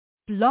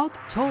Blog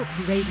Talk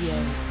Radio.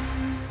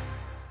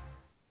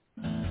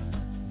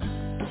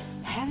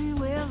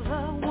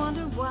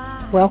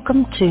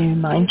 Welcome to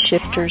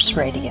MindShifters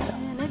Radio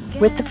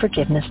with the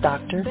Forgiveness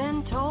Doctor,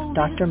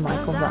 Dr.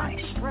 Michael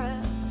Ryce.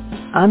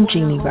 I'm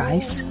Jeannie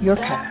Ryce, your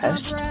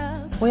co-host.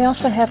 We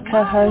also have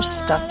co-hosts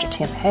Dr.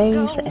 Tim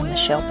Hayes and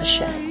Michelle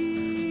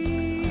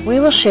Bechet. We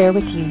will share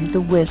with you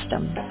the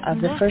wisdom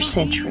of the first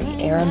century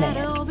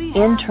Aramaic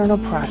internal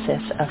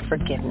process of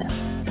forgiveness.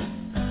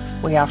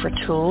 We offer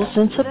tools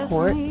and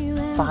support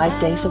 5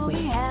 days a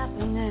week.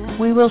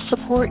 We will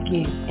support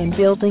you in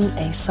building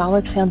a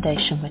solid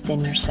foundation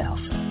within yourself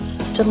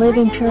to live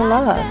in pure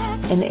love,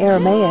 in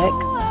Aramaic,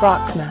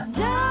 Rachma.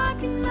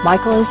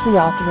 Michael is the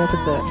author of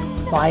the book,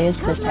 Why Is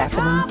This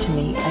Happening to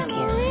Me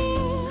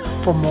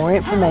Again? For more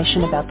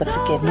information about the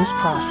forgiveness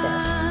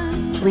process,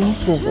 please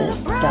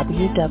visit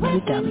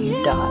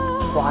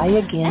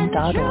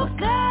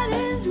www.whyagain.org.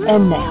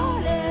 And now,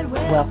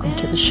 welcome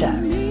to the show,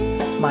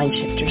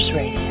 MindShifters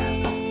Radio.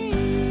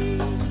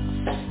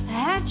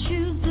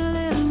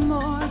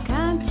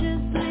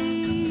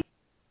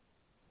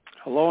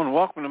 Hello and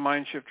welcome to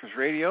MindShifters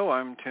Radio.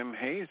 I'm Tim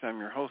Hayes. I'm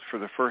your host for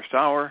the first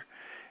hour,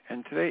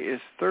 and today is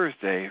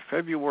Thursday,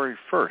 February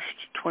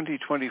 1st,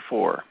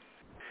 2024.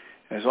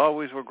 As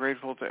always, we're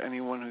grateful to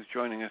anyone who's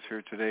joining us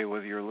here today,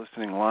 whether you're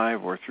listening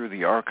live or through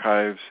the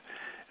archives,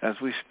 as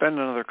we spend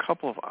another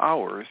couple of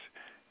hours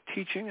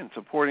teaching and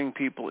supporting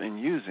people in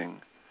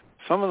using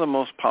some of the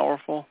most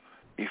powerful,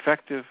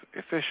 effective,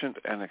 efficient,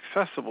 and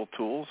accessible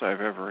tools I've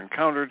ever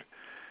encountered.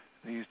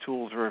 These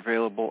tools are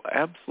available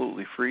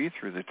absolutely free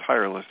through the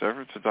tireless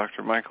efforts of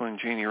Dr. Michael and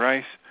Jeanie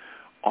Ryce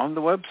on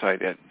the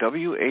website at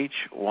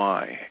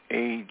whyagain.org.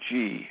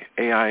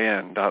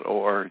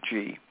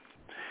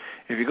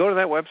 If you go to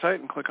that website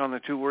and click on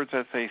the two words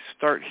that say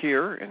Start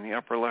Here in the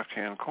upper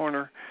left-hand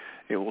corner,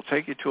 it will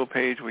take you to a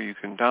page where you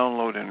can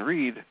download and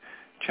read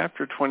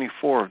Chapter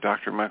 24 of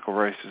Dr. Michael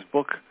Ryce's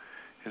book.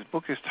 His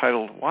book is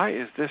titled, Why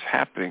Is This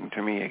Happening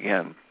to Me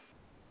Again?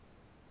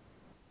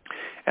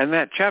 And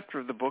that chapter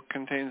of the book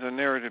contains a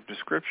narrative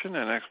description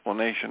and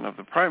explanation of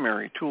the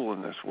primary tool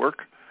in this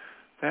work.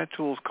 That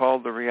tool is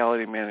called the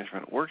Reality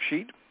Management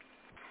Worksheet,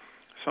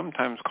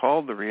 sometimes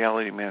called the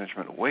Reality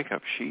Management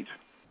Wake-Up Sheet.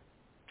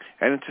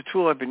 And it's a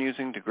tool I've been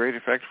using to great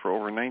effect for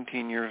over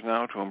 19 years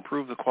now to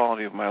improve the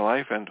quality of my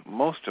life and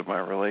most of my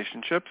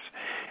relationships,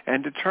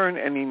 and to turn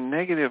any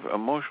negative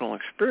emotional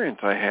experience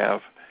I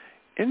have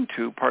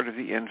into part of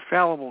the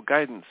infallible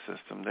guidance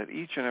system that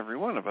each and every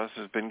one of us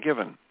has been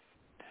given.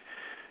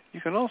 You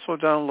can also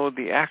download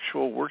the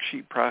actual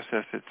worksheet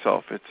process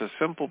itself. It's a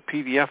simple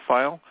PDF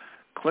file.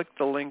 Click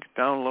the link,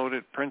 download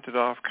it, print it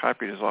off,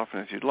 copy it as often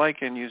as you'd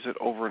like, and use it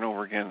over and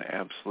over again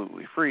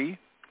absolutely free.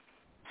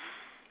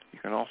 You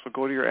can also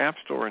go to your app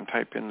store and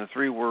type in the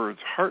three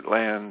words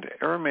Heartland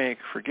Aramaic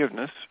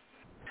Forgiveness.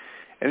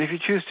 And if you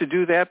choose to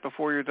do that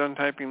before you're done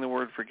typing the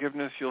word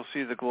forgiveness, you'll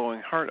see the glowing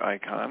heart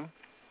icon.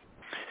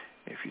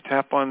 If you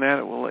tap on that,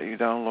 it will let you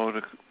download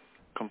a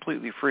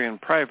completely free and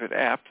private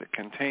app that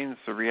contains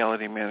the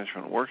Reality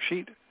Management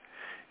Worksheet.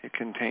 It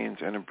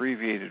contains an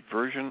abbreviated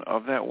version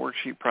of that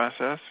worksheet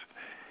process,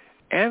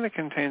 and it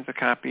contains a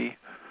copy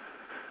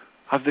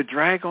of the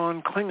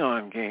Drag-On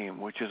Klingon game,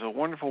 which is a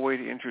wonderful way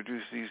to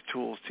introduce these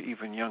tools to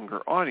even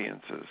younger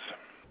audiences.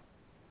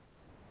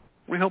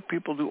 We hope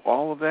people do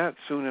all of that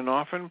soon and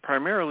often,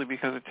 primarily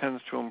because it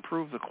tends to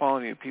improve the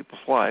quality of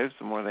people's lives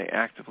the more they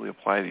actively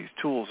apply these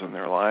tools in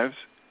their lives.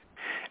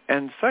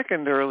 And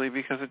secondarily,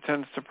 because it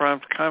tends to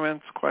prompt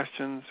comments,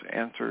 questions,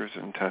 answers,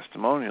 and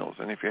testimonials.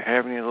 And if you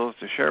have any of those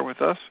to share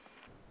with us,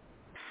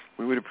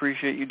 we would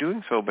appreciate you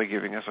doing so by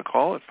giving us a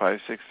call at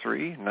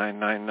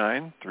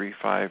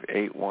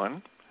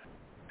 563-999-3581.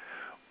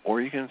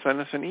 Or you can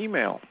send us an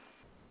email.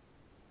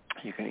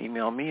 You can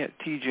email me at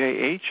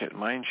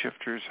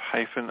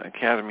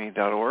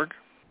tjh@mindshifters-academy.org.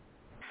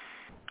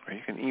 Or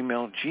you can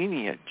email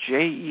Jeanie at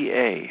jeanie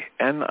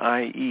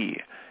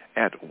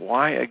at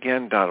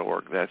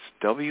whyagain.org. That's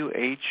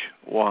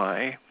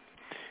whyagain.org.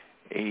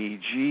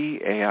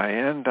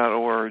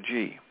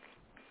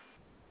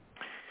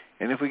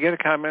 And if we get a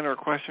comment or a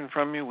question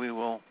from you, we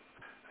will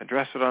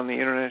address it on the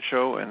Internet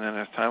show, and then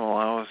as time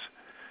allows,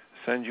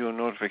 send you a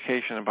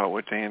notification about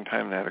what day and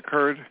time that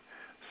occurred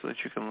so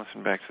that you can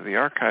listen back to the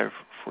archive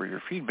for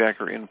your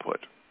feedback or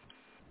input.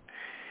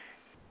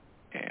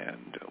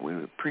 And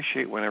we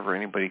appreciate whenever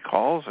anybody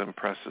calls and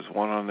presses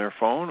 1 on their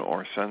phone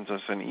or sends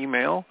us an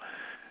email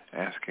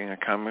asking a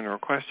comment or a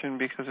question,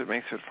 because it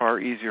makes it far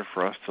easier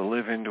for us to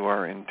live into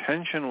our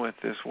intention with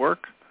this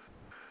work.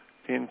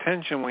 The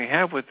intention we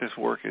have with this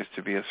work is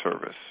to be a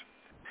service.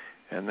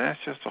 And that's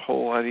just a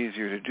whole lot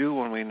easier to do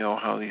when we know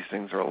how these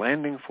things are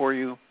landing for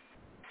you,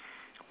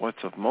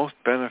 what's of most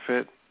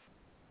benefit,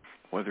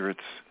 whether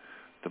it's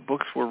the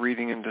books we're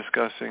reading and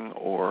discussing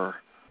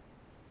or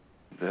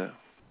the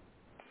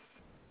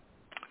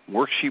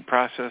worksheet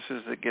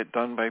processes that get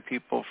done by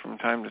people from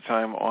time to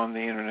time on the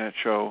Internet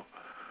show,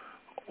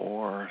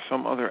 or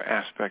some other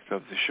aspect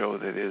of the show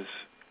that is,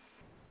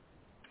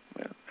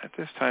 at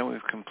this time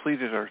we've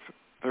completed our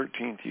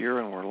 13th year,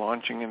 and we're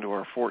launching into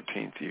our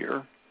 14th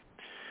year.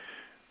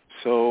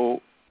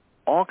 So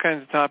all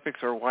kinds of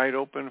topics are wide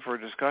open for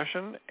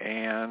discussion,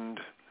 and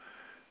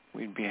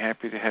we'd be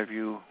happy to have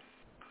you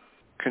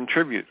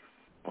contribute.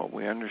 What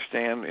we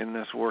understand in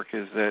this work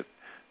is that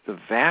the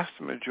vast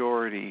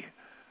majority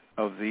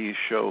of these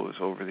shows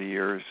over the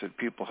years that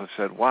people have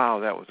said, wow,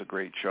 that was a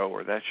great show,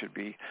 or that should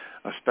be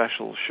a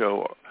special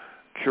show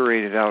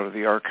curated out of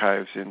the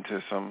archives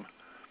into some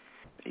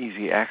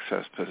easy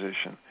access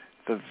position.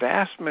 The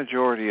vast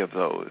majority of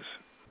those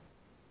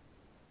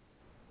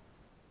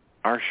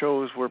are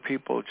shows where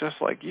people just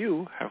like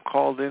you have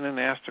called in and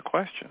asked a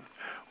question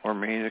or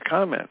made a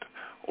comment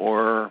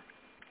or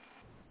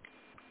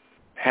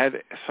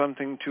had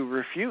something to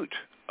refute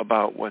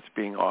about what's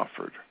being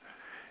offered.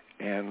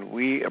 And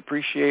we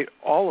appreciate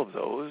all of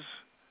those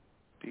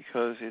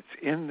because it's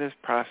in this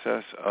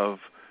process of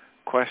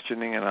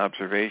questioning and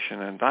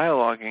observation and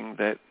dialoguing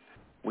that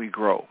we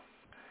grow.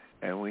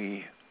 And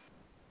we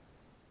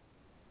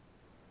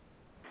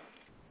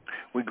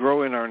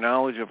grow in our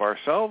knowledge of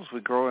ourselves. We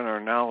grow in our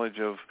knowledge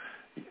of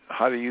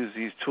how to use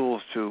these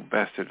tools to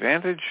best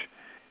advantage.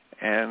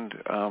 And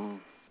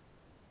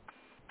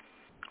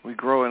we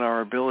grow in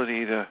our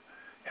ability to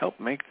help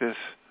make this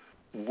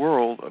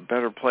world a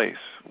better place.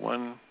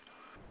 One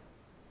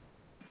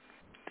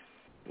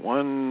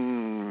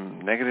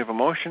negative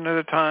emotion at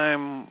a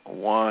time,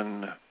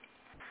 one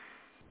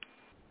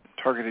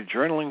targeted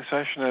journaling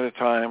session at a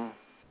time,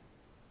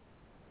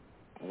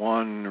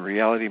 one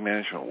reality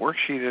management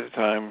worksheet at a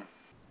time.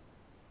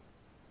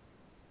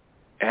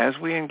 As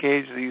we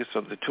engage the use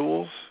of the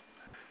tools,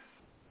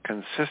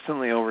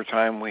 consistently over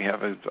time we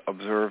have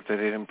observed that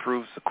it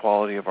improves the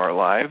quality of our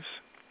lives,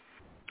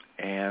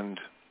 and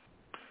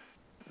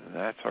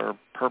that's our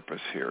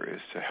purpose here,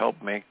 is to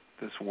help make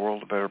this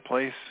world a better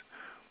place,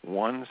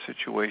 one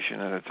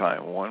situation at a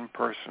time, one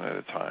person at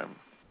a time.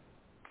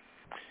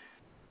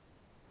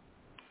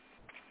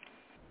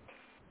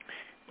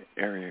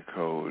 Area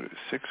code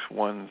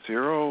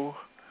 610.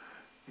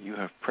 You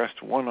have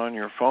pressed 1 on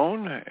your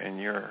phone, and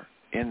you're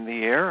in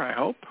the air, I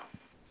hope.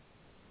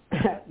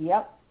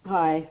 Yep.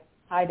 Hi.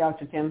 Hi,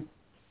 Dr. Tim.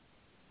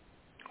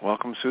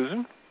 Welcome,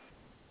 Susan.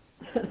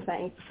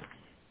 Thanks.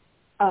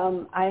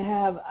 I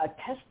have a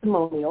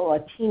testimonial,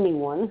 a teeny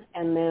one,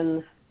 and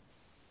then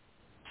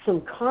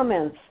some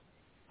comments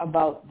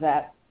about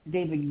that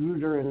David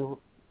Gruder and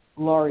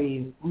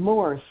Laurie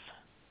Morse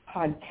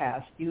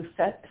podcast. You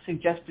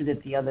suggested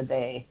it the other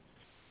day.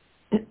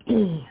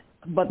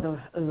 But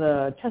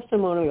the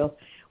testimonial,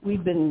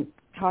 we've been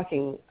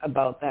talking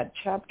about that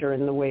chapter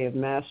in The Way of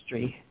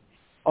Mastery,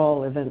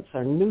 all events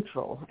are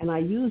neutral. And I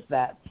use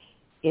that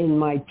in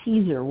my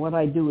teaser. What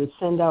I do is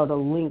send out a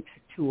link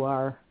to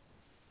our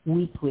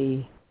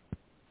weekly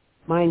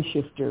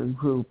MindShifter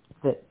group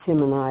that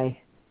Tim and I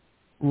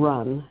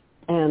run.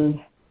 And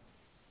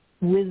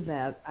with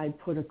that, I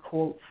put a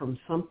quote from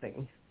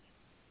something.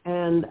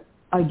 And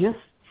I just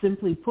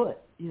simply put,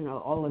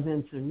 all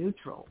events are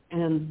neutral.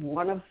 And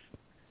one of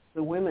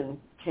the women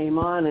came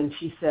on and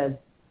she said,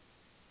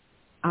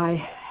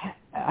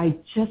 I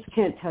just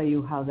can't tell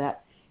you how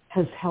that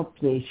has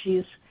helped me.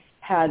 She's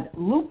had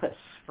lupus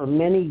for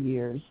many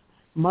years,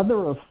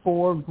 mother of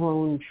 4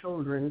 grown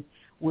children,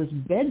 was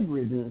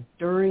bedridden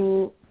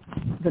during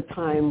the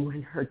time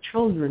when her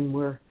children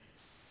were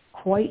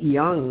quite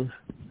young.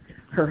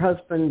 Her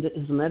husband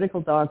is a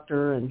medical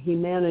doctor, and he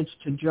managed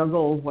to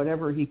juggle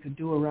whatever he could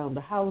do around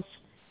the house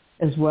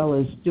as well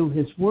as do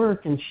his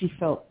work, and she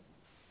felt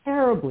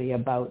terribly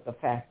about the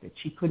fact that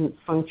she couldn't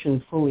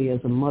function fully as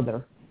a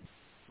mother.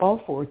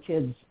 All 4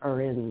 kids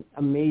are in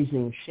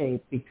amazing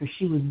shape because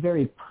she was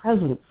very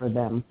present for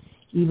them,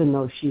 even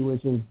though she was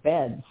in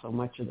bed so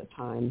much of the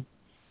time.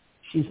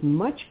 She's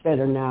much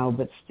better now,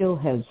 but still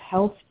has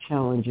health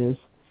challenges.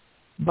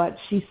 But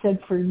she said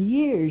for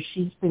years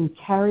she's been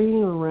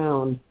carrying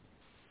around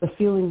the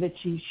feeling that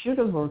she should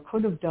have or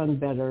could have done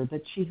better,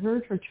 that she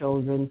hurt her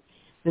children,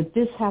 that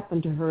this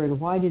happened to her and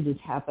why did it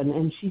happen.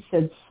 And she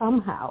said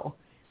somehow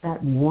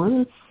that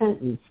one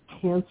sentence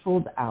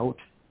canceled out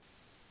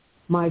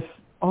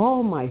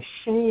all my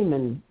shame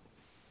and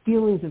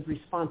feelings of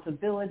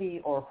responsibility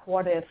or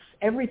what ifs,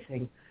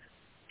 everything.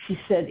 She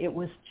said it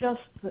was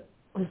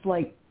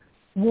like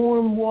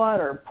warm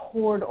water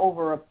poured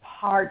over a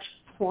parched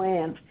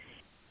plant.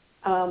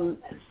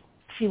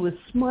 She was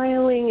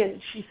smiling, and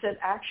she said,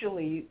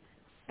 actually,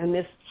 and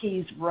this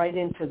keys right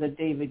into the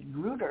David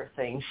Gruder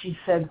thing, she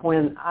said,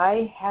 when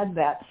I had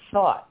that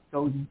thought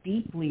go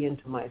deeply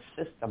into my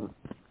system,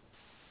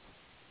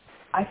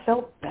 I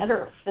felt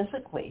better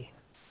physically.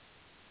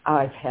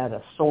 I've had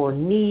a sore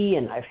knee,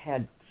 and I've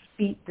had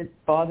feet that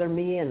bother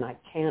me, and I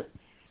can't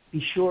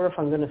be sure if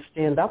I'm going to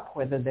stand up,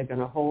 whether they're going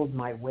to hold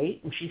my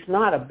weight. And she's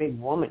not a big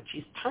woman.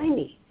 She's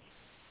tiny.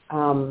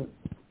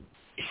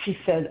 She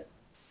said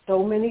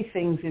so many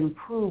things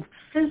improved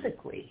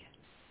physically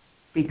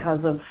because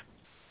of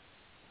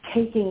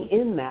taking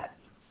in that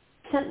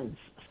sentence.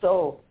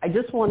 So I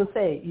just want to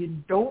say, you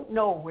don't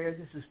know where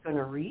this is going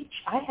to reach.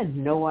 I had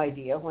no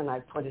idea when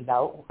I put it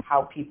out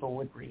how people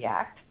would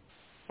react.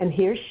 And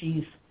here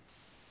she's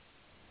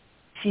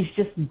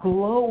just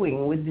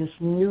glowing with this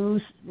new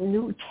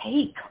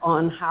take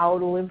on how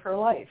to live her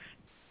life.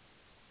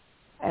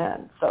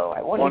 And so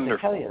I wanted to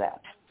tell you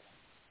that.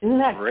 Isn't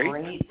that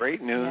great?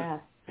 Great news.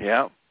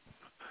 Yeah.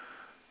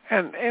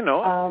 And,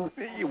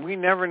 we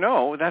never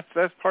know.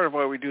 That's part of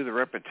why we do the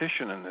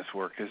repetition in this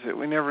work, is that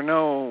we never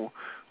know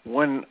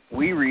when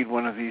we read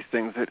one of these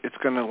things that it's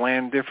going to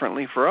land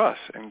differently for us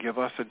and give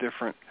us a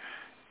different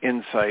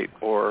insight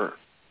or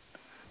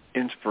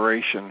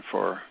inspiration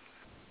for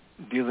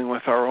dealing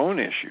with our own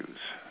issues.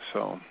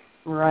 So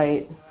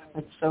right.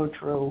 That's so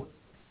true.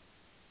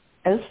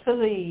 As for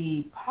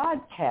the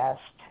podcast,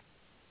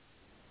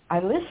 I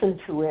listened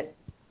to it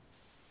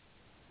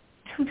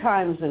 2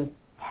 times and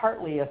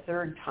partly a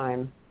third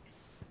time,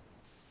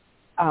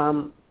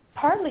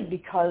 partly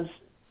because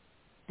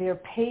their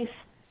pace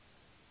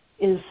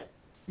is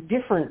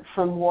different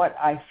from what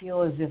I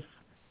feel as if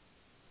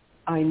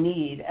I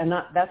need. And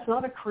that's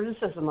not a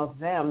criticism of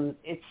them.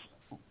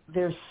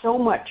 There's so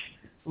much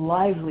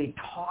lively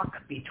talk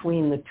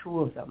between the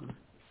two of them.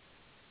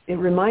 It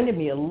reminded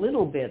me a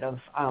little bit of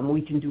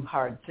We Can Do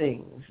Hard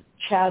Things.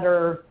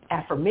 Chatter,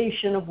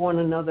 affirmation of one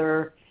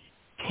another,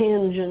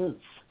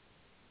 tangents,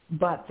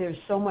 but there's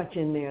so much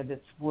in there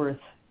that's worth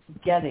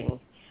getting.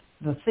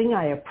 The thing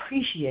I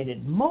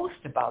appreciated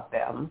most about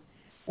them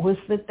was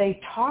that they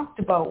talked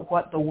about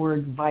what the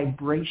word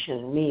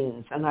vibration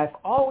means, and I've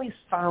always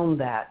found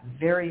that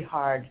very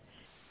hard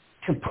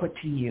to put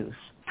to use.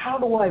 How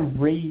do I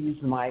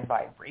raise my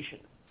vibration?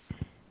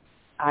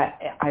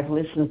 I've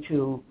listened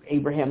to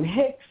Abraham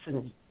Hicks,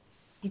 and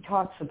he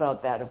talks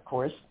about that, of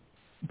course,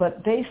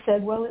 but they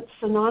said, well, it's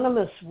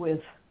synonymous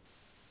with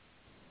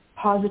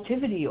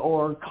positivity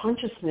or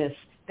consciousness.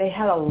 They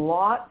had a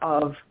lot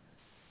of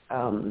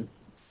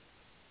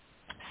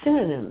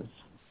synonyms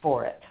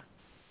for it.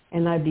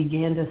 And I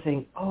began to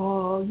think,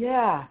 oh,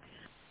 yeah,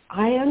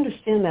 I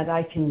understand that.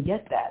 I can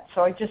get that.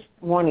 So I just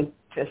wanted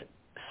to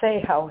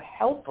say how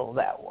helpful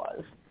that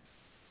was.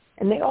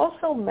 And they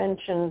also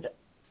mentioned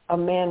a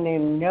man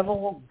named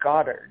Neville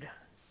Goddard.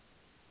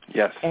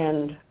 Yes.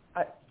 And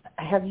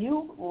have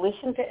you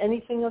listened to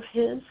anything of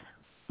his?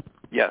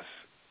 Yes.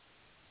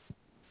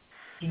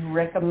 Do you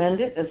recommend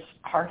it as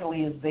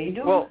heartily as they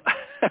do? Well,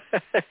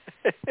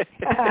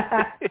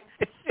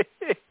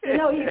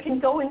 you can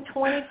go in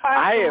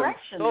 25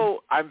 directions.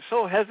 I'm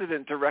so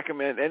hesitant to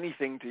recommend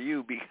anything to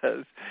you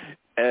because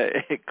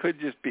it could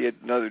just be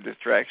another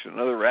distraction,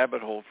 another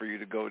rabbit hole for you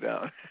to go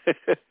down.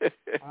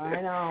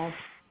 I know.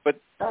 But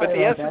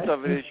the essence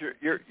of it is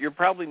you're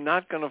probably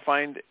not going to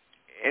find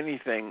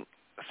anything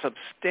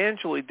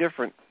substantially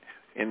different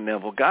in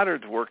Neville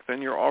Goddard's work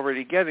than you're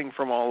already getting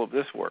from all of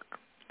this work.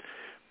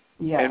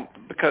 Yeah. And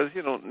because,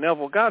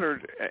 Neville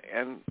Goddard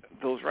and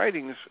those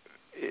writings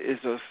is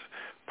a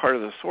part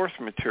of the source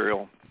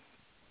material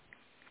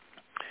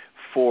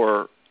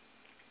for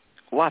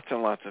lots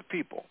and lots of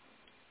people.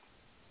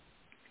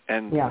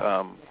 And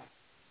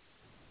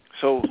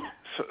so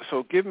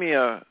give me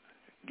a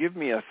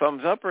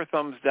thumbs up or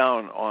thumbs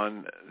down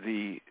on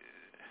the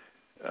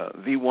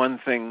One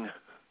Thing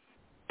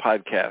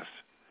podcast.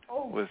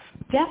 Oh,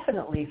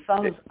 definitely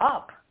thumbs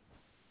up.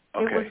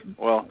 Okay.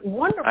 Well,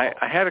 wonderful.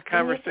 I had a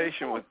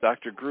conversation with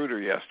Dr.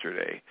 Gruder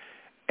yesterday,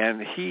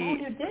 and he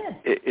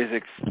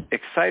is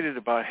excited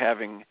about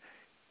having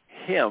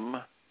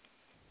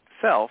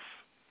himself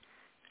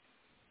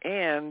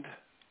and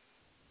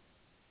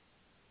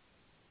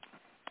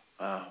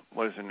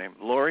what is her name?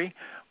 Lori.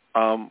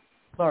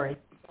 Lori.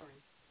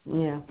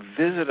 Yeah.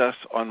 Visit us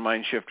on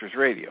MindShifters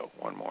Radio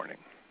one morning.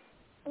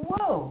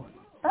 Whoa,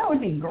 that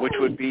would be great. Which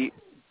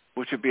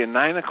would be a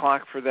 9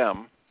 o'clock for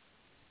them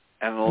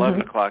and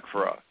 11 o'clock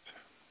for us.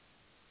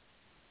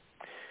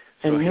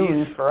 And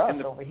noon for us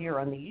over here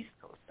on the East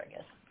Coast, I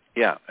guess.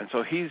 Yeah, and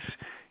so he's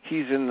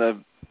in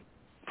the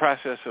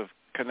process of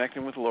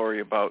connecting with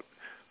Lori about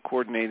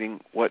coordinating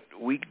what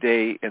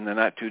weekday in the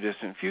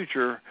not-too-distant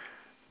future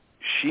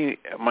she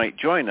might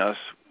join us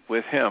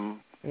with him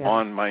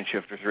on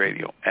MindShifters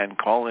Radio and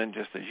call in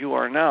just as you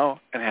are now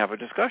and have a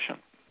discussion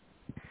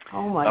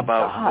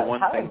about the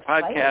One Thing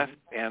podcast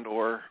and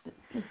or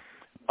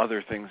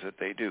other things that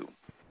they do.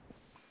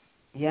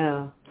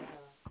 Yeah.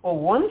 Well,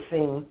 one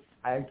thing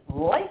I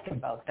like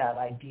about that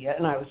idea,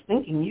 and I was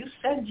thinking, you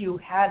said you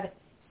had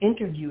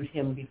interviewed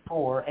him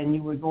before and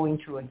you were going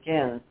to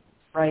again,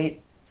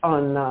 right,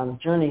 on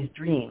Journey's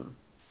Dream,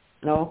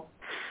 no?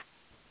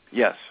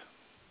 Yes.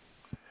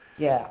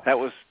 Yeah. That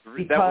was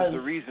the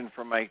reason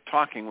for my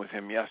talking with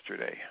him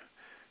yesterday,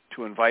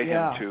 to invite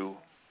him to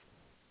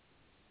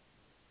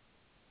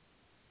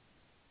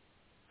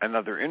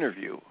another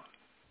interview.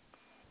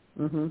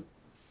 Mm-hmm.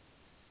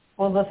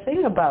 Well, the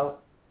thing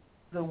about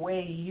the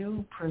way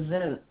you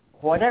present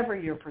whatever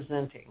you're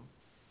presenting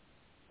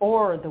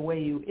or the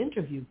way you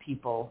interview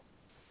people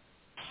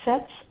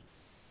sets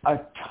a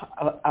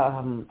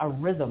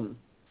rhythm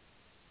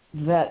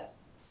that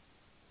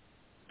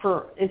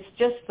it's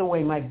just the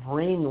way my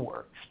brain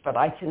works, but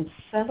I can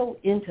settle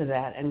into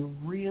that and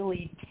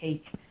really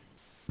take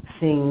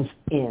things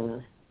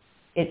in.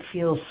 it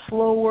feels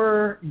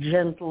slower,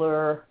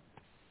 gentler.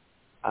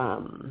 I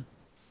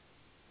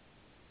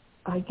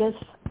guess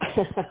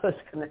I was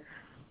going to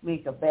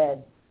make a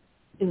bad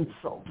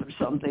insult or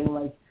something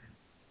like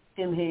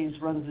Tim Hayes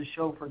runs a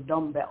show for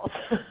dumbbells.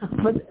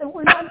 But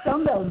we're not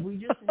dumbbells. We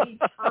just need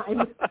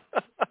time.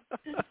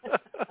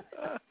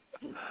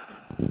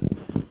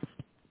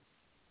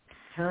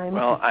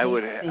 Well, I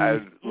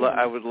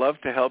would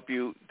love to help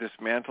you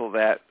dismantle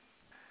that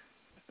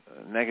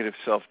negative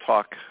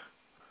self-talk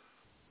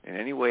in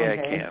any way I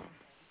can.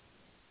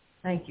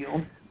 Thank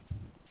you.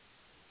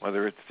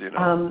 Whether it's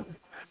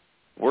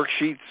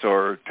worksheets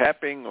or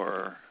tapping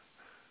or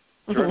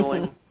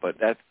journaling, but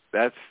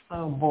that's.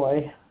 Oh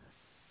boy.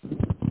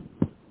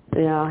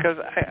 Yeah. Because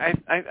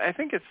I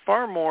think it's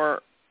far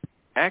more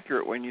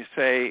accurate when you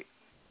say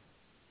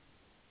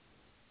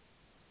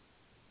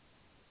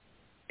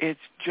it's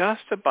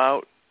just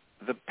about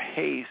the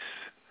pace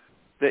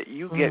that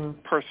you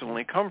get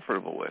personally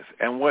comfortable with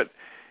and what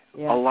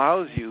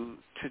allows you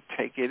to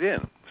take it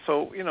in.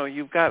 So,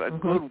 you've got a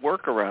good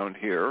workaround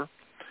here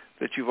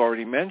that you've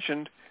already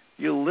mentioned.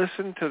 You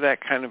listen to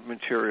that kind of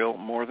material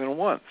more than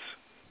once.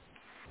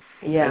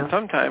 Yeah. And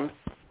sometimes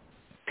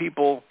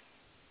people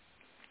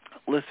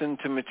listen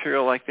to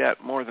material like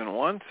that more than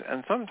once,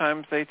 and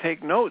sometimes they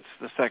take notes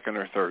the second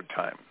or third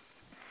time.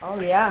 Oh,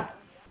 yeah.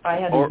 If I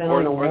hadn't been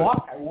on a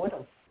walk, I would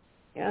have.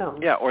 Yeah.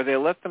 Yeah, or they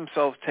let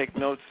themselves take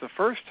notes the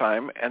first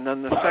time, and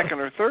then the second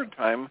or third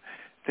time,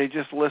 they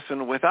just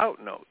listen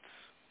without notes.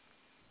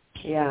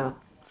 Yeah.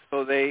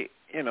 So they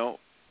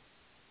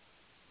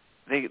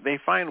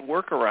find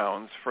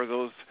workarounds for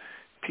those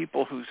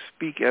people who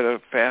speak at a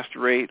fast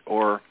rate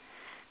or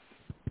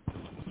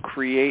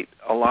create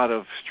a lot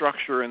of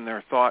structure in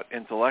their thought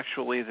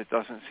intellectually that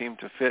doesn't seem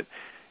to fit.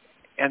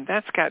 And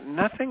that's got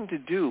nothing to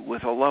do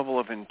with a level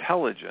of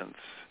intelligence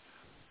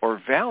or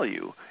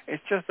value.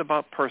 It's just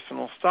about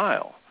personal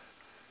style.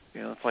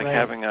 It's like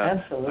having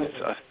a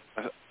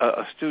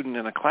student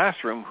in a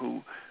classroom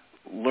who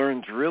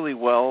learns really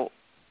well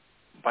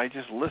by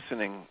just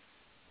listening,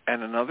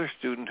 and another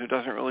student who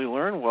doesn't really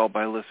learn well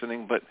by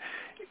listening, but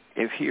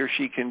if he or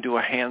she can do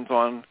a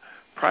hands-on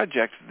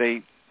project,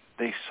 they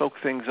soak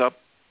things up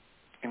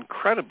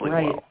incredibly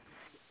well.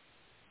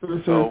 Mm-hmm.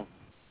 So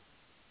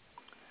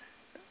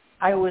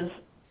I was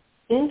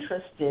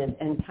interested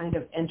and kind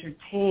of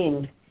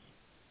entertained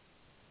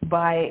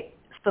by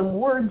some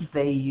words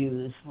they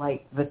use,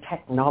 like the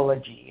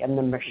technology and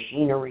the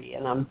machinery,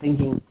 and I'm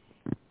thinking,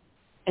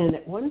 and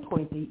at one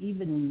point they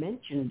even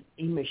mentioned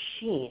a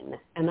machine,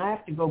 and I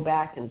have to go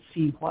back and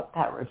see what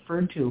that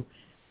referred to,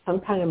 some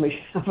kind of a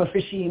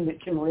machine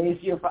that can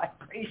raise your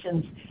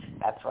vibrations.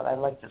 That's what I'd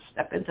like to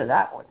step into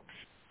that one.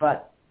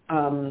 But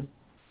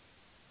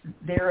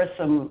there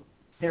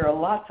are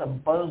lots of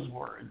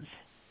buzzwords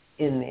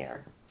in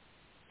there,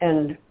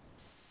 and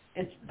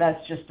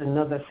that's just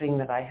another thing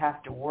that I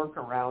have to work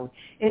around.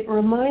 It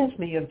reminds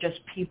me of just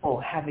people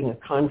having a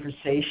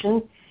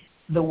conversation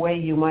the way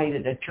you might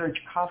at a church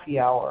coffee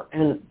hour,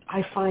 and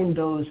I find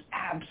those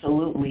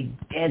absolutely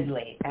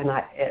deadly, and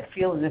I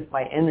feel as if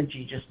my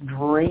energy just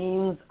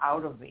drains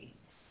out of me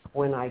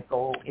when I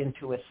go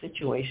into a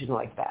situation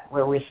like that,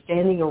 where we're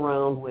standing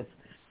around with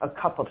a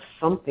cup of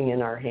something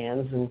in our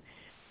hands, and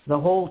the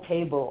whole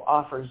table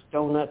offers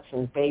donuts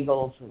and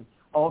bagels and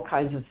all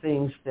kinds of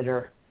things that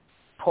are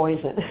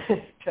poison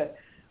to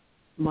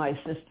my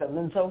system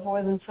and so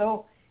forth. And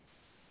so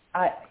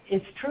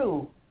it's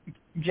true,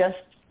 just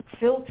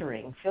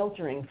filtering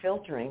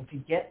to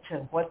get to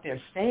what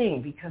they're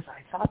saying, because I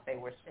thought they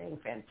were saying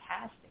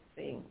fantastic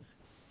things.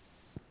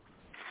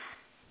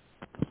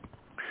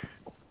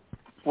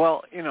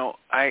 Well,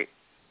 I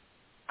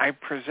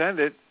present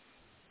it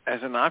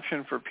as an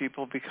option for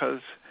people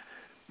because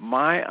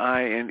my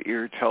eye and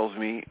ear tells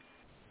me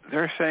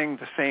they're saying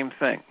the same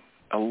thing.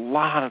 A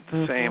lot of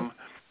the same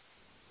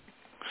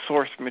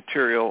source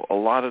material, a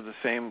lot of the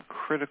same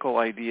critical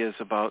ideas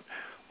about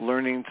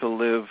learning to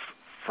live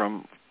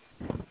from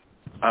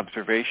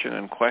observation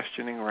and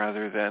questioning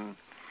rather than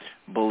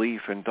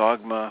belief and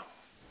dogma,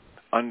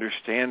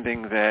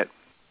 understanding that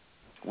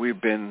we've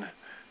been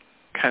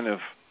kind of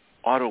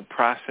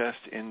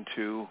auto-processed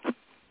into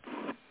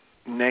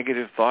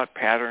negative thought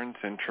patterns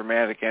and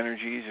traumatic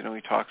energies.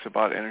 He talks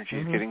about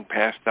energies getting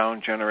passed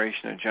down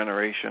generation to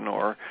generation,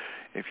 or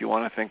if you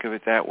want to think of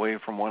it that way,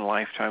 from one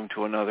lifetime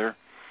to another.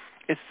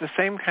 It's the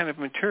same kind of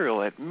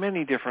material at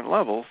many different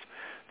levels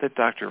that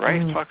Dr.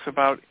 Ryce talks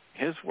about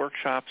in his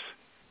workshops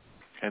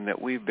and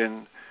that we've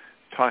been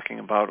talking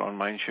about on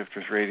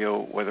MindShifters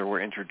Radio, whether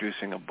we're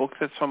introducing a book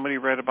that somebody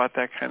read about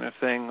that kind of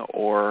thing,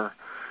 or,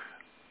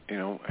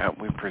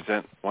 we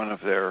present one of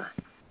their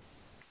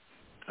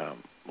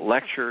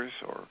lectures,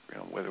 or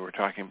whether we're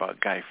talking about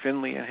Guy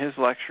Finley and his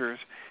lectures.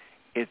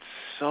 It's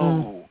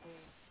so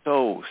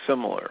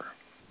similar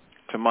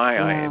to my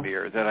eye and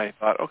ear that I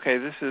thought, okay,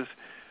 this is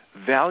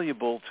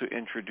valuable to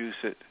introduce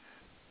it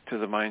to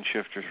the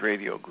MindShifters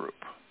Radio group.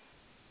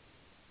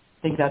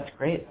 I think that's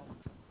great.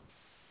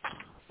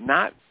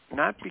 Not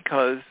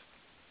because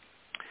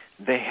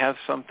they have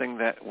something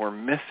that we're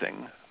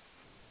missing,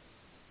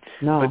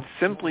 No. but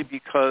simply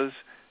because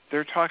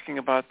they're talking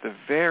about the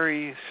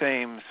very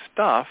same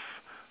stuff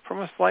from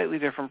a slightly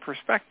different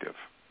perspective.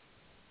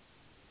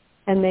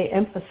 And they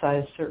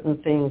emphasize certain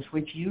things,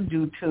 which you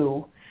do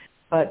too,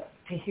 but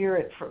to hear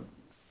it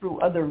through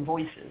other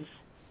voices,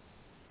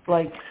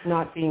 like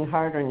not being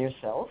hard on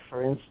yourself,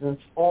 for instance,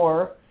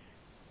 or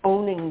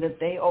owning that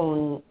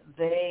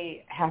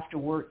they have to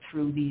work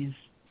through these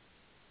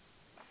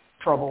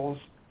troubles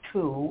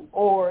too,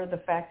 or the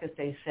fact that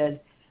they said,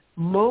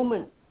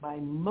 moment by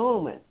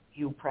moment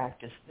you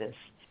practice this.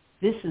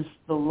 This is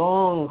the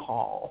long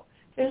haul.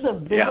 There's a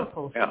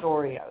biblical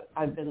story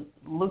I've been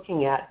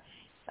looking at,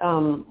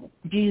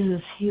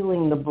 Jesus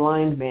healing the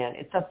blind man.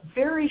 It's a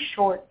very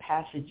short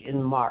passage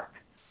in Mark,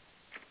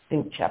 I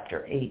think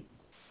chapter 8,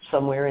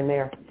 somewhere in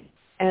there.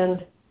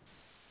 And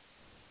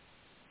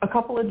a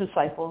couple of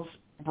disciples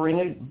bring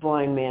a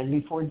blind man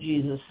before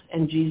Jesus,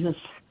 and Jesus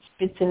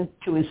spits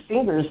into his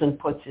fingers and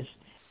puts his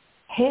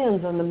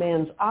hands on the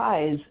man's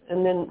eyes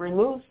and then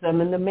removes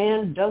them, and the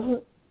man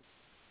doesn't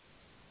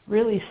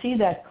really see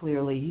that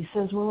clearly. He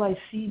says, well, I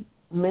see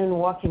men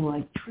walking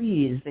like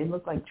trees. They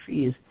look like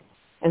trees.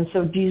 And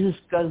so Jesus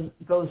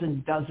goes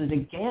and does it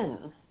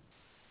again.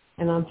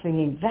 And I'm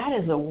thinking, that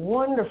is a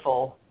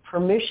wonderful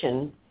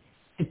permission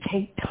to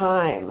take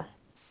time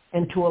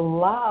and to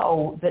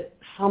allow that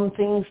some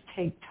things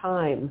take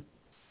time.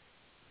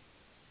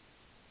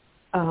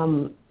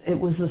 It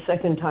was the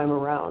second time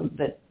around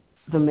that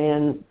the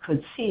man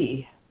could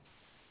see.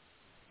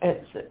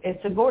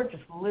 It's a gorgeous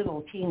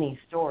little teeny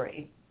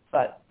story,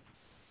 but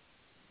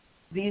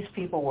these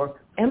people were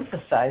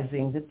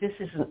emphasizing that this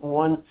isn't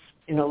once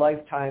in a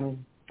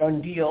lifetime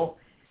done deal.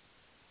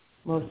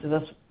 Most of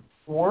us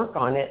work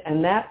on it,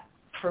 and that,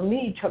 for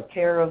me, took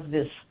care of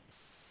this.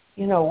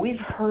 You know, we've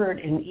heard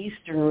in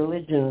Eastern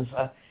religions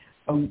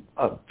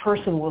a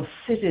person will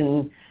sit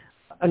in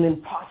an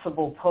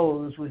impossible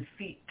pose with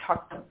feet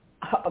tucked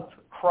up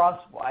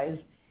crosswise,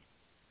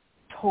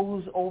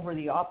 toes over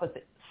the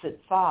opposite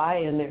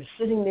thigh, and they're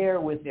sitting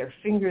there with their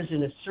fingers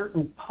in a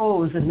certain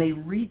pose, and they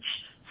reach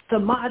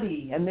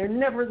samadhi, and they're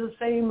never the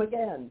same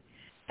again.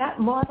 That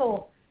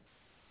model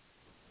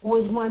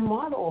was my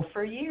model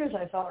for years.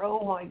 I thought,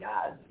 oh my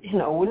God,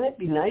 wouldn't it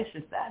be nice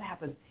if that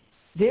happened?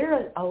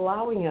 They're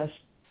allowing us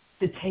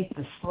to take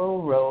the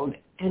slow road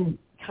and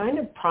kind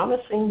of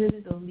promising that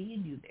it'll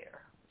lead you there.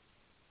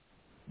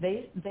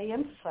 They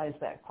emphasize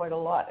that quite a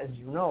lot, as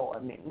you know. I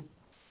mean,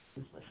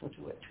 just listen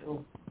to it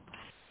too.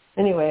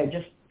 Anyway, I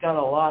just got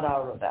a lot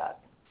out of that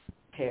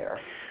pair.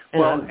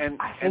 And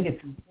I think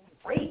it's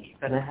great you're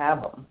going to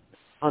have them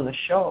on the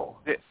show.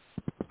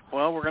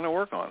 Well, we're going to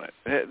work on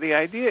it. The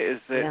idea is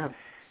that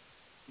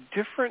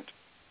different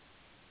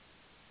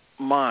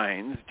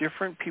minds,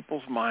 different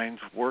people's minds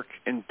work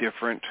in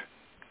different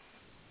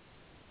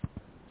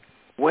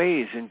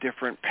ways, in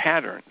different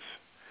patterns.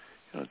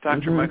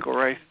 Dr. Michael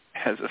Ryce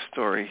has a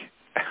story.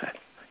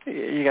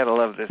 You got to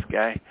love this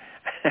guy.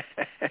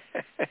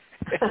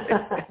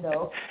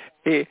 No.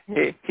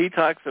 He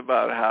talks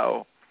about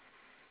how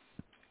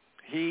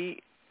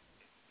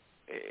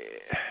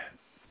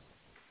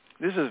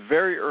this is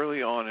very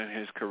early on in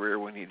his career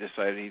when he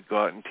decided he'd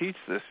go out and teach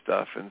this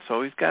stuff, and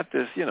so he's got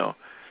this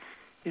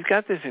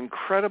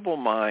incredible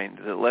mind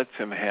that lets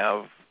him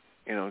have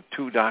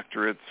 2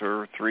 doctorates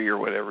or 3 or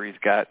whatever. He's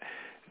got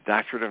a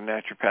doctorate of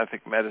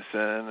naturopathic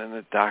medicine and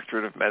a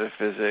doctorate of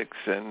metaphysics,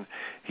 and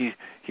he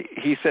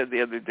said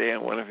the other day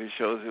on one of his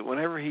shows that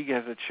whenever he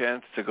gets a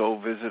chance to go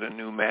visit a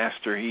new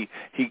master, he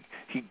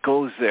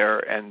goes there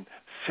and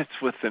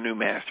sits with the new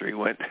master. He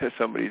went to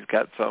somebody's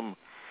got some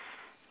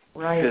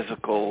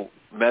physical,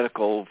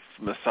 medical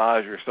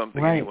massage or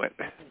something, and he went.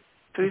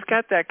 So he's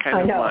got that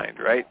kind of mind,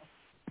 right?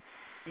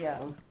 Yeah.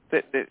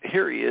 That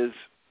here he is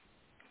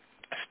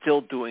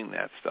still doing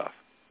that stuff,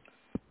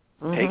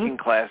 taking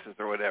classes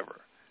or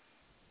whatever,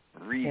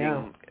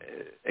 reading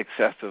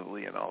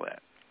excessively and all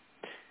that.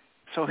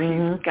 So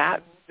he's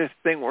got this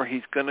thing where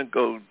he's going to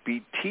go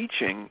be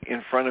teaching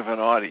in front of an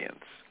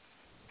audience,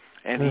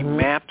 and he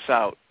maps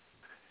out,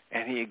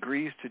 and he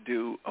agrees to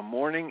do a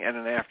morning and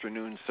an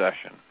afternoon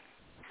session.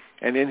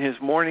 And in his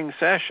morning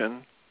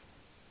session,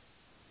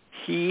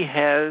 he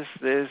has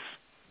this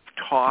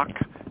talk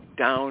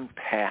down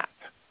pat.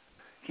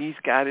 He's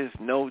got his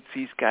notes,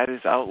 he's got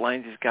his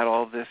outlines, he's got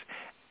all this,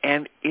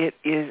 and it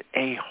is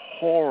a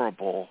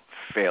horrible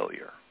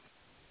failure.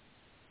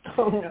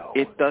 Oh, no.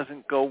 It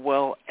doesn't go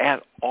well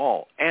at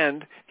all.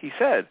 And he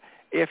said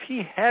if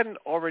he hadn't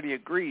already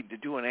agreed to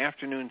do an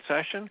afternoon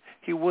session,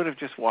 he would have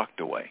just walked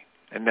away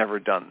and never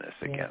done this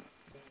again.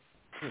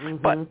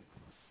 But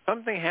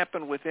something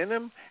happened within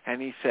him,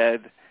 and he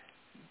said,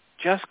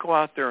 just go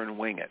out there and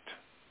wing it.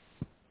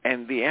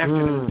 And the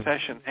afternoon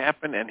session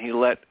happened, and he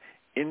let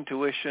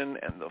intuition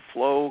and the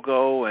flow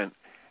go, and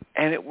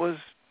it was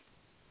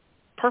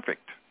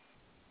perfect.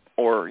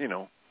 Or,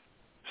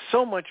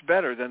 so much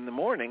better than the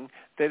morning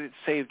that it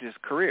saved his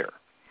career.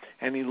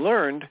 And he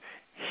learned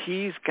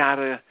he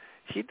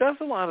does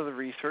a lot of the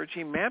research,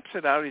 he maps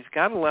it out, he's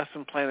got a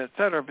lesson plan, et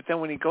cetera, but then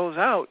when he goes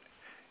out,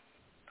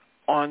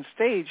 on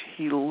stage,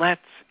 he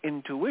lets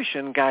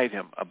intuition guide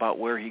him about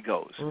where he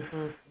goes.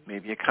 Mm-hmm.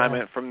 Maybe a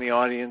comment from the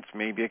audience,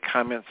 maybe a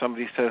comment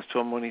somebody says to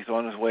him when he's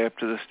on his way up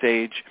to the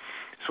stage.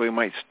 So he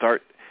might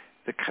start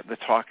the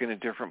talk in a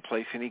different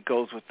place, and he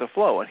goes with the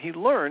flow. And he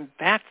learned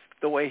that's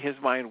the way his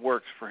mind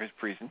works for his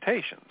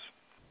presentations.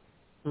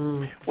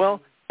 Mm.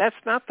 Well, that's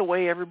not the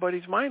way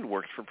everybody's mind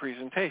works for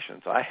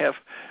presentations. I have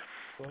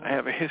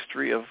a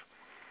history of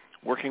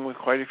working with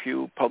quite a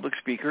few public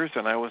speakers,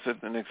 and I was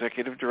an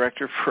executive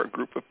director for a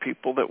group of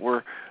people that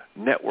were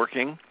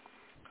networking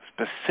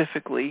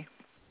specifically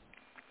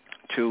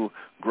to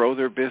grow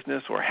their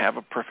business or have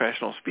a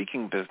professional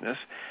speaking business.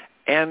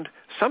 And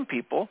some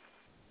people,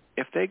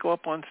 if they go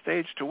up on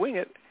stage to wing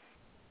it,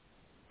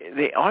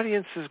 the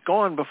audience is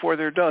gone before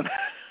they're done.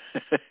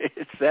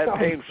 It's that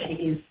painful.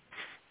 Geez.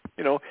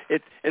 You know,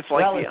 it's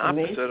like Well, the it's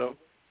opposite amazing. of.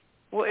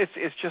 Well,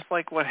 it's just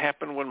like what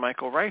happened when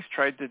Michael Ryce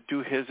tried to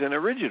do his in a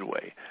rigid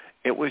way.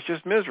 It was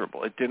just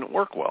miserable. It didn't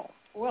work well.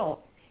 Well,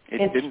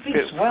 It it didn't speaks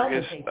fit well for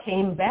his that they stuff.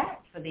 came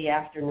back for the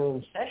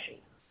afternoon session.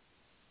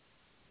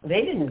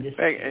 They didn't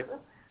disappear.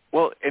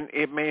 Well, and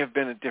it may have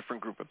been a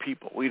different group of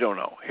people. We don't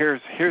know.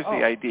 Here's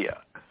the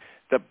idea.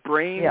 The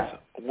brains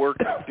work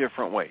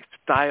different ways.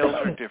 Styles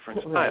are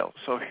different styles.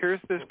 So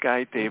here's this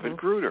guy, David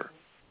Gruder.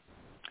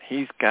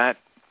 He's got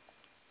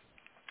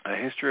a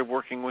history of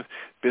working with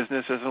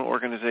business as an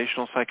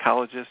organizational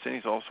psychologist, and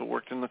he's also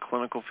worked in the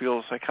clinical field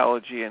of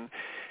psychology, and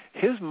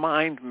his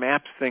mind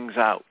maps things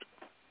out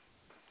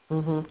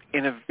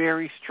in a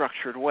very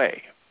structured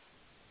way.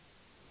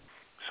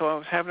 So I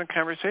was having a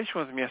conversation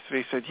with him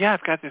yesterday. He said, yeah,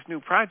 I've got this new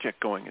project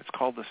going. It's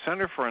called the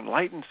Center for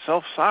Enlightened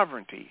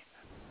Self-Sovereignty.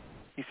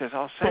 He says,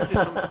 I'll send you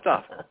some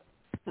stuff.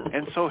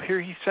 And so here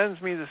he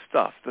sends me the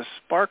stuff, the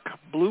Spark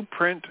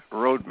Blueprint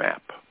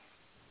Roadmap.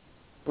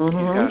 He's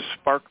got a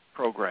Spark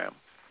program.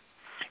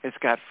 It's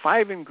got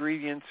 5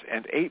 ingredients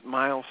and 8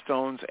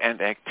 milestones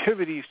and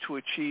activities to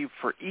achieve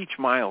for each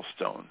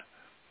milestone.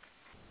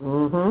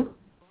 And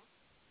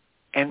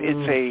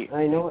it's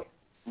I know it.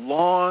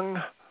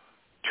 long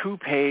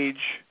 2-page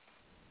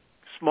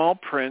small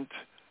print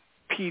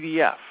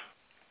PDF.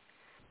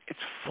 It's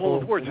full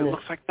of words. It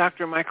looks like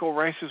Dr. Michael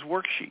Ryce's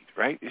worksheet,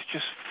 right? It's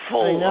just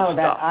full of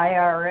stuff. That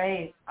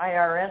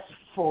IRS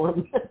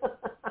form.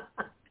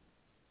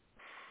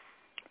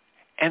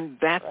 And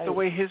that's the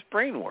way his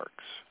brain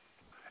works.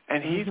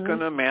 And he's going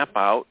to map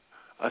out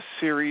a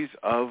series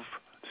of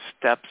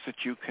steps that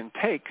you can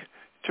take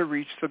to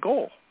reach the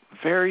goal,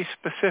 very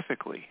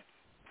specifically.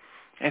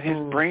 And his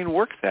brain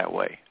works that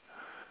way.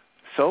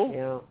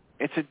 So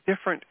it's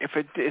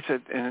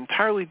an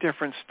entirely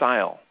different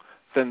style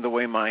than the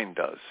way mine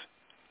does.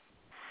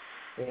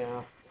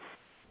 Yeah.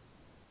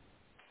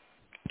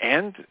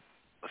 And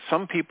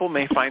some people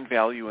may find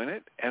value in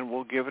it, and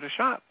we'll give it a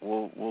shot.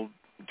 We'll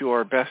do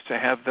our best to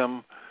have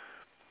them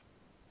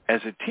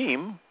as a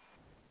team,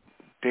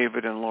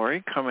 David and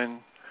Lori, come and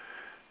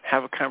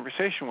have a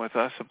conversation with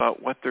us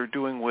about what they're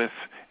doing with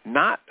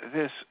not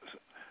this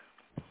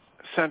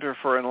Center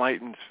for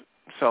Enlightened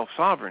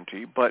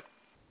Self-Sovereignty, but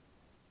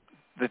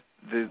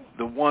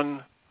the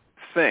one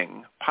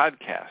thing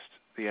podcast,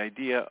 the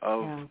idea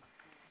of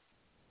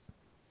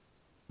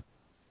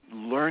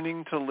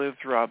learning to live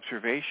through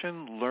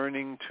observation,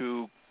 learning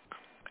to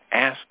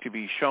ask to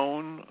be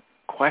shown,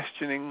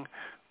 questioning,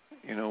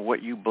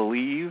 what you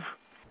believe,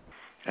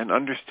 and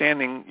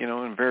understanding,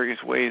 in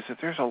various ways that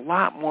there's a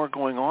lot more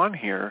going on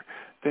here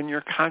than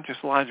your conscious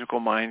logical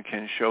mind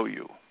can show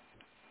you.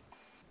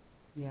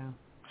 Yeah.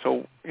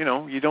 So,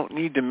 you don't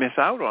need to miss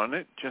out on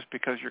it just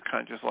because your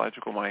conscious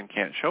logical mind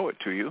can't show it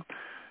to you.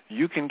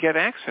 You can get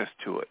access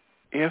to it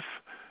if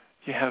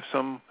you have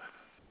some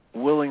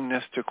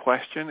willingness to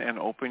question and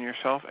open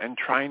yourself and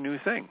try new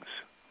things.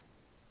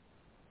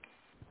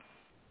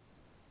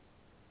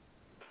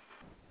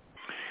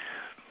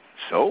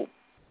 So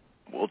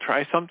we'll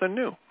try something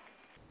new.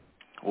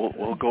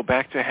 We'll go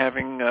back to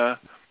having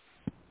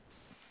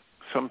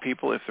some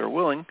people, if they're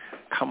willing,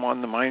 come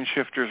on the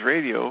MindShifters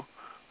Radio.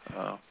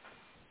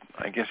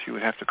 I guess you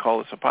would have to call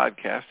this a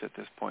podcast at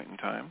this point in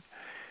time.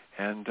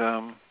 And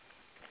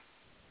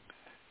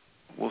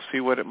we'll see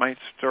what it might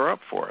stir up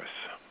for us.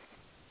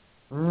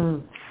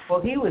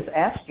 Well, he was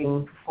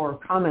asking for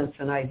comments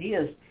and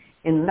ideas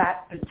in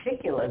that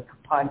particular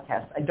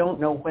podcast. I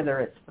don't know whether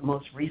it's the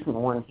most recent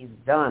one he's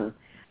done,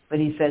 but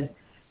he said,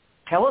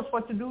 tell us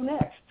what to do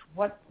next.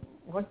 What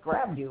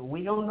grabbed you?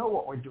 We don't know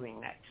what we're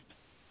doing next.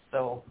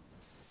 So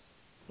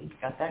he's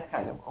got that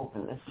kind of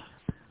openness.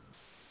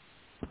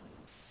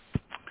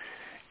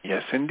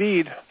 Yes,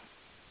 indeed.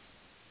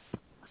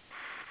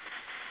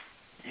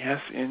 Yes,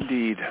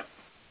 indeed.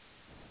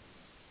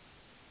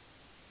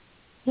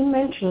 He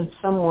mentioned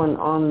someone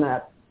on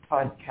that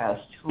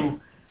podcast who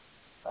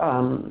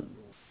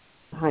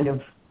kind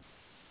of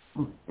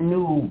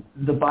knew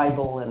the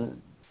Bible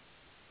and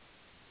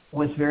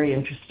was very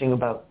interesting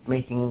about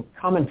making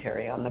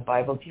commentary on the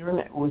Bible. Do you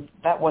remember?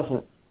 That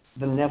wasn't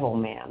the Neville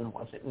man,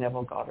 was it?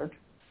 Neville Goddard?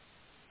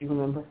 Do you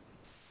remember?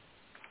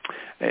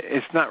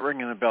 It's not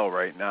ringing a bell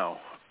right now.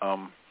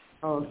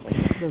 Oh,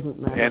 it doesn't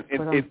matter.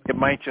 And it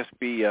might just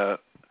be,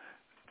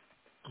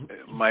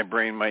 my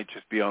brain might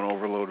just be on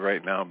overload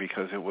right now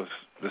because it was,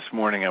 this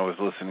morning I was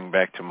listening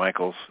back to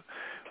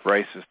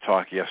Ryce's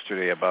talk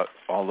yesterday about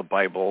all the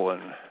Bible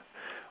and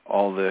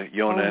all the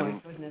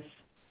Yonan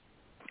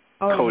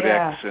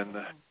codex and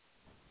the...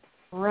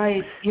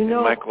 Right.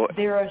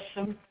 There are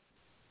some...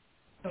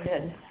 Go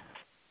ahead.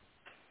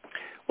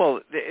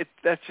 Well,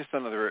 that's just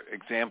another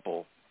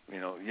example.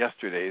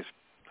 Yesterday's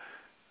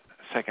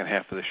second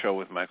half of the show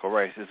with Michael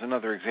Ryce is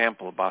another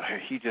example about how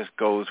he just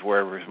goes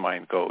wherever his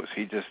mind goes.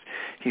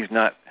 He's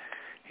not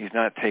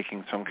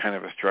taking some kind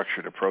of a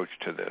structured approach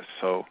to this.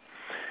 So,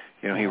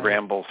 he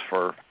rambles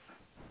for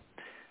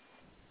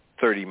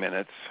 30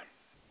 minutes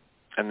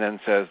and then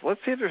says, let's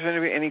see if there's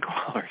any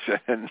callers,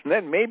 and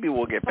then maybe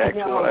we'll get back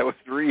to what I was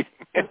reading.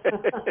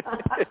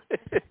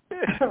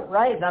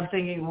 Right. I'm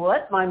thinking,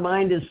 what? My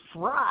mind is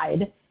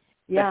fried.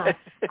 Yeah,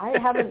 I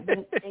haven't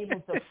been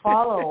able to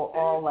follow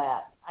all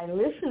that. I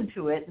listen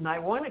to it, and I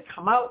want to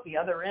come out the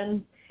other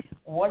end.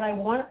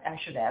 I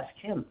should ask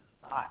him.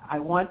 I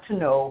want to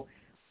know,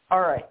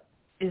 all right,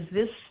 is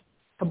this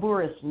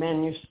Khabouris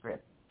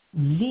manuscript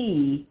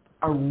the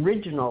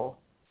original?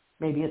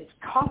 Maybe it's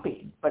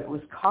copied, but it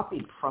was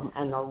copied from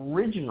an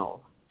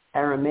original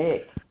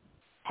Aramaic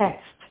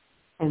text.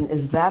 And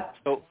is that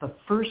the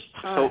first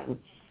time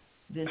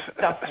this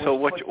stuff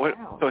was put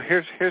down? So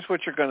here's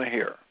what you're going to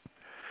hear.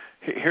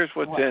 Here's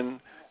what's in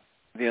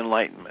the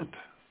Enlightenment.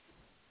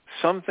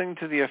 Something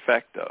to the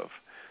effect of,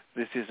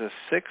 this is a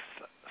 6th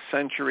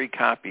century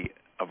copy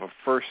of a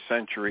 1st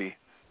century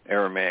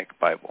Aramaic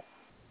Bible.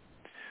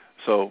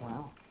 So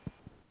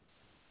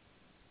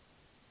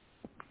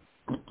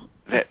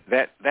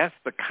that's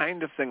the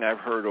kind of thing I've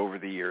heard over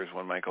the years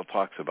when Michael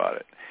talks about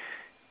it.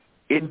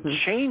 It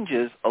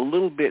changes a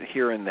little bit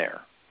here and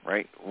there,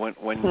 right?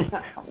 When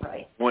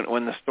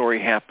the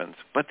story happens.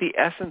 But the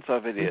essence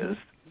of it is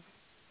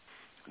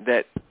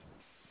that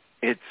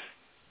it's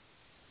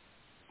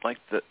like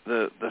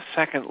the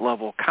second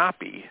level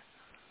copy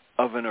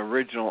of an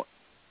original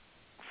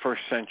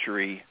 1st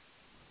century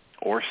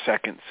or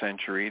 2nd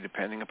century,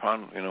 depending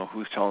upon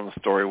who's telling the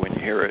story when you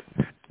hear it,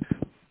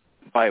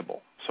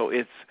 Bible. So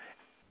it's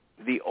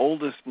the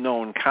oldest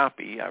known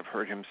copy. I've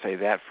heard him say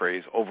that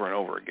phrase over and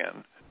over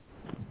again.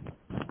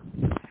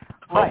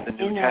 Right,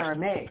 in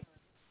Aramaic.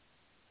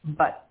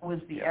 But was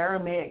the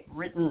Aramaic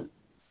written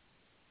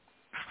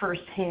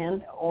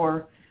firsthand,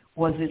 or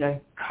was it a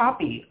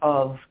copy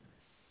of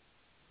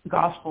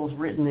Gospels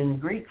written in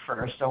Greek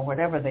first, or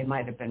whatever they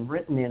might have been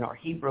written in, or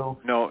Hebrew?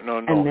 No.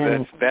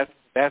 Then...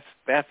 That's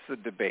the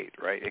debate,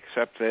 right?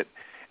 Except that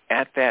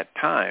at that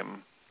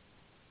time,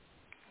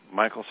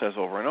 Michael says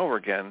over and over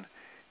again,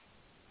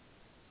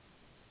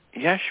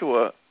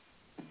 Yeshua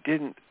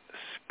didn't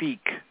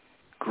speak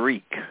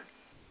Greek.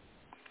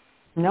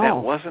 No. That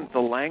wasn't the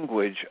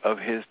language of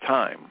his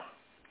time.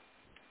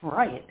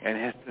 Right.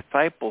 And his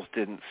disciples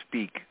didn't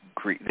speak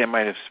Greek. They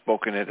might have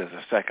spoken it as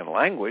a second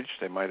language.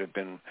 They might have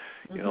been,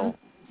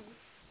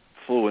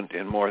 fluent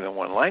in more than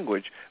one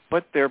language,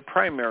 but their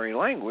primary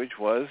language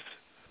was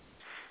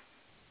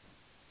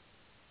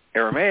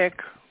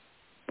Aramaic,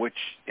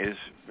 which is,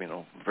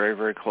 very,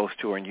 very close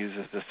to and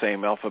uses the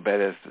same alphabet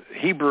as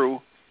Hebrew.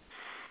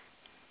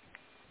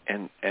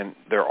 And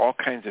there are all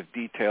kinds of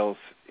details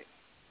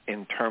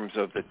in terms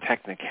of the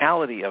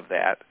technicality of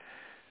that,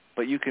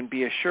 but you can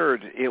be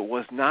assured it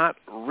was not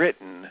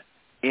written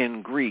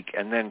in Greek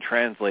and then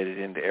translated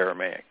into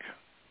Aramaic.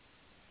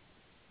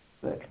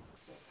 Good.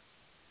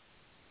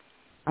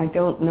 I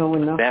don't know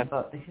enough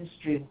about the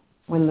history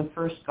when the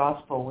first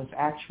gospel was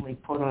actually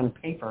put on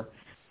paper.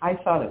 I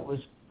thought it was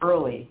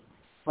early,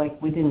 like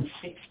within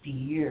 60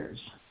 years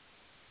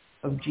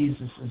of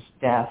Jesus'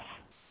 death,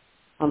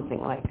 something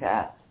like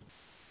that.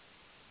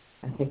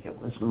 I think it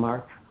was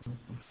Mark was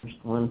the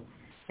first one.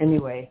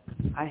 Anyway,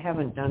 I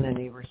haven't done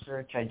any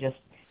research. I just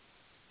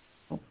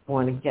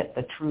want to get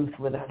the truth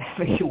without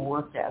having to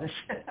work at it.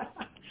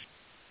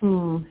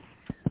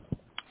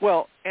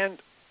 Well, and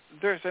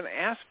there's an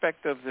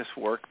aspect of this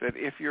work that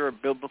if you're a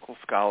biblical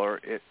scholar,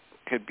 it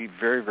could be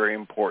very, very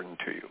important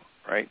to you,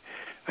 right?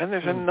 And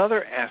there's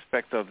another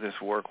aspect of this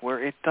work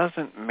where it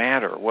doesn't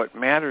matter. What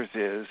matters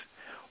is,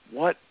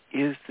 what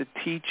is the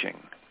teaching?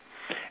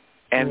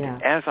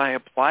 And as I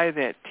apply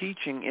that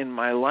teaching in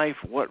my life,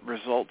 what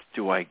results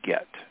do I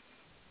get?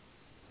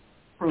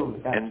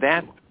 And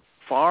that's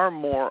far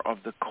more of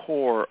the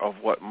core of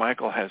what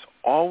Michael has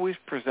always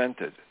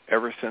presented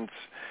ever since,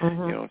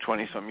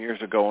 20-some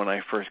years ago when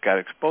I first got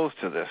exposed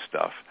to this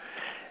stuff.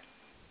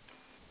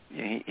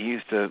 He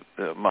used to,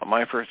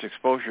 my first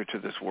exposure to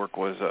this work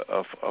was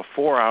a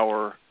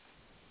 4-hour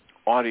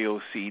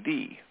audio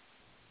CD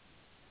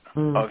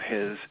of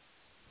his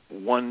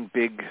one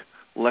big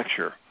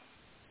lecture.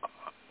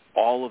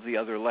 All of the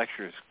other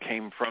lectures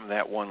came from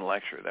that one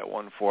lecture, that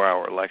one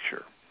 4-hour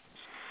lecture.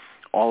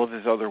 All of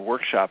his other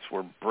workshops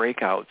were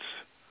breakouts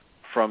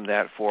from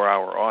that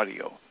 4-hour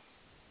audio.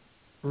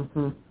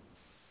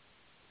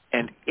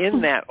 And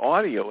in that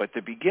audio, at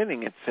the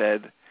beginning, it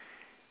said,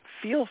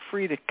 feel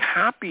free to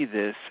copy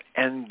this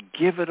and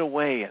give it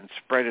away and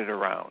spread it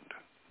around.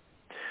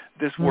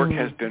 This work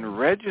has been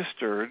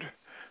registered,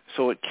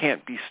 so it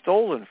can't be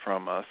stolen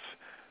from us,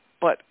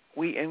 but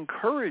we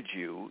encourage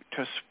you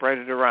to spread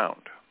it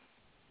around.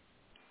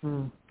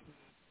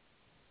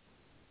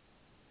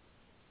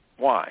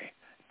 Why?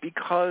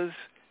 Because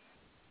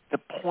the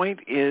point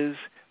is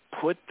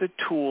put the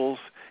tools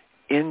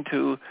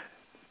into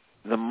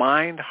the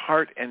mind,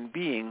 heart, and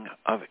being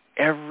of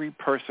every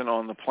person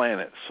on the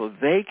planet so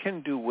they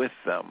can do with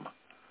them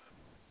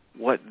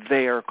what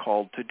they are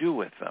called to do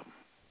with them.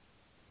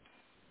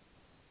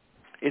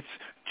 It's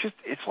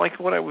like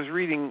what I was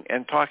reading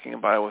and talking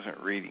about. I wasn't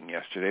reading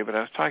yesterday, but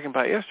I was talking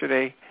about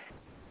yesterday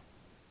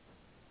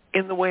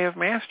in the Way of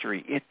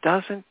Mastery. It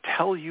doesn't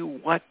tell you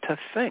what to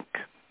think.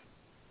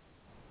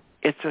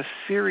 It's a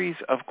series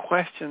of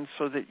questions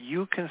so that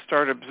you can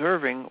start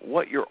observing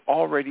what you're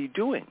already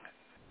doing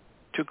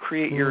to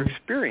create your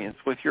experience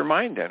with your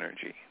mind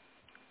energy.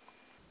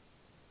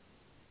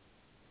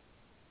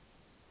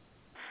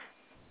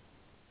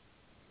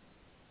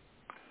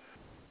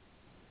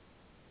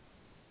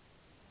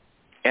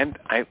 And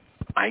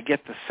I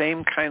get the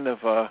same kind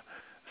of a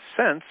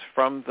sense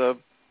from the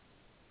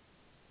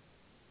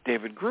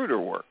David Gruder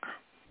work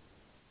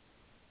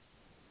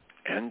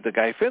and the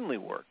Guy Finley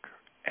work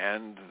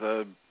and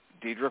the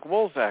Diedrich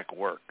Wolzak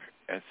work,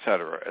 et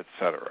cetera,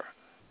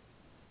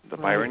 the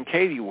Byron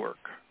Katie work.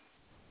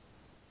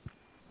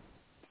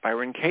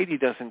 Byron Katie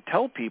doesn't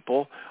tell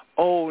people,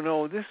 oh,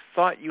 no, this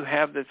thought you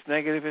have that's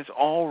negative is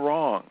all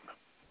wrong.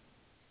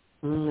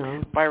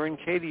 Byron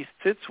Katie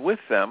sits with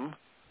them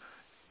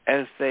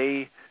as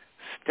they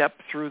step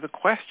through the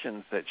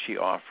questions that she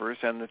offers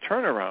and the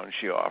turnaround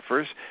she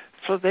offers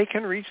so they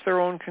can reach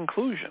their own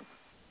conclusion.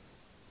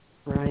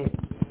 Right.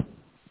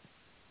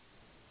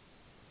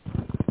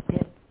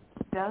 It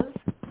does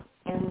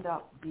end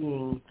up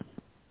being,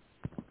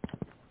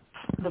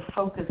 the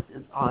focus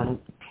is on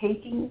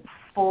taking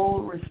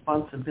full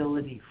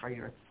responsibility for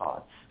your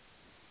thoughts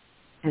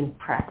and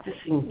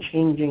practicing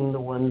changing the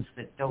ones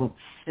that don't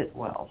sit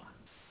well.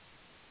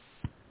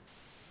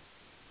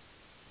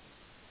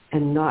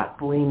 And not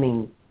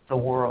blaming the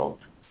world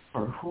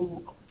for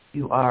who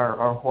you are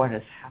or what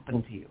has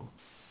happened to you,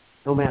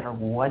 no matter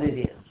what it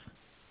is.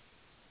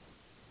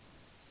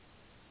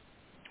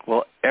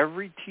 Well,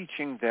 every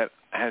teaching that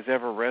has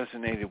ever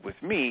resonated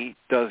with me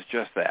does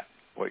just that,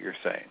 what you're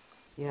saying.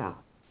 Yeah.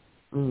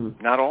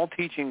 Not all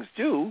teachings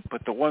do,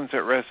 but the ones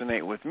that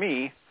resonate with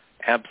me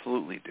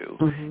absolutely do.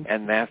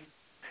 And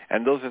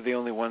those are the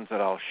only ones that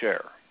I'll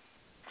share,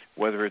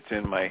 whether it's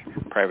in my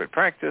private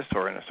practice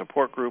or in a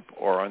support group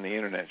or on the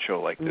internet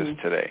show like this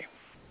today.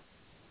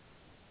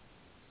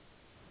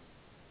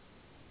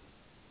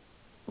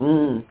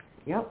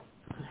 Yep.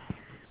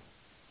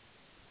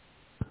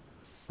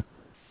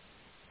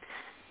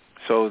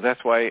 So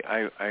that's why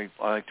I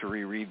like to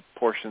reread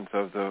portions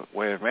of the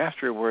Way of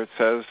Mastery where it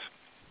says,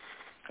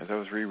 as I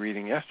was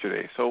rereading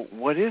yesterday, so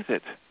what is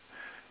it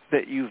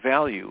that you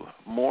value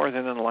more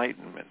than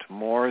enlightenment,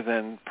 more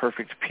than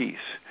perfect peace,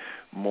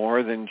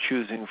 more than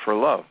choosing for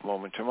love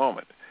moment to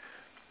moment?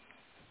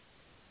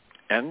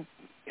 And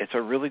it's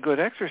a really good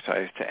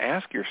exercise to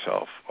ask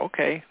yourself,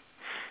 okay,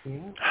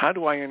 how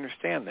do I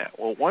understand that?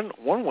 Well,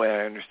 one way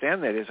I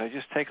understand that is I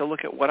just take a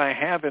look at what I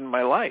have in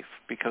my life,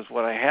 because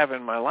what I have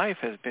in my life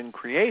has been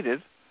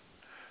created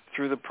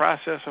through the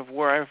process of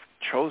where I've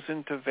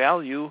chosen to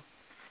value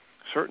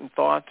certain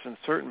thoughts and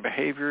certain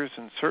behaviors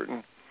and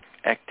certain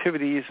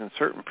activities and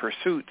certain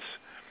pursuits.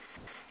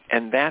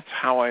 And that's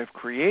how I've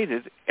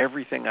created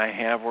everything I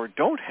have or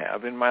don't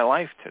have in my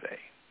life today.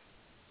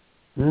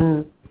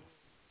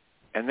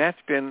 And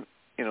that's been,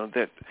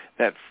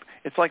 that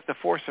it's like the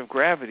force of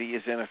gravity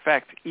is in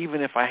effect,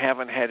 even if I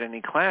haven't had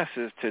any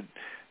classes to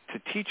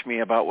teach me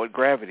about what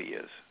gravity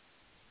is.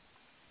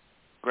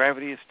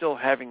 Gravity is still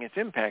having its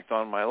impact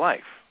on my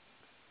life.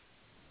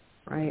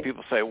 Right.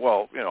 People say,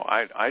 well,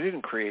 I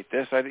didn't create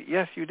this.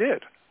 Yes, you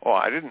did. Oh,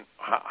 I didn't.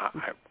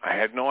 I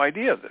had no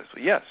idea of this.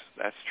 Yes,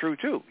 that's true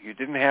too. You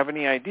didn't have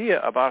any idea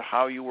about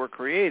how you were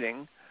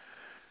creating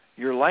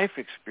your life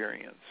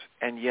experience,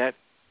 and yet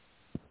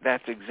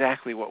that's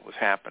exactly what was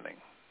happening.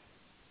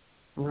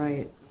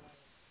 Right.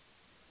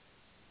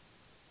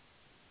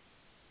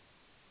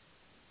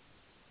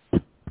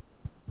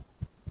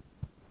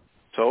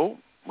 So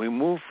we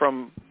move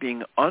from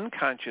being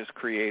unconscious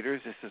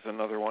creators. This is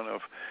another one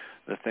of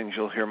the things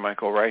you'll hear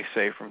Michael Ryce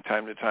say from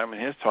time to time in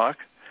his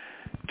talks.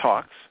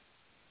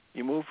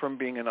 You move from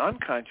being an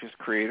unconscious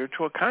creator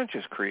to a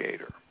conscious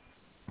creator.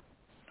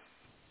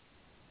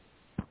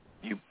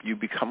 You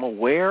become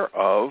aware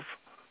of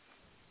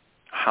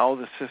how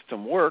the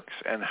system works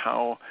and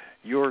how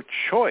your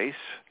choice,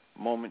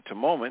 moment to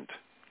moment,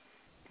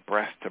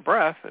 breath to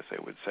breath, as they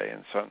would say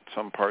in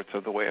some parts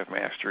of the Way of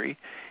Mastery,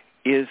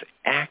 is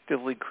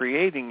actively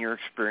creating your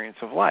experience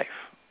of life.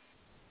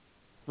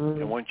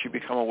 And once you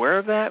become aware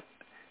of that,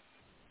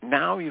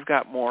 now you've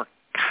got more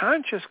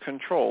conscious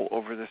control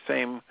over the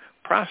same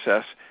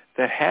process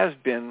that has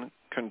been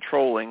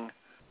controlling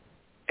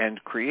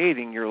and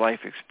creating your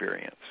life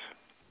experience.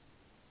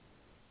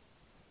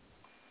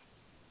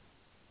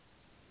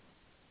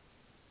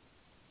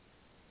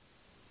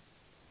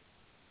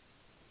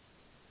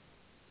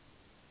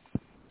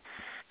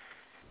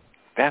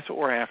 That's what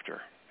we're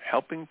after,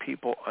 helping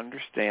people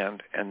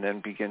understand and then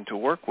begin to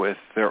work with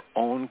their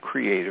own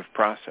creative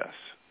process.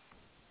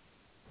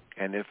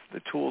 And if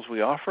the tools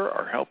we offer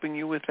are helping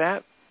you with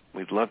that,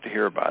 we'd love to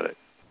hear about it.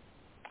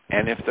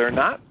 And if they're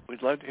not,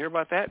 we'd love to hear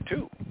about that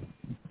too.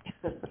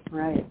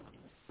 Right.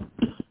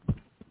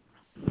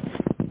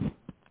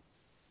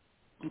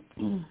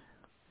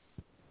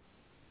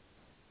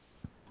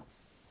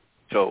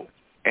 So,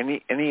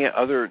 any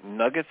other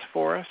nuggets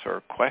for us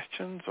or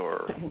questions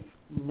or?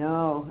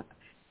 No,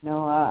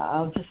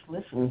 I'll just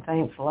listen.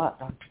 Thanks a lot,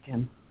 Dr.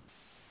 Tim.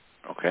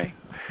 Okay.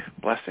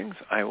 Blessings.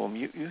 I will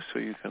mute you so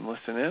you can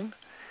listen in,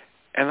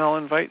 and I'll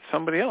invite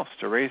somebody else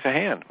to raise a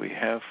hand. We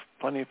have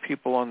plenty of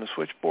people on the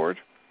switchboard.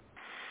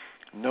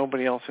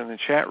 Nobody else in the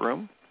chat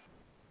room.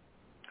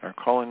 Our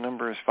call-in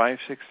number is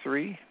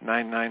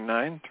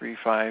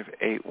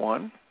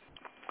 563-999-3581.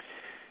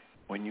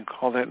 When you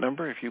call that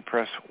number, if you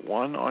press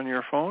 1 on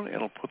your phone,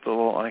 it'll put the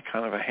little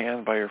icon of a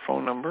hand by your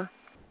phone number,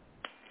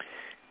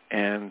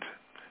 and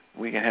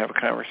we can have a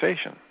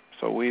conversation.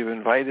 So we've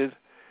invited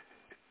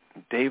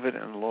David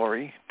and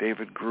Lori,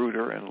 David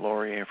Gruder and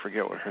Lori, I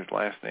forget what her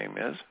last name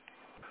is,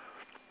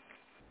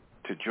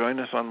 to join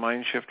us on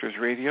MindShifters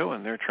Radio,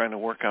 and they're trying to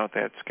work out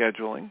that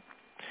scheduling.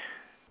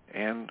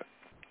 And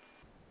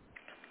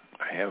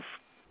I have,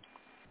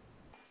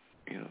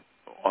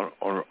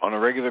 on a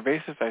regular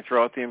basis, I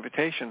throw out the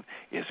invitation.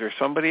 Is there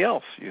somebody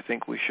else you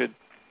think we should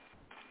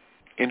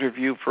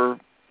interview for,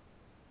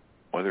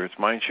 whether it's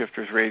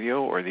MindShifters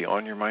Radio or the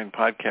On Your Mind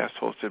podcast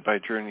hosted by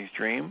Journey's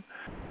Dream,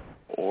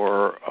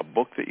 or a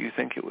book that you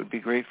think it would be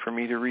great for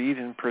me to read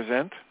and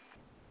present?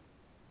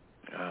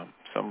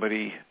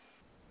 Somebody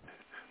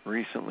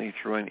recently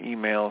through an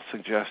email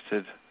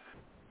suggested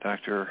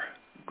Dr.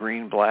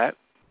 Greenblatt,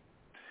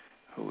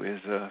 who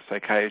is a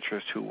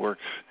psychiatrist who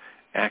works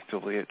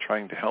actively at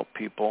trying to help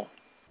people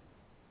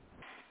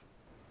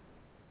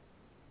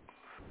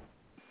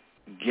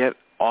get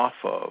off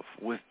of,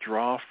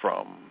 withdraw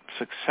from,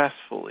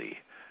 successfully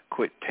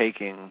quit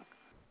taking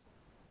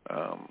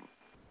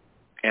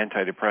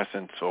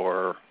antidepressants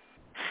or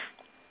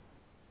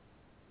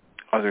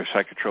other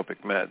psychotropic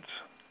meds.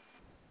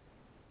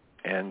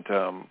 And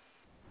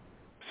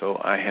so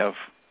I have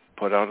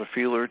put out a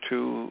feeler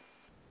to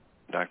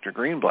Dr.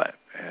 Greenblatt,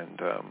 and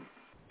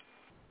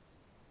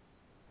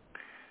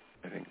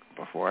I think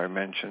before I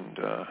mentioned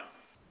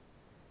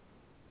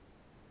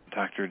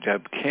Dr.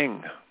 Deb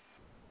King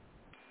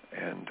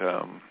and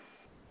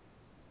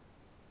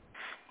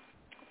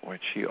what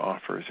she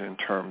offers in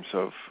terms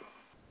of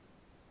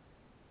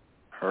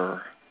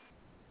her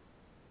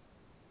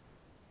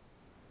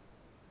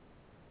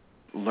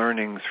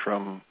learnings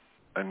from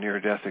a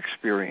near-death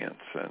experience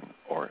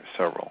or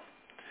several.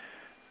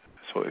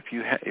 So if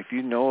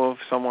you know of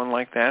someone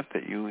like that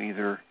you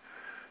either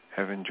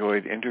have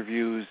enjoyed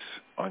interviews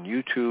on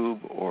YouTube,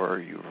 or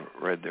you've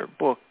read their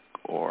book,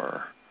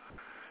 or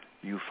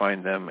you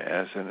find them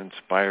as an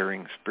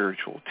inspiring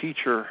spiritual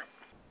teacher,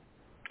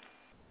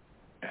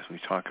 as we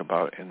talk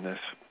about in this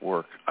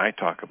work, I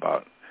talk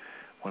about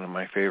one of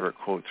my favorite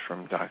quotes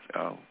from Guy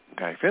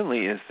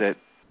Finley is that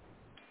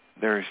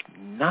there's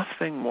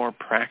nothing more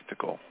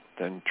practical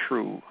than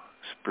true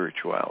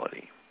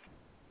spirituality.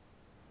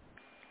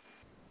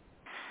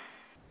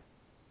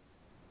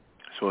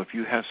 So if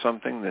you have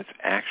something that's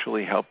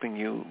actually helping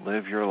you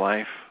live your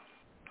life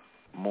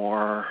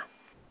more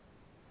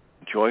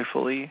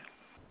joyfully,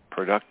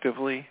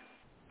 productively,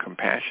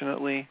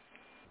 compassionately,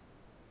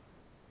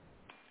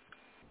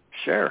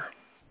 share.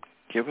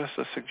 Give us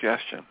a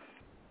suggestion.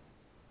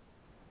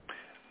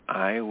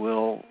 I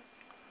will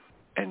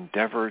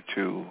endeavor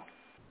to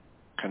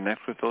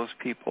connect with those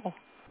people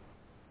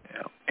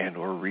and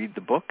or read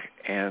the book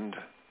and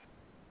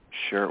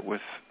share it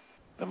with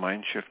the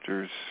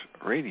MindShifters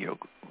Radio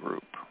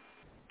group.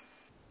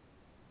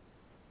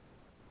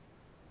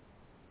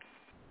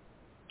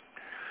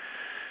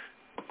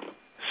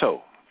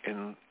 So,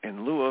 in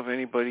lieu of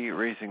anybody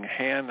raising a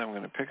hand, I'm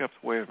going to pick up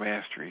the Way of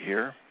Mastery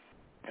here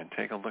and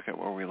take a look at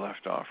where we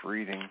left off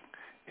reading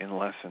in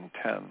Lesson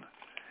 10.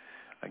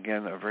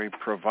 Again, a very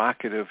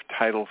provocative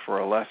title for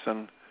a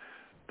lesson.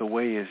 The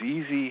way is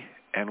easy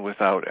and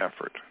without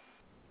effort.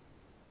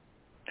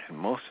 And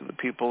most of the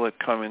people that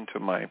come into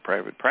my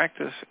private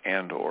practice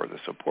and or the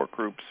support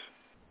groups,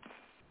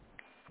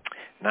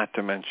 not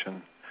to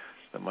mention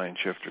the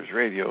MindShifters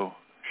Radio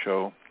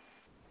show,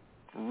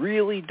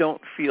 really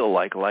don't feel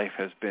like life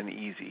has been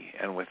easy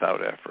and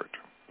without effort.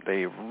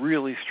 They've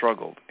really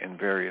struggled in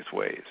various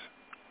ways.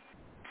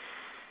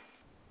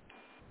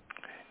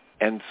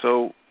 And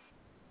so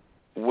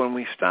when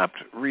we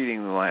stopped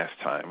reading the last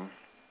time,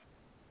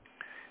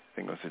 I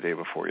think it was the day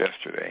before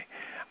yesterday,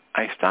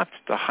 I stopped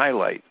to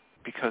highlight,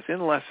 because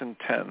in Lesson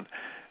 10,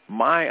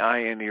 my eye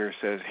and ear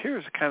says,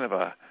 here's kind of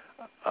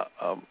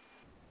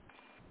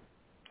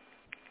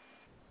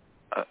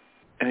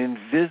an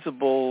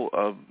visible,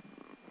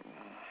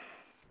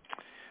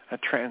 a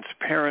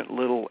transparent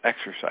little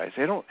exercise.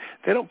 They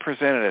don't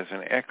present it as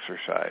an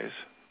exercise,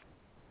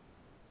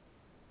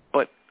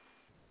 but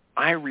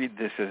I read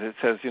this as it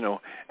says,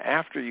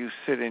 after you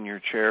sit in your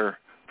chair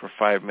for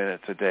 5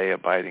 minutes a day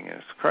abiding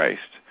in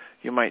Christ,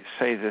 you might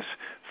say this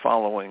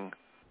following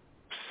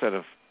set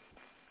of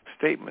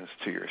statements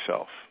to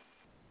yourself.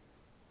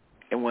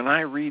 And when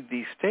I read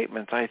these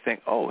statements, I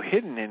think,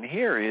 hidden in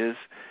here is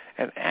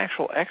an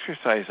actual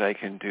exercise I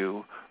can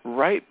do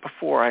right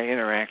before I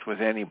interact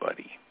with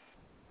anybody.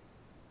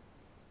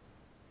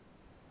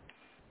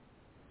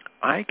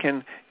 I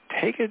can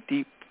take a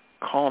deep,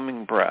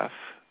 calming breath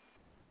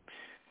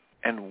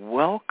and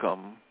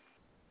welcome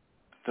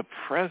the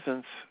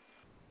presence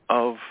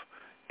of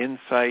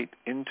insight,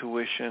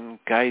 intuition,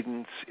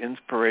 guidance,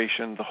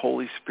 inspiration, the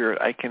Holy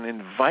Spirit. I can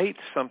invite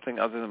something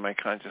other than my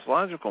conscious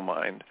logical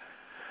mind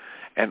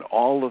and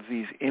all of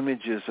these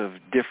images of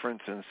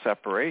difference and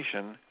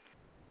separation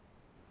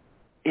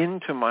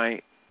into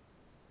my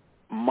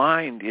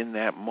mind in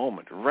that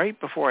moment, right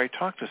before I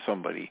talk to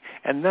somebody.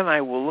 And then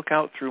I will look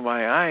out through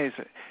my eyes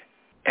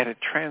at a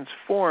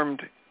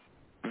transformed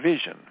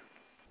vision,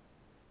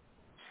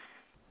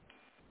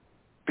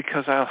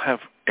 because I'll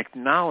have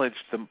acknowledged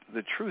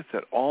the truth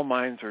that all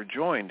minds are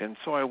joined. And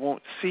so I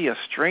won't see a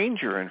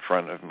stranger in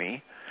front of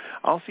me.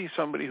 I'll see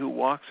somebody who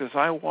walks as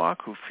I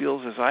walk, who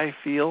feels as I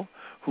feel,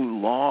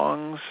 who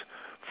longs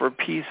for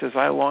peace as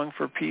I long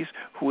for peace,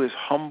 who is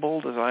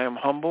humbled as I am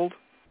humbled,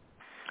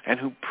 and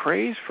who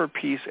prays for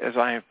peace as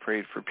I have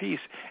prayed for peace.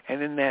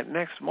 And in that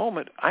next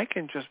moment, I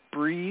can just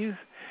breathe,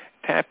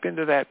 tap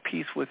into that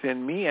peace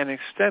within me, and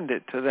extend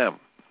it to them.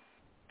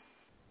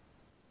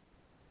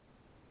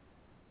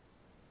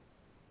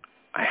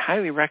 I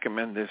highly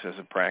recommend this as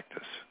a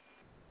practice.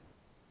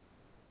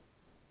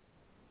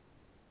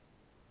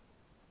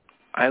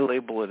 I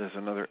label it as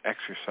another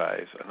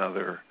exercise,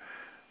 another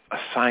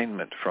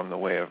assignment from the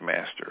way of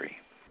mastery.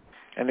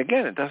 And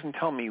again, it doesn't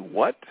tell me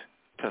what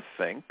to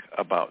think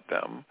about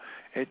them.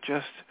 It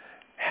just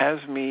has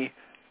me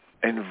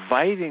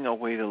inviting a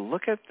way to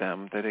look at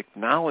them that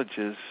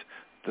acknowledges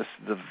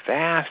the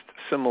vast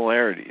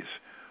similarities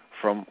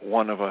from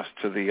one of us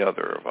to the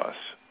other of us.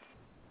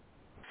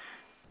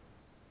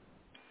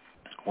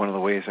 One of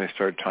the ways I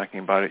started talking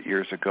about it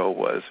years ago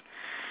was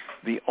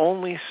the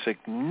only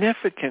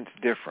significant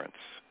difference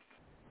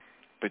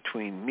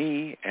between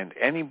me and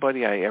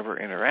anybody I ever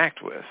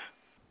interact with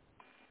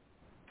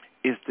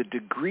is the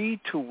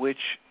degree to which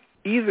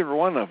either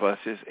one of us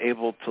is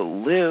able to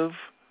live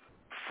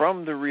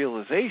from the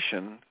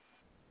realization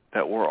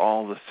that we're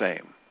all the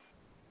same.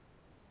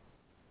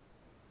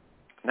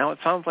 Now, it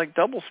sounds like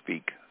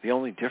doublespeak. The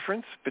only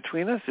difference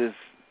between us is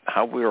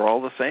how we're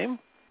all the same.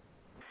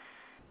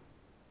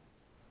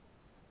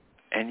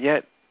 And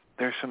yet,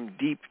 there's some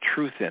deep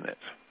truth in it.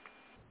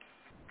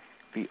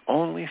 The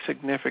only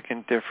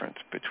significant difference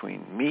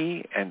between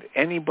me and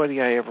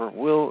anybody I ever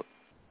will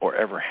or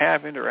ever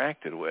have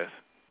interacted with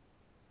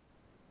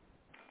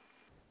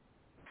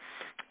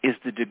is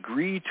the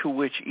degree to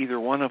which either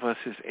one of us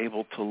is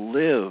able to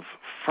live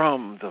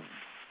from the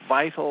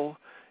vital,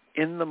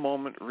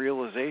 in-the-moment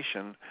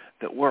realization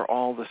that we're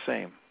all the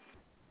same,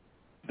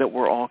 that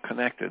we're all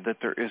connected, that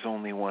there is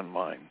only one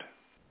mind.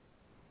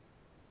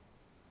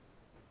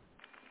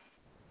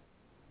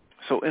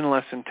 So in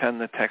Lesson 10,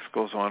 the text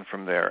goes on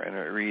from there, and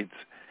it reads,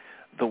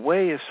 "The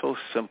way is so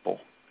simple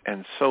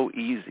and so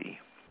easy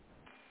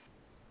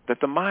that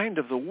the mind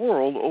of the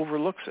world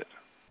overlooks it.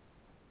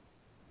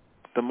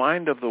 The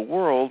mind of the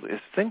world is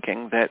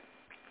thinking that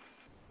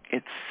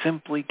it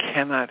simply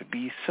cannot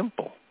be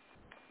simple.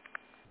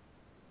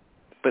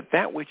 But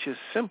that which is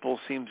simple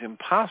seems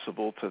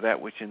impossible to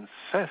that which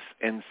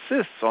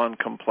insists on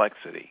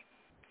complexity.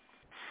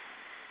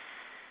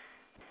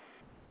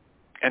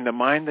 And a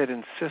mind that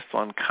insists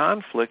on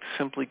conflict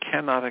simply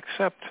cannot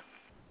accept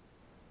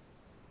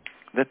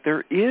that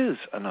there is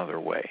another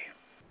way.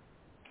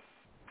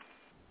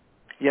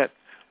 Yet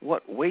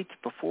what waits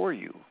before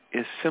you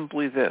is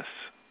simply this.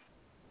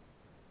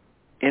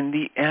 In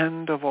the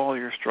end of all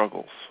your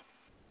struggles,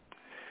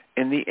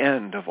 in the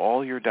end of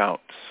all your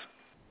doubts,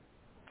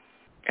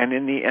 and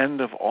in the end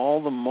of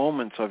all the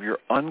moments of your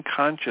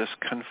unconscious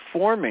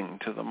conforming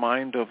to the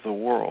mind of the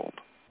world,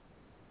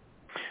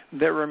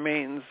 there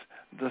remains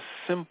the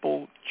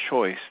simple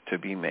choice to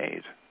be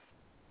made.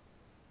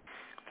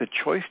 The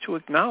choice to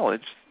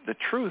acknowledge the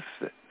truth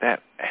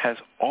that has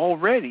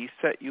already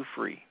set you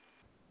free.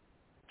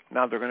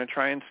 Now they're going to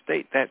try and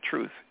state that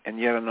truth in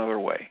yet another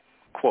way.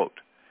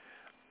 Quote,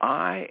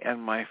 I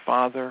and my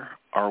Father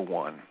are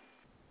one.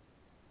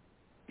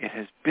 It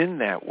has been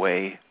that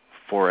way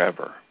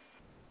forever.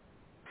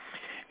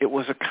 It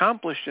was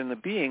accomplished in the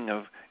being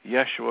of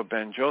Yeshua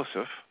ben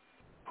Joseph,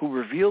 who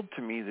revealed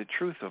to me the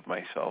truth of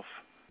myself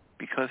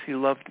because he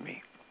loved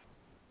me.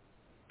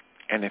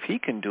 And if he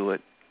can do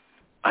it,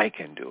 I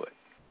can do it.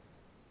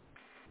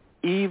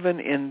 Even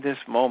in this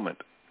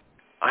moment,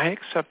 I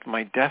accept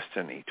my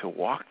destiny to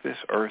walk this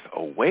earth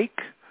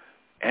awake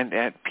and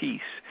at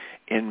peace,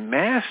 in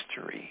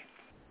mastery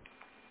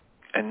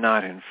and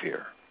not in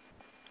fear.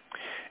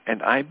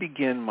 And I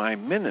begin my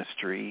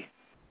ministry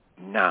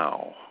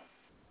now.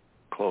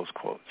 Close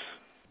quotes.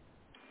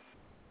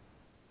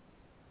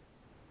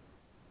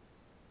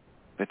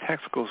 The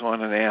text goes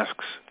on and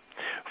asks,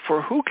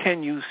 for who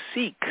can you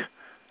seek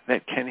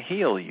that can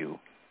heal you?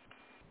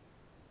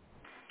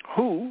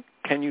 Who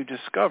can you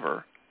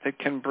discover that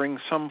can bring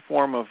some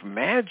form of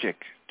magic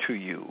to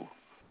you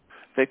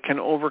that can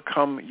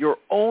overcome your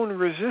own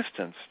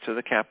resistance to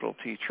the capital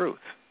T truth?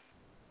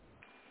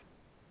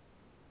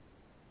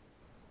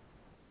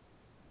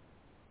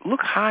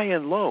 Look high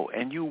and low,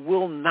 and you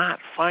will not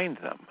find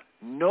them.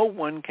 No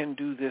one can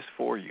do this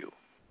for you.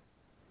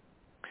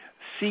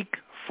 Seek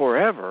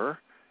forever,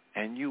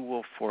 and you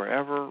will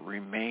forever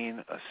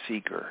remain a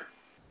seeker.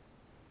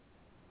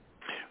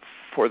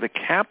 For the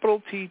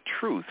capital T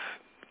truth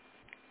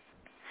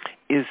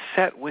is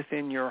set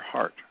within your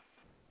heart,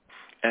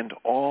 and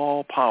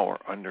all power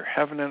under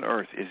heaven and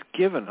earth is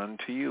given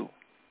unto you.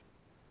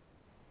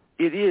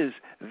 It is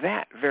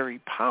that very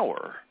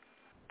power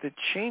that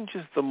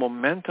changes the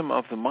momentum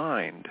of the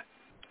mind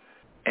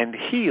and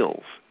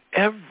heals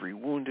every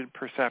wounded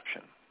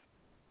perception.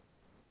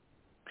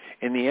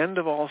 In the end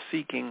of all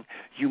seeking,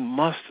 you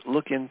must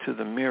look into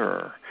the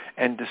mirror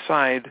and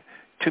decide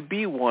to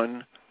be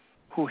one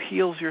who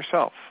heals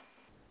yourself.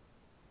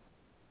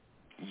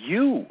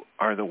 You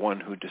are the one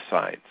who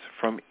decides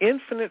from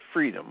infinite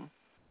freedom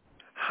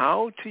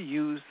how to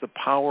use the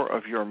power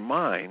of your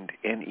mind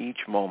in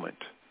each moment.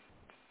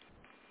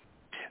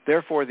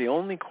 Therefore, the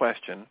only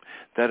question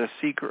that a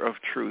seeker of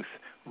truth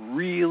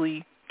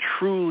really,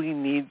 truly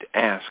need to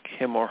ask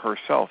him or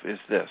herself is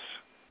this.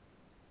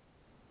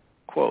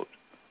 Quote,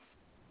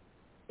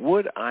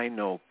 would I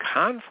know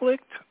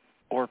conflict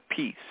or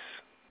peace?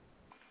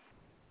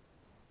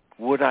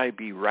 Would I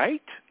be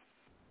right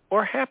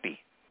or happy?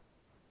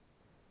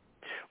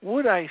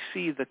 Would I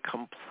see the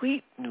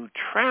complete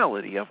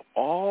neutrality of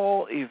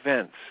all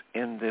events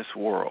in this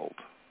world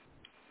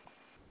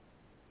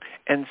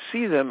and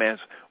see them as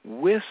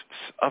wisps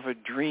of a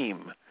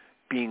dream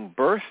being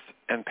birthed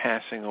and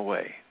passing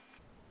away?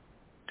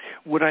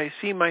 Would I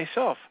see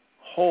myself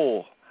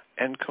whole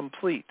and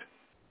complete?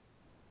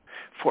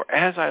 For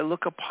as I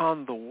look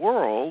upon the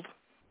world,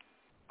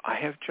 I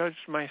have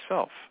judged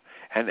myself.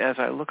 And as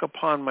I look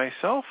upon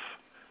myself,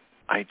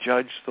 I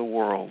judge the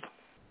world.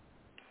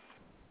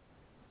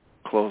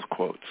 Close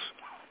quotes.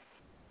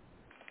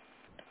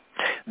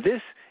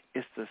 This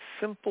is the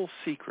simple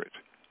secret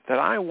that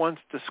I once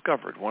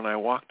discovered when I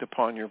walked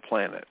upon your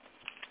planet.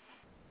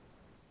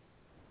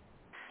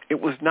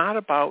 It was not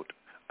about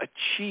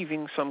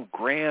achieving some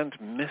grand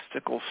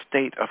mystical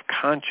state of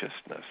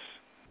consciousness.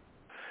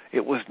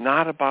 It was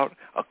not about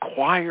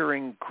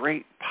acquiring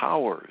great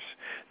powers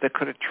that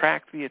could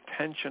attract the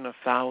attention of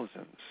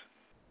thousands.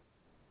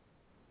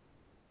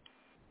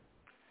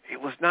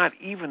 It was not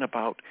even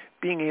about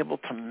being able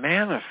to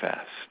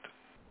manifest,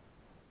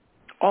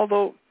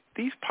 although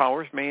these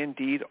powers may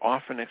indeed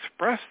often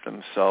express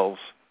themselves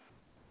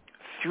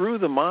through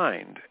the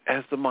mind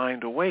as the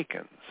mind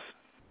awakens.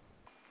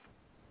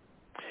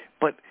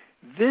 But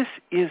this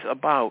is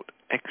about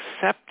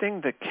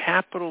accepting the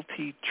capital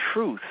T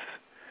truth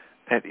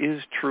that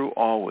is true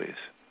always,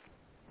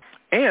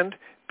 and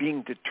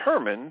being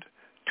determined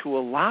to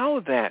allow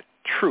that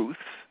truth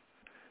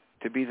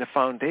to be the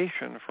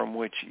foundation from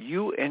which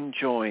you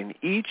enjoin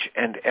each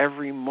and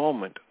every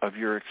moment of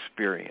your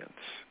experience.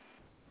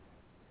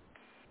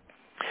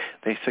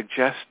 They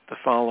suggest the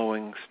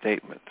following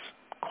statements,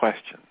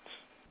 questions.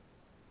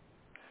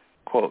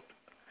 Quote,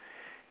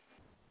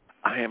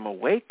 I am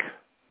awake,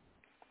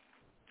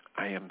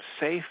 I am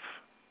safe,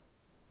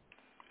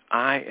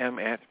 I am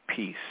at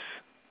peace.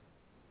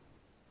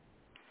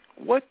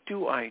 What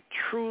do I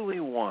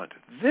truly want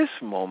this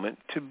moment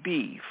to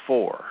be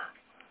for?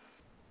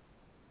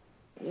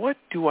 What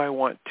do I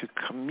want to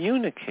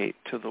communicate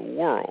to the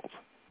world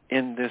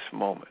in this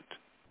moment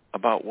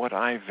about what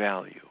I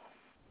value?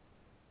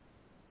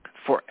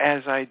 For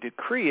as I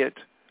decree it,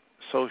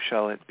 so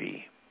shall it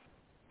be,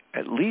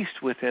 at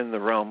least within the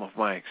realm of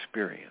my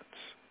experience.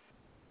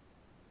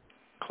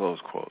 Close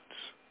quotes.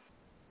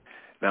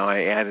 Now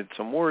I added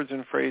some words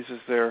and phrases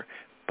there,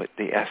 but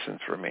the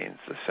essence remains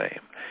the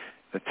same.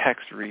 The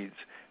text reads,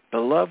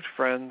 beloved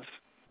friends,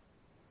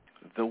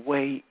 the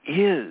way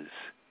is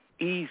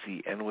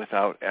easy and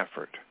without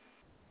effort.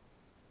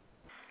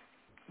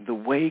 The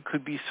way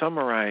could be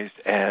summarized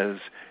as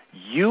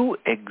you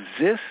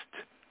exist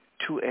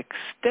to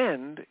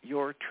extend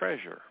your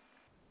treasure.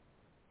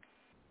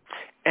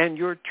 And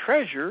your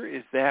treasure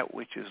is that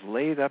which is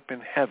laid up in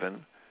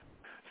heaven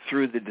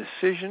through the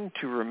decision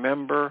to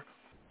remember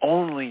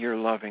only your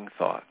loving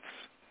thoughts,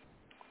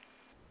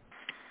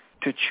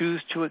 to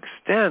choose to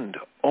extend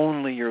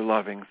only your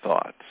loving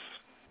thoughts,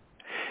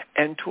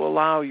 and to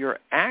allow your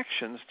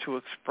actions to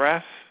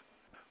express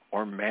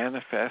or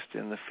manifest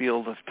in the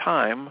field of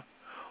time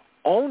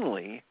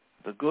only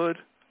the good,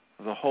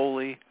 the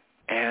holy,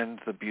 and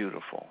the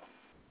beautiful.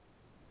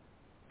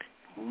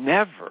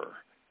 Never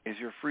is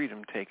your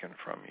freedom taken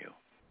from you.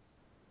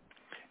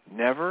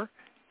 Never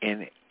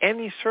in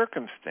any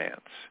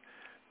circumstance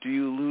do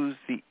you lose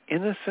the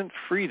innocent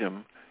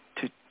freedom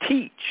to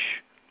teach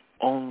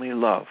only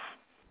love,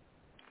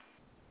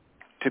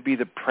 to be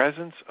the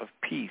presence of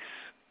peace,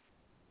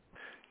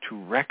 to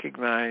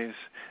recognize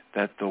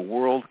that the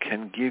world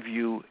can give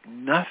you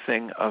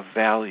nothing of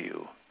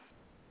value,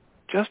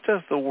 just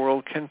as the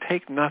world can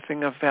take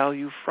nothing of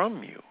value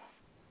from you.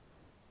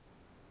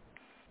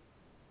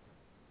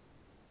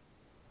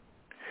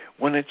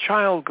 When a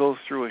child goes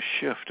through a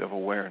shift of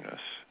awareness,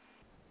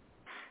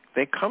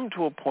 they come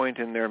to a point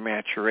in their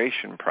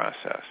maturation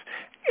process,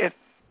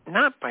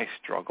 not by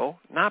struggle,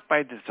 not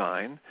by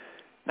design,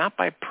 not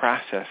by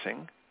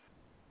processing,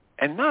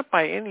 and not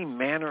by any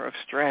manner of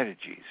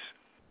strategies.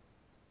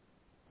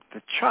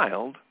 The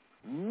child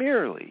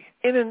merely,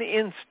 in an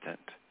instant,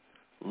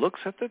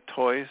 looks at the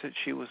toys that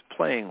she was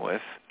playing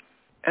with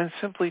and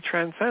simply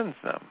transcends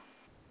them.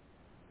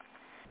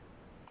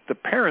 The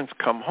parents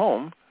come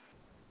home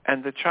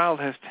and the child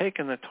has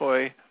taken the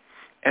toy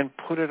and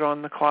put it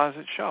on the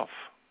closet shelf.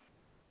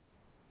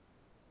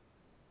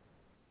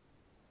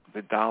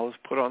 The doll is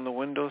put on the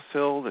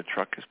windowsill, the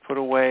truck is put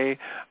away,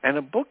 and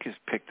a book is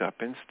picked up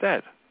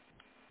instead.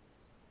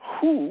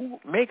 Who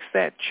makes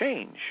that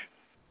change?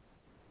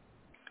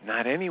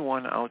 Not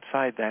anyone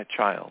outside that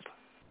child.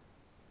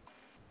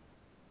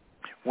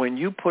 When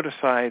you put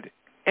aside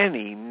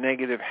any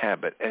negative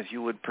habit as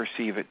you would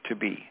perceive it to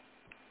be,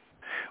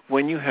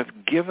 when you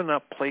have given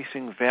up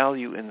placing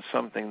value in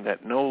something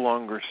that no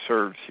longer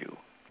serves you,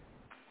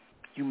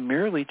 you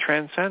merely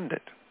transcend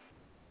it.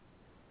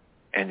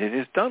 And it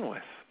is done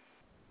with.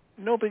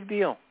 No big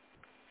deal.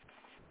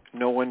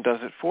 No one does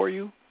it for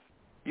you.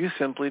 You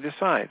simply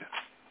decide.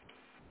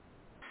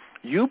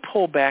 You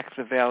pull back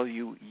the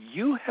value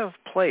you have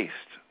placed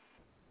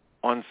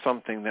on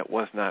something that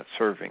was not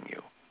serving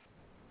you.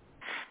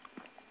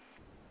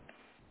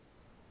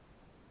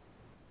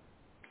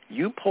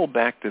 You pull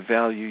back the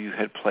value you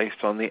had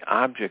placed on the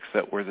objects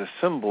that were the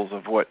symbols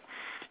of what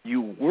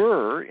you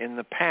were in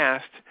the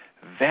past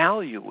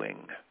valuing.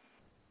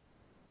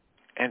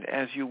 And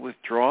as you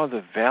withdraw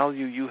the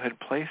value you had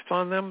placed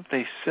on them,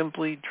 they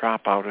simply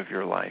drop out of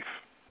your life.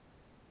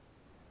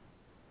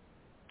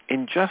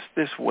 In just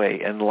this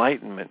way,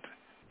 enlightenment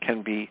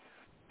can be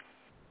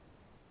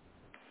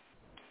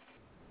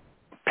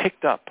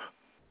picked up.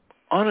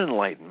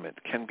 Unenlightenment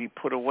can be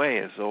put away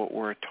as though it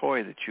were a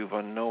toy that you've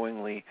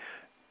unknowingly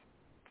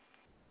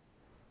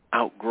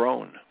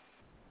outgrown.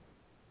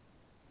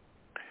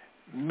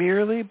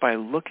 Merely by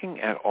looking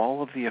at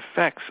all of the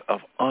effects of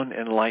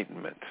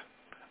unenlightenment,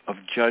 of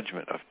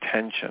judgment, of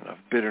tension, of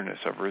bitterness,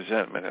 of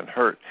resentment and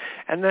hurt,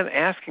 and then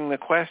asking the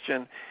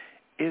question,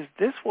 is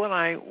this what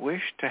I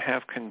wish to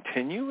have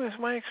continue as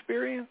my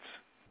experience?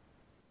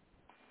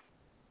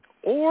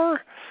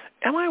 Or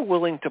am I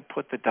willing to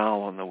put the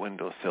doll on the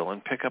windowsill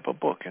and pick up a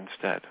book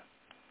instead?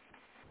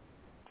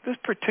 This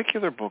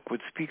particular book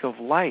would speak of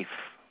life,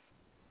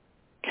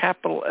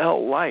 capital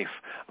L,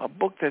 life, a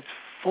book that's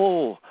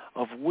full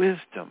of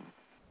wisdom,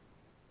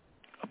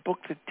 a book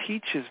that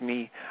teaches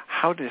me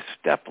how to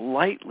step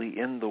lightly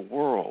in the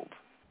world,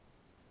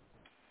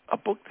 a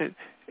book that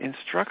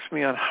instructs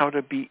me on how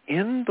to be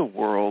in the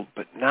world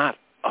but not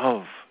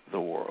of the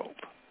world.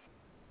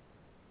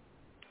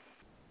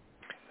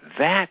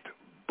 That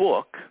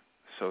book,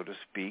 so to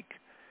speak,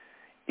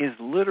 is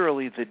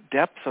literally the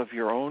depth of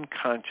your own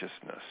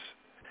consciousness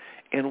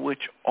in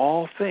which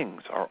all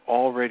things are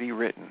already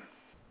written.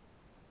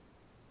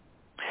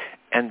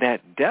 And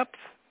that depth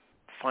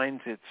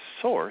finds its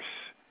source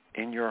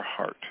in your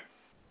heart.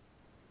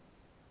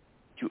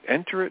 You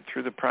enter it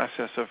through the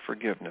process of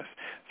forgiveness,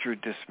 through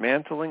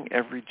dismantling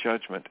every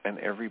judgment and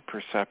every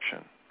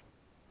perception.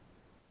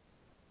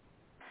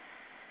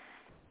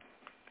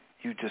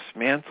 You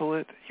dismantle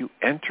it, you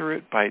enter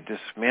it by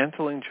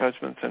dismantling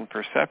judgments and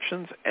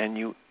perceptions, and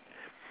you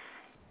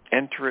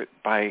enter it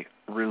by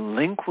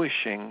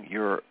relinquishing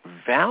your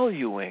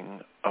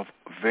valuing of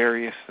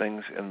various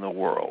things in the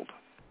world.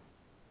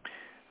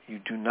 You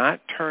do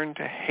not turn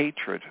to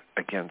hatred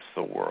against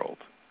the world.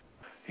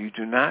 You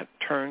do not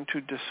turn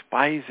to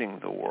despising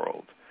the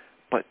world,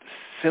 but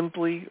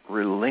simply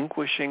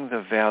relinquishing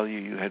the value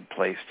you had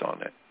placed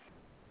on it.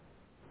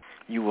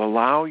 You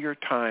allow your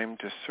time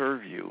to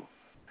serve you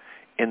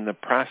in the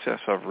process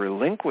of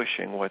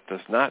relinquishing what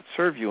does not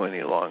serve you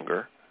any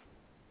longer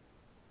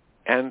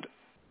and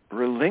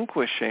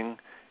relinquishing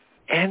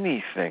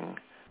anything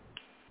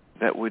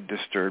that would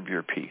disturb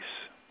your peace.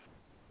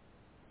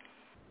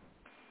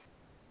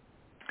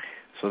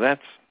 So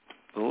that's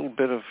a little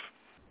bit of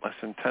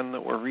Lesson 10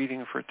 that we're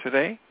reading for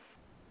today.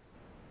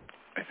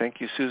 I thank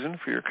you, Susan,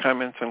 for your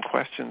comments and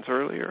questions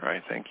earlier.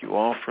 I thank you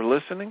all for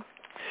listening.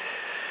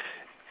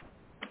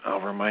 I'll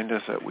remind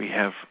us that we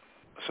have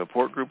a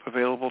support group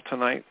available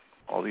tonight.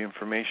 All the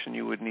information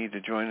you would need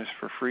to join us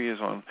for free is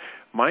on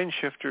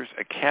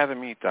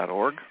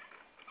mindshiftersacademy.org.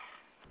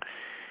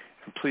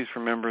 And please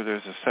remember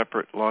there's a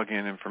separate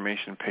login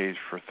information page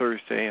for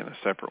Thursday and a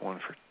separate one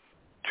for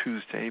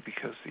Tuesday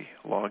because the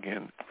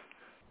login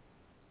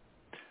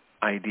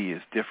ID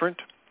is different.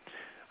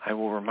 I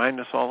will remind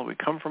us all that we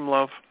come from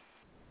love.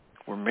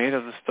 We're made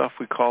of the stuff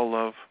we call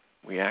love.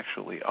 We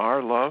actually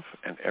are love,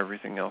 and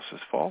everything else is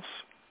false.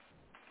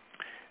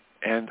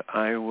 And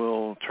I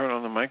will turn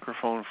on the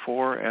microphone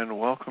for and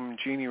welcome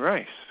Jeanie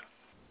Ryce.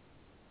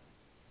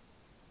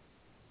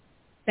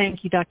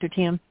 Thank you, Dr.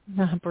 Tim.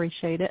 I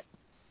appreciate it.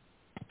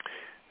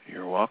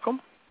 You're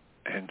welcome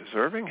and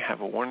deserving.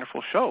 Have a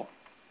wonderful show.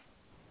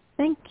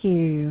 Thank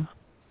you.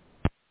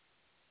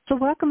 So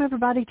welcome,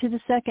 everybody, to the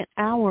second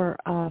hour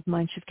of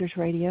MindShifters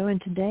Radio,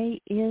 and today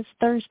is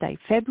Thursday,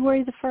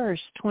 February the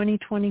 1st,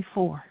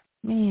 2024.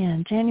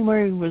 Man,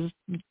 January was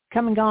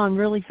come and gone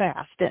really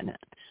fast, didn't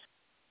it?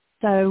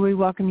 So we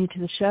welcome you to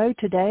the show.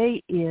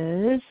 Today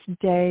is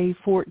day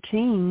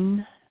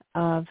 14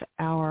 of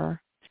our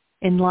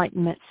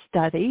Enlightenment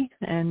study,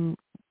 and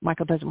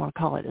Michael doesn't want to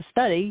call it a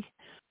study,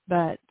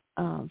 but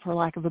for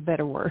lack of a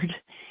better word.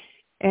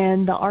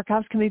 And the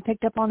archives can be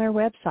picked up on our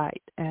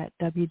website at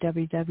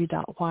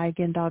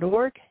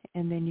www.whyagain.org,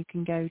 and then you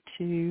can go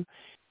to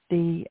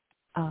the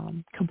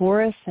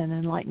Caboris and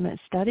Enlightenment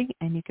study,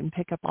 and you can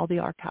pick up all the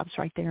archives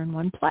right there in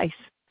one place.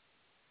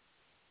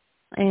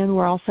 And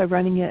we're also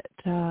running it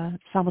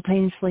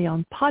simultaneously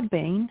on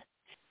Podbean,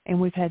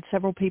 and we've had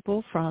several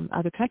people from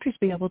other countries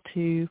be able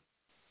to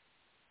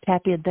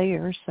tap in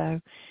there, so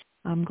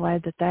I'm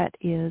glad that that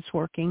is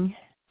working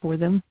for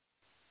them.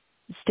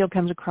 It still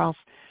comes across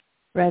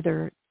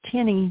rather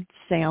tinny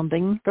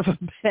sounding, for a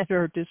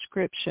better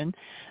description,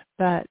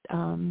 but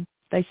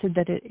they said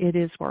that it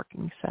is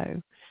working. So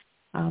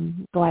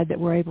I'm glad that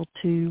we're able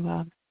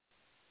to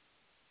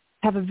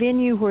have a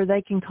venue where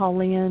they can call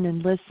in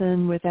and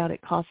listen without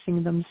it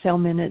costing them cell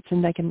minutes,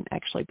 and they can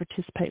actually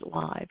participate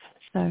live.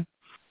 So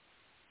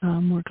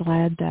we're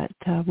glad that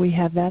we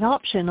have that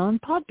option on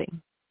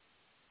Podbean.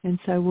 And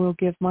so we'll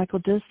give Michael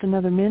just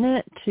another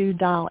minute to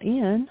dial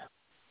in.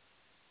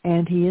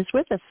 And he is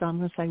with us, so I'm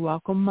going to say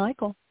welcome,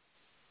 Michael.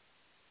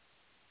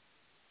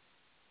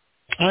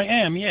 I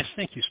am, yes.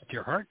 Thank you,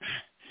 dear heart.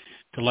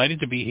 Delighted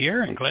to be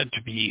here and glad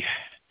to be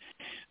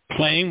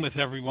playing with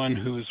everyone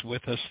who is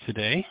with us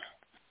today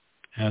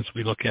as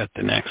we look at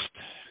the next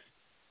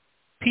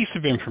piece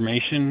of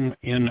information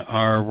in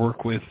our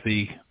work with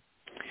the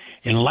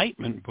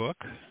Enlightenment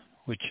book,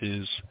 which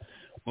is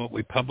what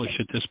we publish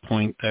at this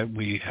point that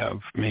we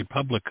have made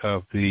public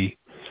of the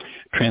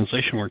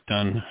translation work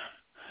done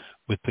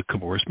with the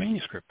Caboris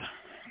manuscript.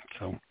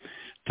 So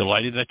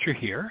delighted that you're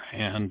here.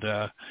 And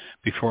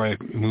before I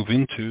move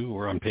into,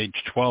 we're on page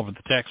 12 of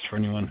the text for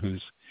anyone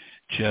who's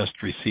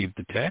just received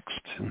the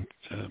text. And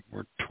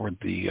we're toward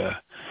the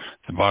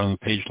bottom of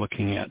the page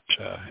looking at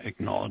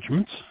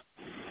acknowledgments.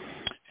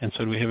 And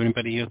so do we have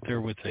anybody out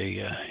there with a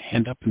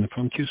hand up in the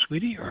phone queue,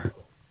 sweetie, or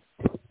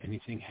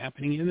anything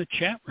happening in the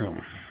chat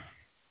room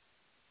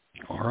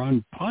or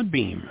on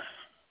Podbean?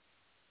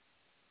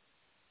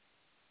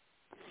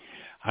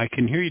 I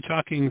can hear you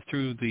talking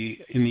through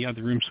in the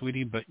other room,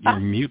 sweetie, but your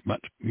mute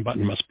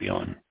button must be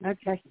on.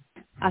 Okay.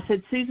 I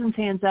said Susan's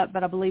hand's up,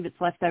 but I believe it's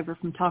left over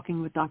from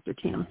talking with Dr.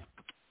 Tim.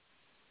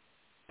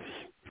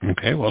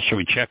 Okay. Well, shall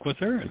we check with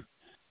her and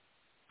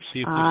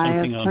see if there's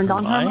something on her mind? I turned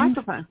on her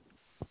microphone.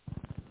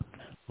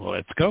 Well,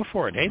 let's go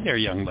for it. Hey there,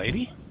 young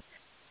lady.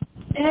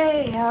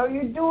 Hey, how are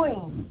you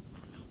doing?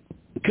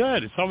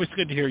 Good. It's always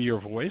good to hear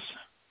your voice.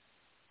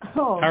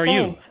 Oh, how are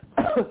you?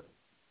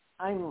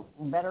 I'm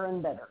better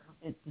and better.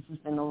 This has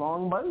been a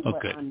long one,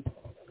 but good. I'm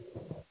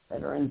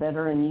better and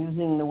better in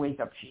using the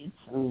wake-up sheets,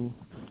 and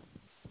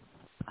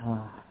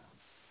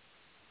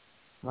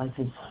life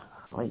is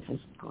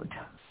good.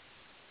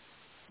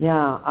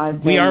 Yeah,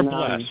 we are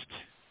blessed.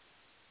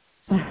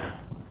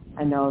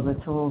 I know the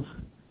tools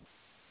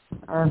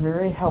are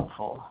very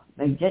helpful.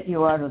 They get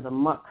you out of the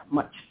muck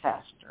much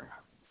faster.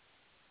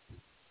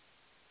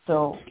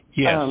 So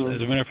yes,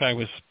 as a matter of fact,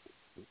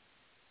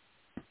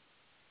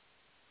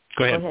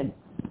 Go ahead.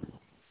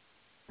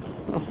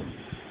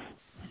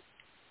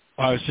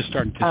 I was just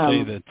starting to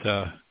say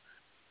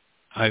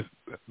that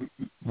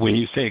when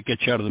you say it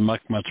gets you out of the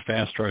muck much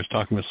faster, I was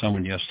talking with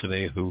someone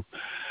yesterday who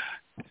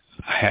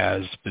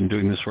has been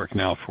doing this work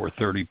now for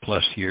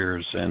 30-plus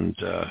years and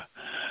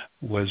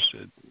was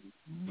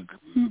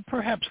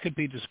perhaps could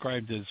be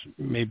described as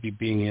maybe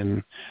being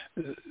in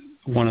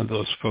one of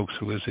those folks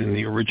who was in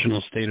the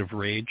original state of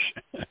rage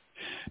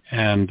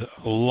and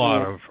a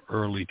lot of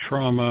early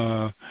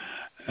trauma,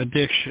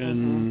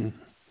 addiction,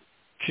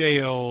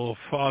 jail,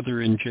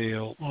 father in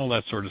jail, all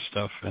that sort of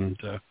stuff. And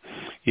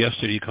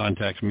yesterday he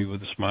contacted me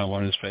with a smile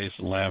on his face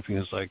and laughing.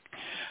 It's like,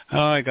 oh,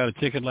 I got a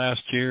ticket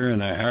last year,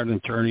 and I hired an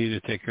attorney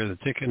to take care of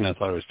the ticket, and I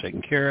thought it was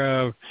taken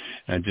care of.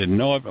 And I didn't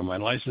know it, but my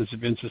license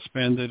had been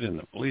suspended, and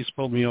the police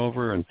pulled me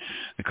over, and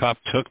the cop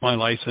took my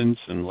license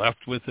and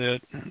left with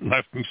it,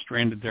 left me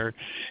stranded there.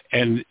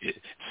 And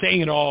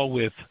saying it all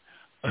with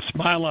a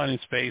smile on his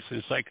face.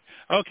 It's like,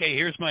 okay,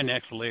 here's my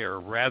next layer,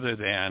 rather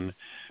than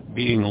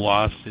being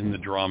lost in the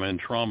drama and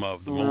trauma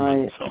of the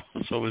moment.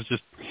 So it was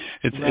just,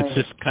 it's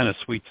just kind of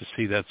sweet to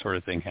see that sort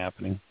of thing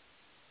happening.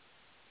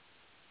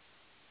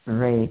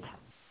 Great.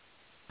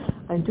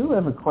 I do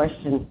have a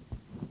question.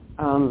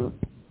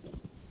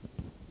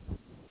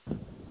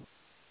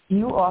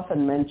 you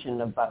often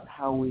mention about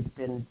how we've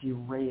been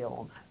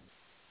derailed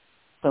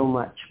so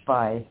much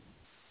by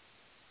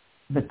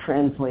the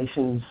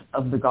translations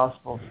of the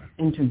Gospels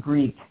into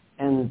Greek,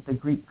 and the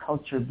Greek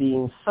culture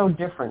being so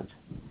different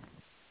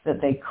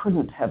that they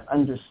couldn't have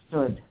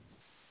understood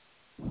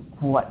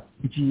what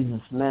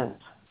Jesus meant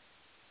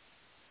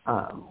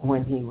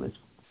when he was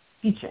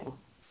teaching.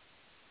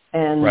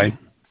 And right.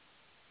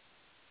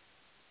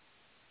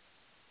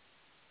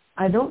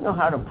 I don't know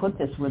how to put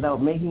this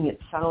without making it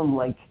sound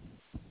like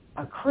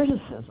a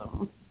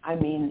criticism. I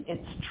mean,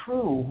 it's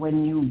true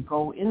when you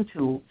go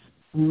into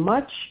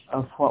much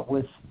of what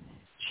was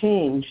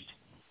changed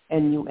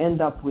and you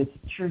end up with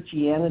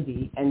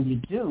churchianity, and you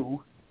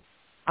do.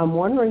 I'm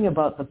wondering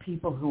about the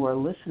people who are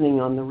listening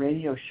on the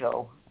radio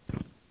show.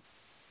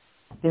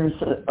 There's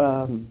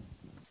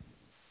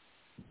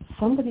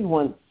somebody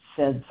once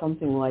said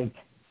something like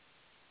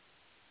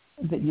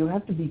that you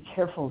have to be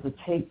careful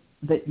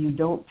that you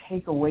don't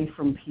take away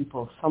from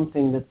people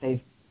something that they've,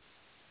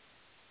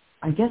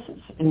 I guess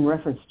it's in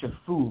reference to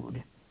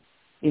food.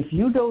 If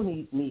you don't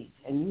eat meat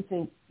and you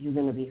think you're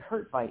going to be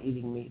hurt by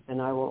eating meat, then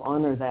I will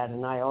honor that,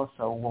 and I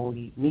also won't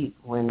eat meat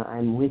when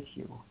I'm with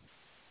you.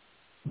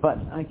 But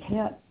I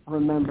can't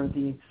remember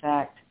the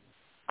exact.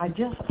 I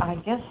guess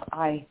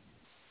I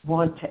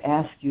want to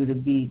ask you to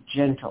be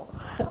gentle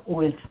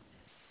with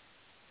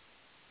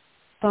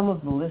some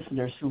of the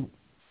listeners who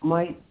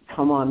might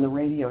come on the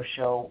radio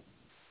show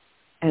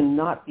and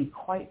not be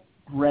quite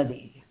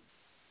ready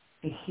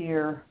to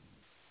hear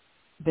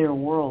their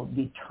world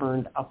be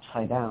turned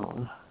upside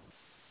down.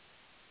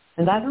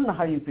 And I don't know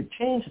how you could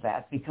change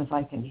that, because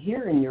I can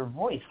hear in your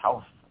voice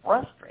how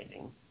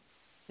frustrating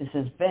this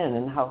has been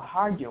and how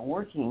hard you're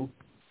working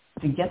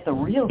to get the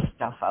real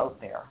stuff out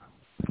there.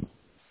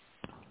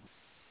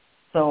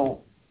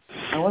 So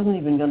I wasn't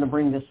even going to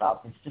bring this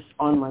up. It's just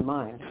on my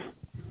mind.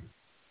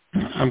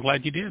 I'm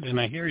glad you did, and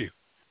I hear you.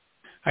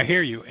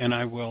 And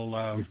I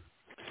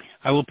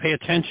will pay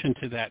attention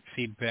to that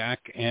feedback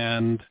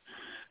and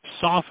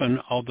soften,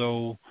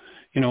 although,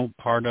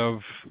 part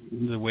of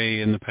the way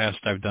in the past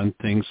I've done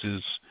things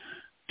is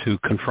to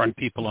confront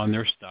people on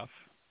their stuff.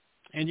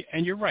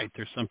 And you're right,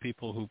 there's some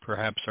people who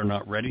perhaps are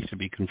not ready to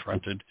be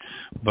confronted,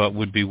 but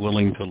would be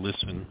willing to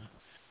listen.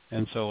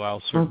 And so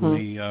I'll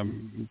certainly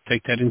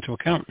take that into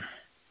account.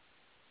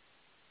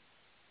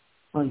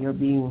 Well, you're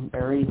being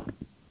very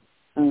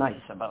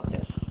nice about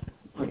this.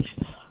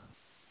 Gracious.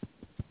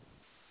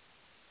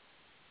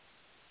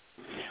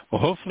 Well,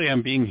 hopefully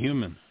I'm being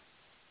human.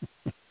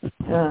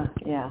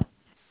 Yeah.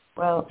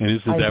 Well, and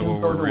isn't that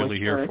what we're really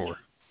here for?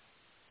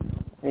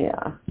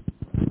 Yeah.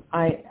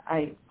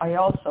 I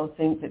also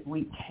think that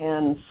we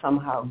can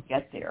somehow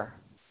get there.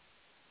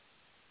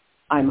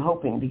 I'm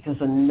hoping, because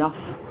enough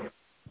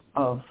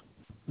of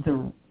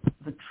the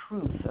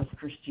truth of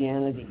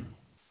Christianity,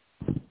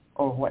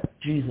 or what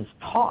Jesus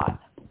taught,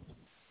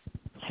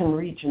 can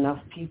reach enough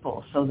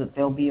people so that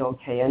they'll be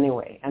okay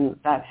anyway. And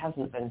that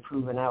hasn't been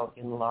proven out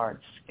in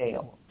large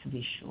scale, to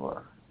be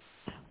sure.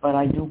 But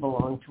I do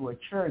belong to a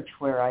church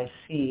where I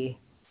see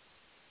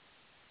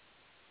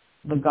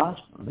the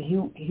gospel,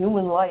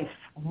 human life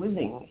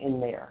living in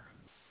there,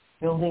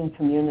 building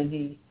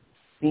community,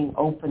 being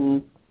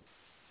open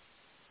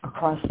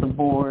across the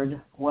board,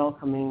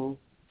 welcoming,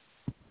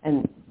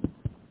 and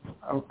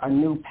a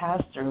new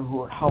pastor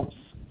who helps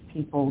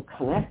people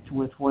connect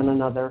with one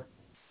another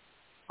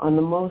on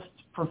the most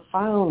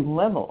profound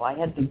level. I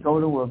had to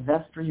go to a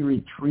vestry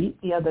retreat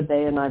the other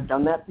day, and I've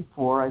done that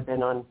before. I've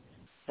been on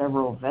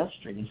several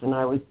vestries, and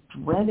I was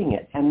dreading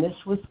it. And this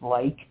was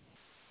like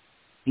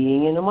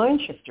being in a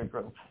MindShifter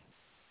group.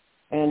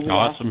 And he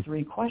asked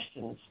 3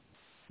 questions.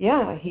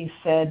 Yeah, he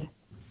said,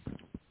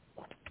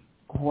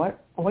 what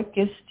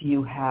gifts do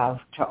you have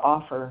to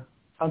offer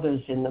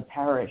others in the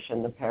parish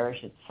and the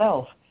parish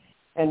itself?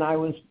 And I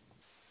was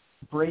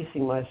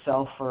bracing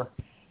myself for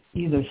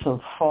either some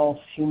false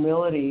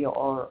humility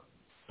or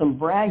some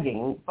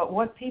bragging. But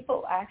what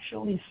people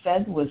actually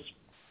said was,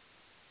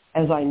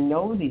 as I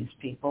know these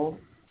people,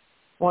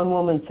 one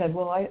woman said,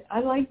 well, I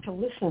like to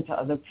listen to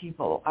other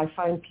people. I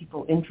find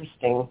people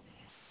interesting.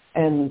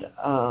 And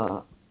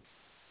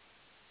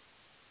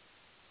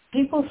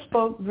people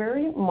spoke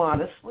very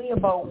modestly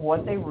about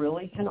what they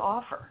really can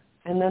offer.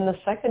 And then the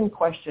second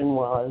question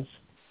was,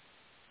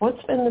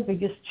 what's been the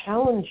biggest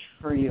challenge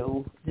for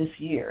you this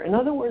year? In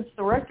other words,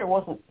 the rector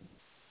wasn't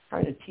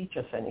trying to teach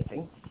us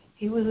anything.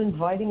 He was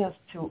inviting us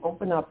to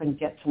open up and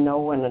get to know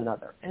one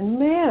another. And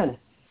man,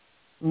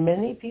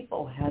 many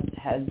people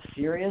had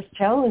serious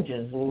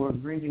challenges and were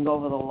grieving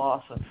over the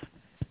loss of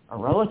a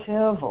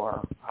relative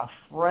or a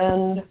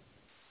friend,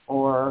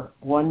 or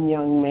one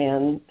young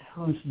man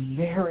who's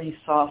very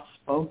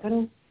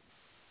soft-spoken,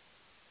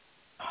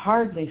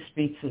 hardly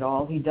speaks at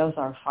all. He does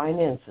our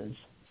finances.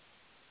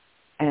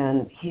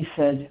 And he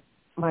said,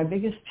 my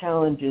biggest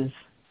challenge is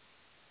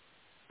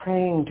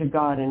praying to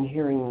God and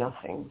hearing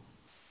nothing.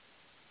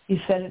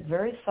 He said it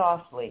very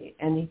softly,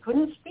 and he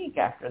couldn't speak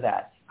after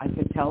that. I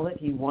could tell that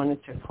he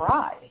wanted to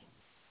cry.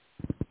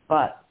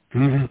 But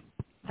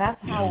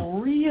that's how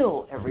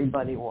real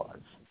everybody was.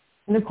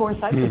 And, of course,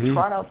 I could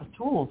trot out the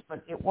tools,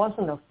 but it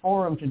wasn't a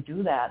forum to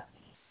do that,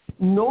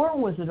 nor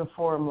was it a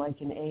forum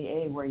like in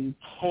AA where you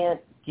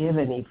can't give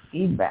any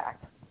feedback,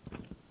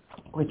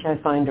 which I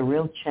find a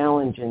real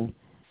challenge in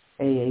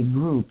AA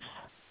groups.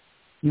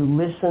 You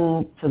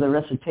listen to the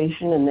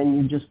recitation, and then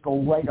you just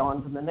go right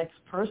on to the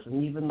next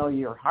person, even though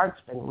your heart's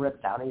been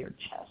ripped out of your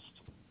chest.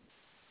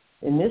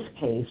 In this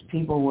case,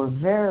 people were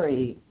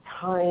very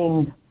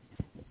kind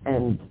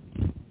and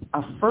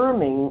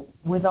affirming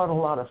without a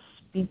lot of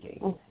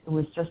speaking. It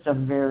was just a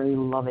very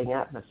loving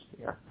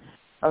atmosphere.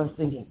 I was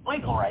thinking,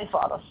 Michael Ryce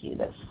ought to see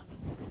this.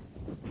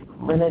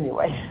 But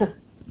anyway,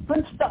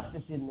 good stuff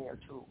is in there,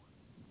 too.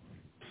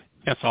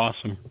 That's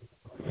awesome.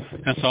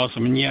 That's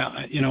awesome. And,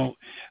 yeah, you know,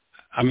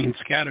 I mean,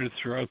 scattered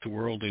throughout the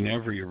world in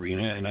every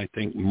arena, and I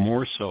think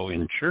more so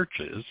in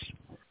churches,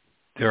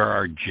 there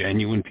are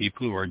genuine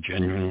people who are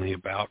genuinely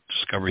about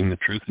discovering the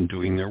truth and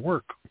doing their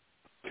work.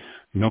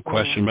 No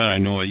question about it. I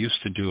know I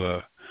used to do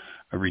a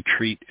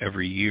retreat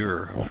every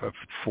year, a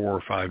 4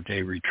 or 5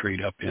 day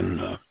retreat up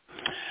in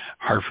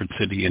Hartford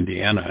City,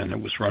 Indiana, and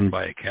it was run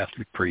by a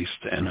Catholic priest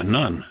and a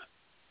nun.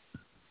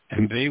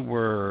 And they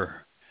were,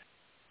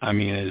 I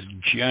mean, as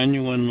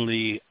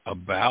genuinely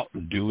about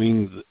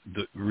doing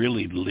the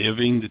really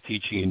living the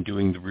teaching and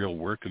doing the real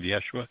work of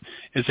Yeshua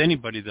as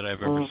anybody that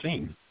I've ever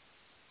seen.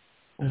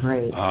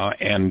 Right.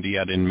 And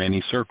yet, in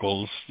many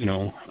circles, you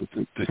know,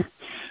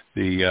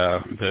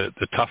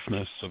 the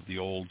toughness of the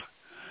old,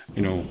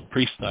 you know,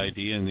 priest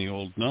idea and the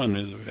old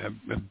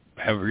nun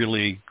have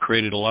really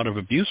created a lot of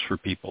abuse for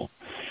people.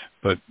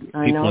 But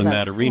people in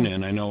that arena,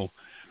 and I know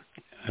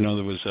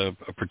there was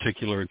a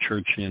particular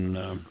church in,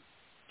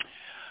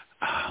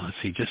 let's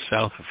see, just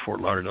south of Fort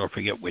Lauderdale. I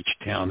forget which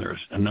town. There's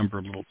a number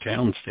of little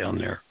towns down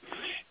there,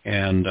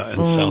 and in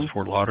South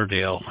Fort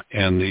Lauderdale.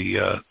 And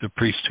the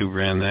priest who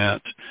ran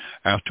that,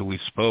 after we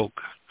spoke,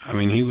 I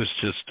mean, he was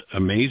just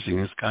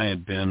amazing. This guy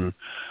had been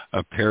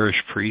a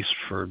parish priest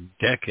for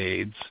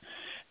decades,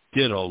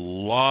 did a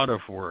lot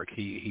of work.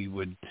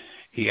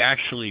 He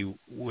actually,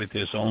 with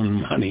his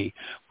own money,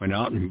 went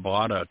out and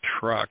bought a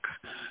truck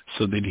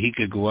so that he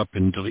could go up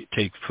and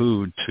take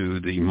food to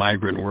the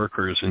migrant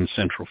workers in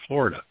Central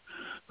Florida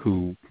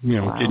who, you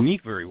know, didn't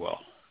eat very well.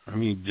 I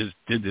mean, just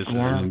did this as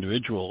an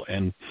individual.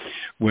 And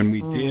when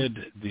we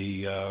did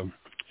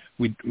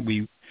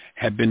we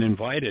had been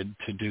invited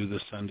to do the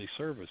Sunday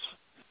service,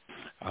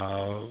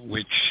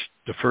 which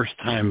the first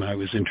time I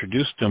was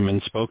introduced to him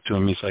and spoke to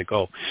him, he's like,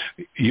 "Oh,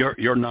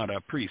 you're not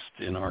a priest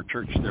in our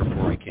church,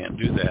 therefore I can't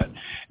do that."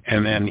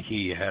 And then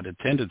he had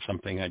attended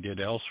something I did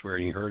elsewhere,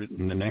 and he heard it.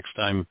 And the next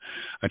time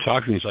I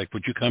talked to him, he's like,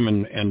 "Would you come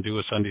and do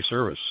a Sunday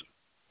service?"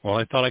 Well,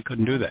 I thought I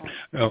couldn't do that.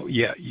 "Oh,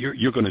 yeah,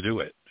 you're going to do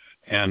it."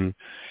 And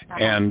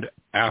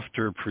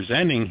after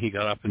presenting, he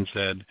got up and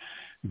said,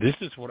 "This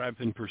is what I've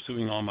been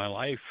pursuing all my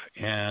life,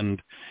 and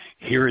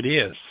here it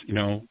is. You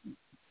know,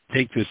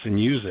 take this and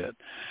use it."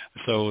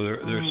 So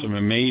there's some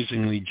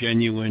amazingly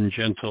genuine,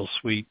 gentle,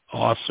 sweet,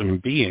 awesome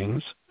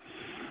beings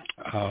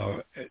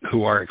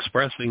who are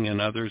expressing, and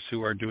others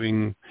who are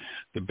doing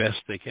the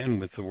best they can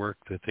with the work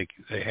that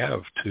they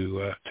have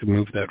to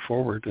move that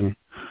forward. And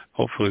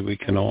hopefully we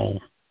can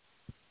all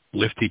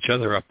lift each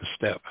other up a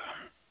step.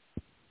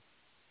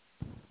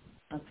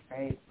 That's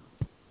great.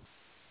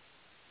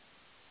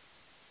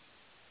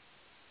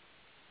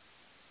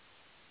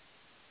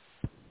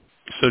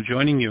 So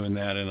joining you in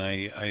that, and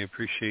I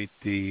appreciate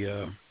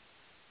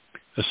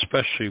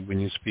especially when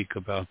you speak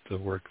about the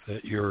work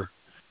that your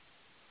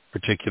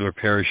particular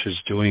parish is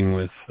doing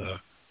with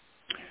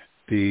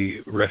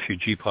the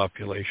refugee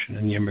population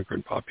and the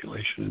immigrant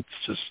population.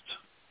 It's just...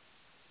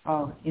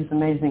 Oh, he's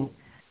amazing.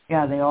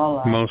 Yeah, they all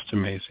are. Most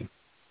amazing.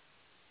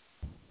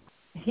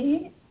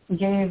 He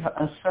gave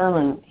a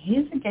sermon.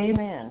 He's a gay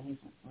man. He's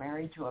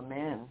married to a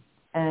man.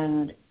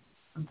 And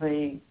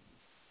the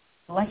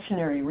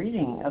lectionary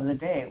reading of the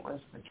day was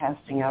the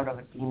casting out of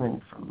a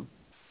demon from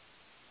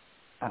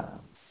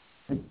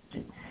the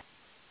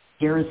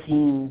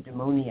Gerasene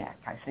demoniac,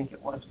 I think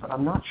it was, but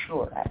I'm not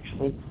sure,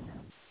 actually.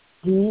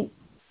 He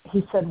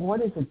said,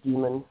 "What is a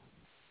demon?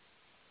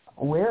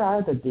 Where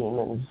are the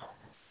demons?"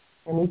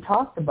 And he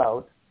talked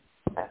about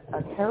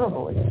a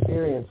terrible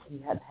experience he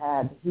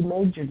had. He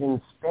majored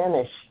in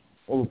Spanish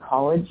in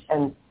college,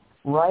 and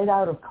right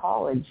out of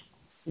college,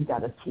 he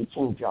got a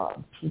teaching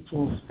job,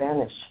 teaching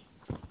Spanish.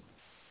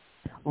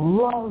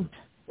 Loved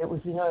it. Was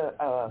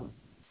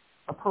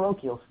a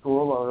parochial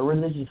school or a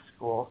religious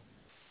school,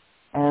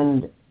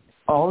 and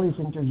all his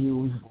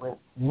interviews went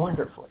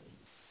wonderfully,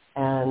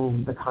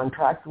 and the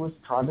contract was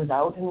trotted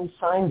out and he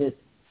signed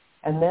it.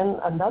 And then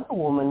another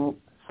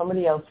woman,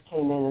 somebody else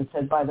came in and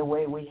said, "By the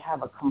way, we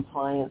have a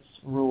compliance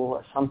rule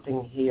or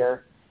something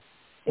here.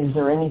 Is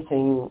there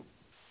anything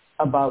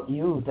about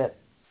you that,"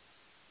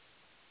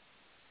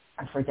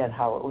 I forget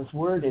how it was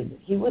worded.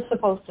 He was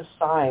supposed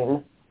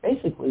to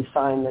basically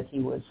sign that he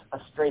was a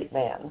straight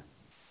man.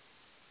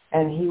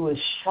 And he was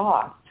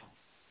shocked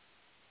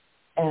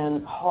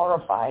and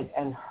horrified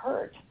and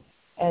hurt.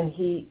 And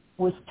he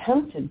was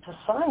tempted to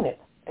sign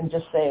it and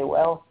just say,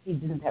 well, he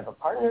didn't have a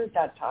partner at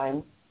that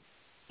time.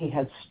 he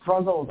had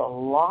struggled a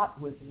lot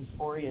with his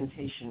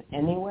orientation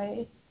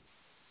anyway.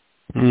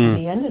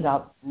 He ended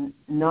up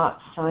not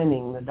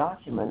signing the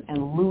document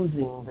and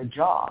losing the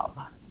job.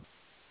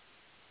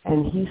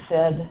 And he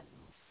said,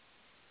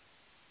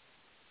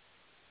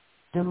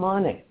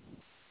 demonic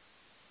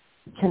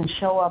can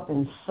show up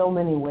in so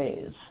many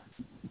ways.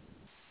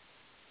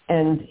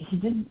 And he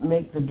didn't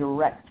make the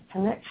direct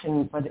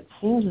connection, but it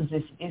seems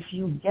as if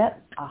you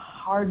get a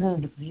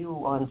hardened view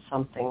on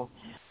something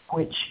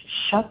which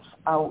shuts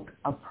out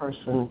a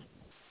person,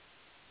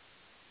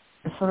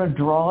 it sort of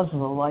draws the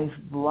life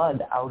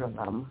blood out of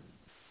them,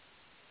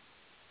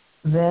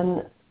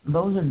 then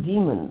those are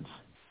demons.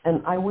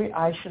 And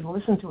I should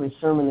listen to his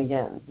sermon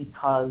again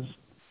because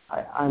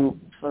I'm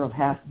sort of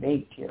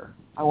half-baked here.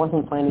 I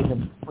wasn't planning to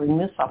bring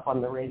this up on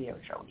the radio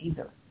show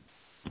either.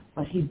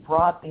 But he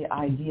brought the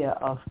idea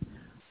of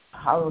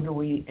how do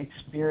we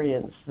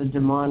experience the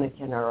demonic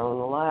in our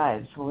own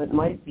lives. Well, it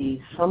might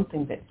be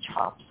something that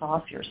chops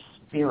off your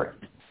spirit,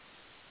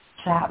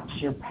 saps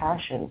your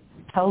passion,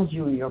 tells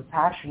you your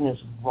passion is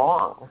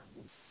wrong,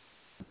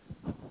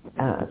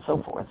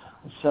 so forth.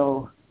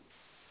 So,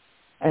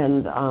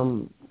 and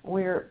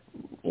we're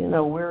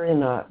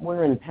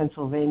in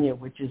Pennsylvania,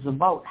 which is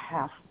about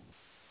half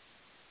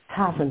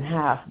and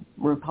half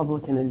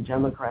Republican and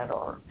Democrat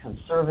or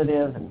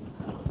conservative, and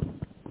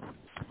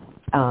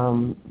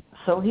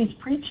so he's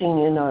preaching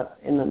in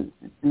a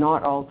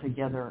not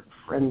altogether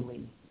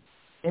friendly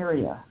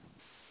area,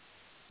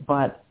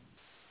 but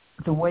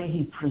the way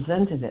he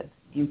presented it,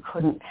 you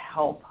couldn't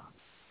help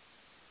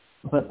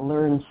but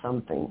learn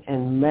something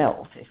and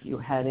melt if you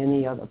had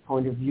any other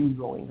point of view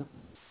going.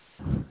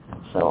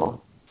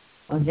 So,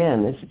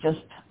 again, it's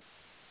just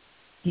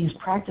he's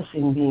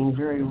practicing being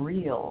very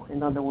real.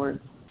 In other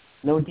words,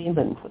 no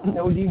demon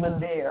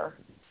there.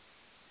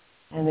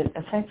 And it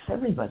affects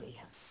everybody.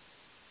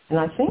 And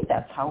I think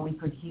that's how we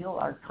could heal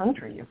our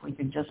country, if we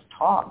could just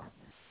talk.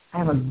 I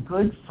have a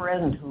good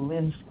friend who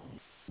lives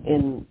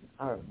in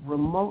a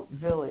remote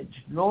village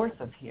north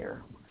of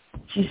here.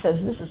 She says,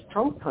 this is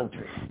Trump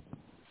country.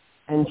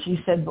 And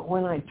she said, but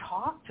when I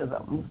talk to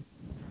them,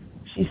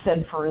 she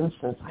said, for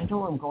instance, I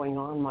know I'm going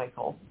on,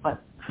 Michael, but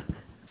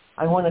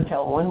I want to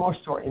tell one more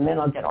story, and then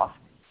I'll get off.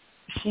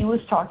 She was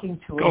talking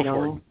to a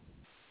young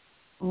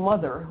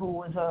mother who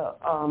was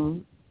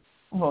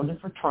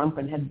voted for Trump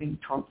and had big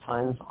Trump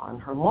signs on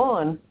her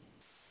lawn,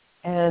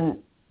 and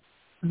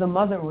the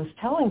mother was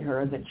telling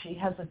her that she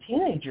has a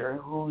teenager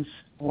who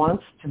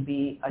wants to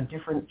be a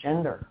different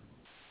gender.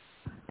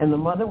 And the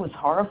mother was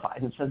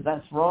horrified and said,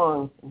 that's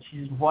wrong. And she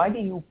said, why do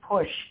you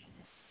push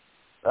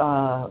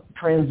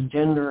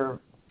transgender,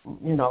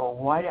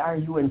 why are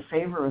you in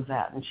favor of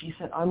that? And she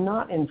said, I'm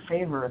not in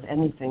favor of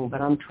anything,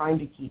 but I'm trying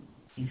to keep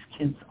these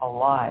kids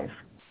alive.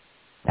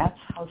 That's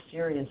how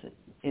serious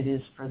it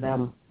is for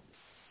them.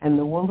 And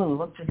the woman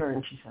looked at her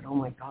and she said, oh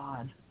my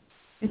God,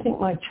 you think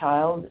my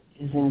child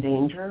is in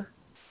danger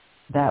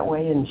that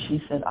way? And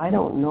she said, I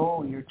don't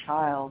know your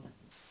child,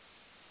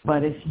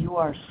 but if you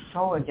are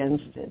so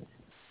against it,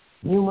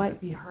 you might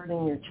be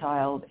hurting your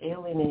child,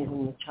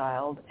 alienating the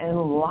child, and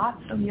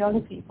lots of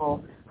young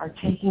people are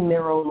taking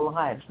their own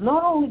lives.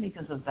 Not only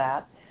because of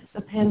that, the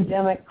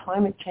pandemic,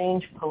 climate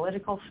change,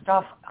 political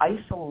stuff,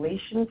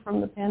 isolation from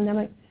the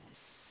pandemic,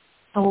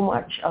 so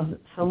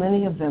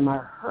many of them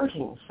are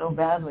hurting so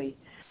badly.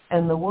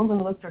 And the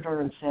woman looked at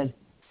her and said,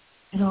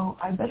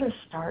 I better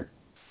start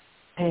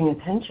paying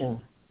attention.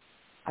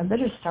 I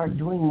better start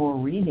doing more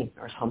reading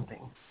or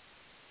something.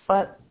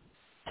 But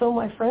so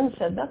my friend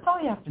said, that's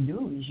all you have to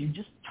do is you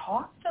just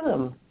talk to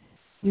them.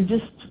 You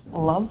just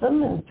love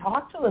them and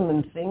talk to them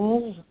and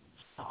things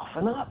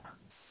soften up.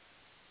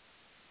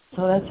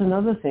 So that's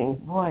another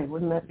thing. Boy,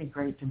 wouldn't that be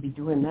great to be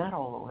doing that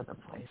all over the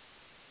place?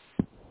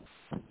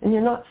 And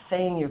you're not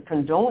saying you're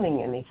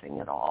condoning anything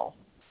at all.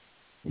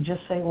 You're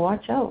just saying,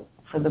 watch out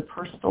for the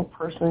personal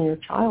person your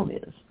child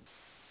is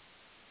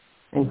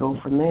and go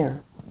from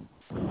there.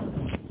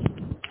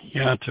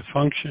 Yeah, to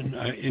function,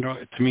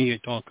 to me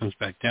it all comes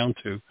back down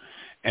to,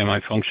 am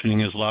I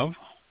functioning as love?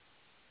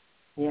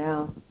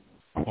 Yeah.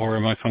 Or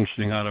am I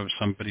functioning out of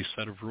somebody's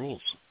set of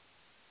rules?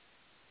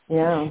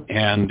 Yeah.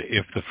 And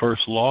if the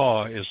first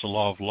law is the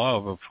law of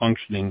love, of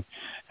functioning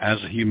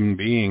as a human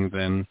being,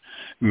 then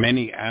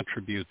many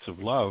attributes of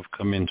love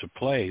come into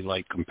play,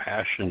 like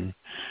compassion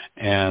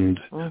and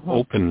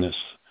openness,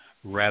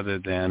 rather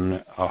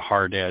than a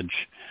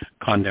hard-edge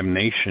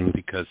condemnation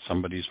because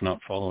somebody's not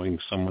following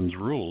someone's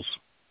rules.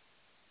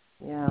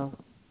 Yeah.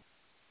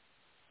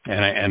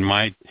 And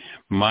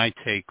my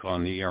take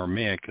on the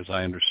Aramaic, as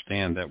I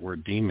understand that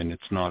word demon,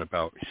 it's not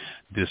about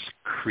this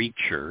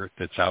creature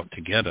that's out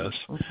to get us,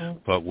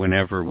 but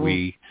whenever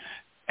we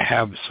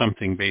have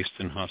something based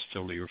in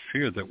hostility or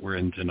fear that we're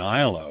in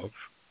denial of,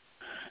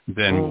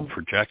 then we'll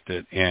project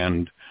it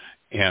and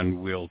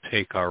we'll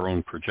take our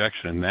own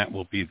projection, and that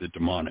will be the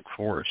demonic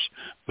force,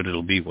 but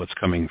it'll be what's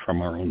coming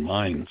from our own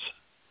minds.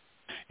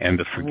 And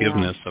the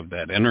forgiveness of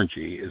that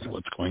energy is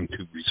what's going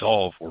to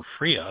resolve or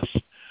free us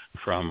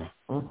from,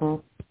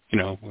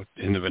 what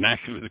in the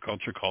vernacular the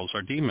culture calls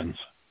our demons.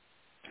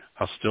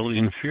 hostility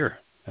and fear.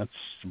 That's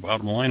the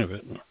bottom line of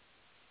it.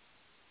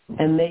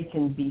 And they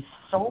can be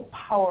so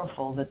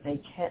powerful that you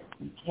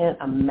can't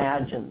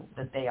imagine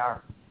that they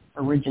are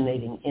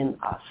originating in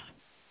us.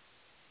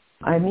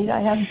 I mean,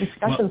 I have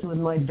discussions with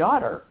my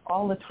daughter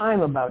all the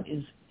time about,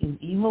 is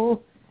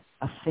evil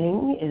a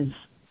thing?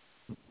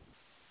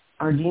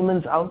 Are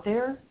demons out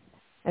there?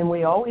 And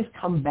we always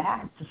come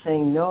back to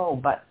saying no,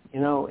 but,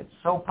 it's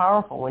so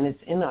powerful when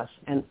it's in us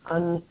and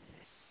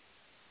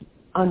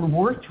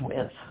unworked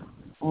with,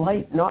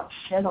 light not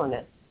shed on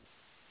it.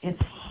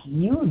 It's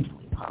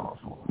hugely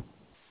powerful.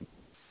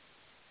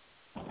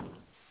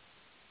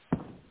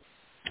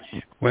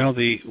 Well,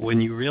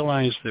 when you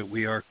realize that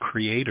we are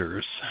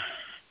creators,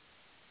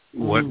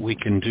 what we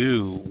can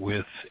do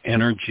with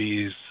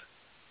energies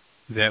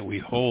that we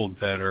hold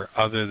that are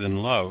other than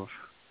love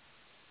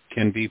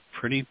can be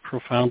pretty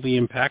profoundly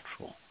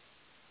impactful.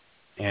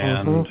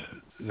 And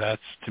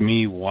that's, to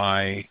me,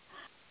 why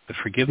the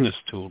forgiveness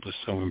tool is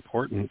so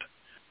important,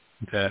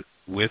 that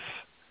with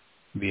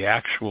the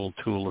actual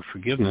tool of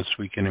forgiveness,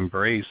 we can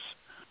embrace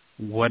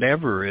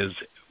whatever is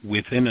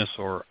within us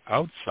or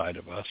outside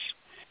of us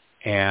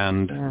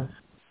and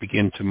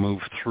begin to move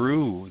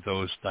through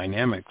those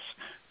dynamics,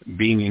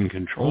 being in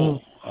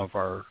control of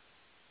our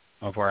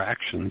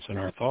actions and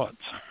our thoughts.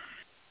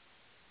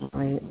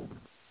 Right.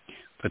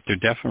 But they're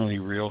definitely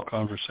real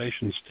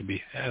conversations to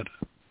be had.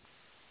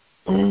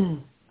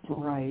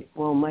 Right.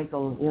 Well,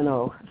 Michael,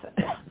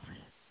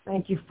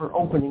 thank you for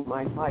opening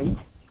my fight.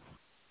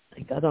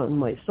 I got on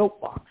my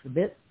soapbox a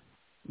bit,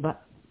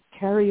 but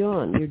carry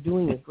on. You're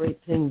doing a great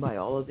thing by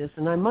all of this.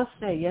 And I must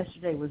say,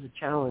 yesterday was a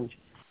challenge.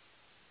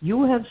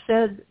 You have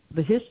said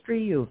the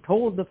history, you've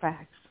told the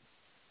facts,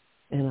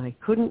 and I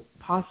couldn't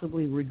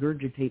possibly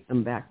regurgitate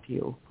them back to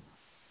you.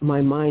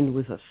 My mind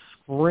was a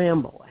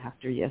scramble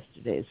after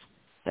yesterday's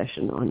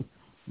session on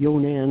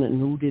Yonan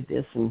and who did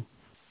this and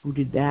who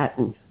did that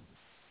and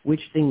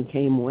which thing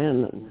came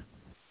when, and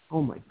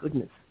oh my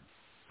goodness.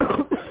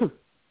 Of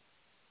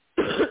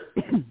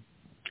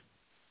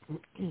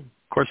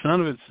course,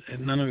 none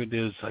of it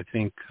is, I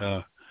think,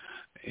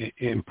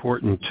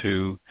 important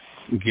to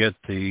get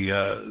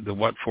the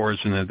what-fors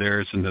and the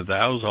theirs and the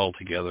thous all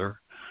together.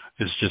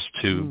 Is just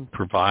to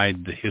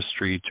provide the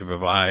history, to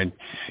provide,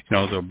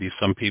 there'll be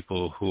some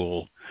people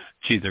who'll,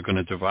 they're going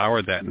to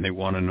devour that and they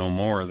want to know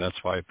more. That's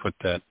why I put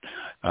that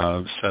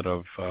set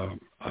of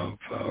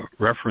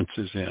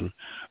references in.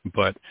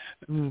 But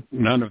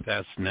none of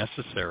that's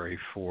necessary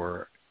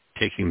for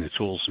taking the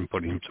tools and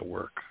putting them to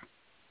work.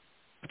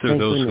 There are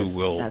those who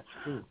will,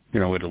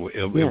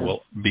 it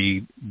will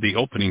be the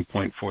opening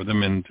point for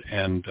them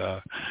and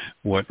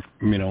what,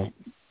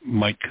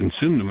 might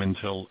consume them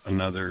until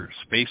another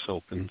space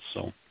opens.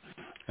 So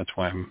that's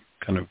why I'm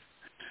kind of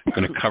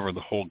going to cover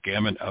the whole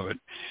gamut of it.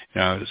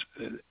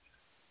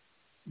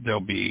 There'll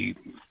be,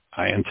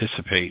 I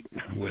anticipate,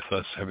 with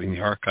us having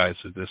the archives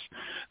of this,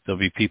 there'll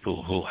be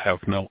people who'll have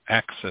no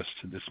access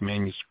to this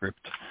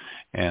manuscript,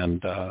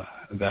 and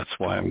that's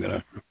why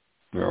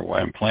why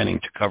I'm planning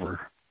to cover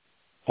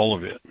all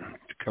of it,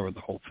 to cover the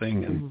whole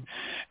thing,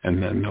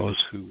 and then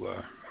those who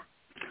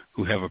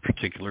have a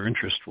particular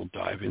interest will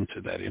dive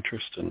into that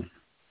interest, and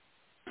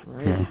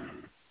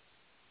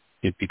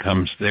it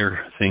becomes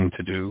their thing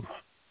to do.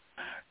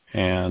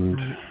 And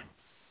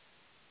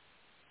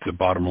the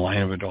bottom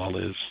line of it all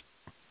is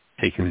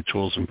taking the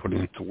tools and putting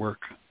it to work.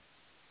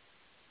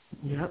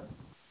 Yep.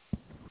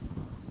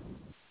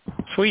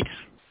 Sweet.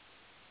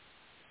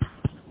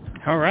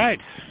 All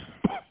right.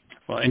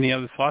 Well, any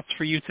other thoughts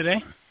for you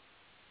today?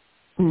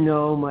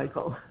 No,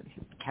 Michael.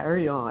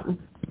 Carry on.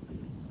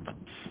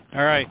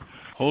 All right.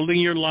 Holding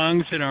your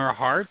lungs in our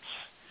hearts,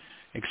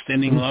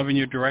 extending love in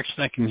your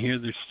direction. I can hear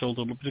there's still a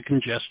little bit of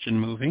congestion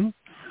moving,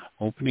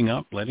 opening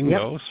up, letting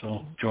go.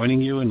 So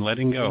joining you and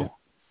letting go. Yep.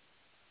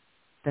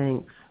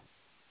 Thanks.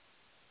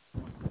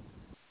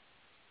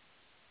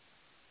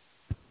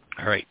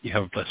 All right. You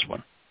have a blessed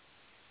one.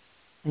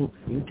 Thanks.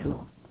 You too.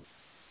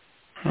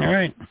 All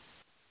right.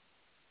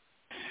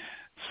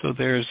 So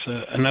there's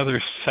another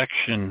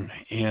section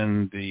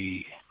in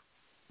the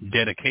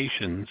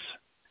dedications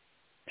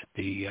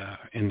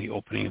in the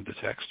opening of the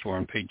text, or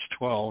on page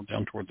 12,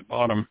 down toward the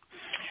bottom,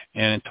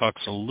 and it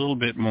talks a little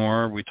bit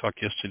more. We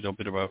talked yesterday a little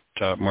bit about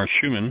Mar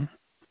Schumann,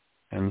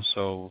 and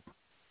so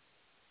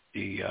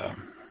the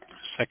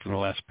second to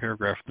last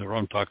paragraph in the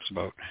room talks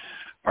about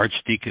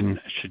Archdeacon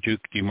Shaduk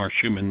D. Mar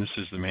Schumann. This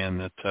is the man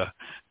that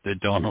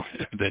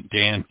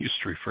Dan used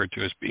to refer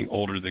to as being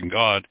older than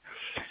God,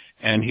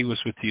 and he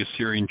was with the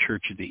Assyrian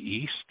Church of the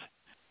East.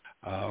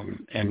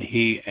 And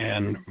he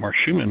and Mar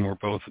Schumann were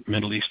both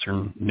Middle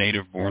Eastern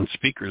native-born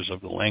speakers of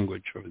the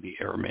language of the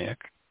Aramaic,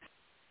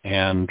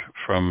 and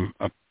from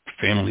a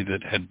family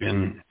that had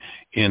been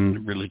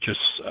in religious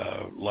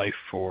life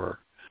for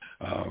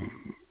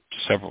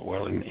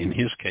in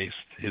his case,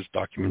 his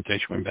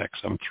documentation went back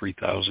some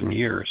 3,000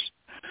 years.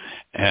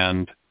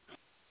 And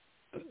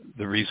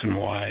the reason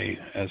why,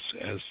 as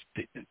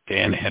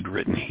Dan had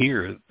written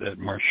here, that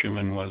Mar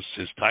Schumann was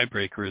his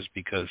tiebreaker is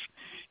because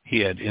he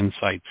had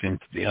insights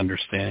into the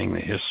understanding, the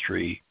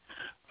history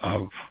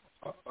of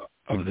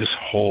this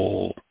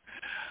whole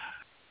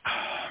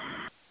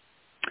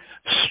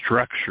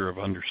structure of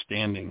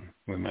understanding,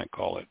 we might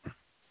call it.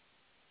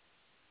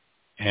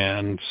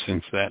 And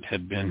since that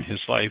had been his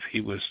life,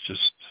 he was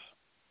just,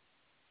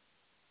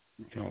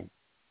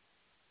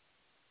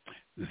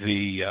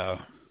 the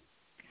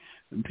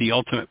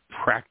ultimate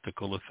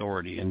practical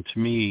authority. And to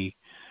me,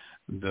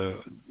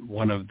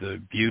 one of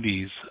the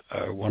beauties,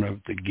 one of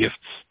the gifts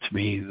to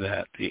me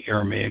that the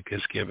Aramaic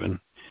has given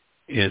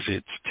is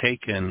it's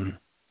taken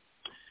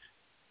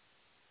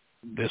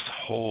this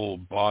whole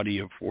body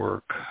of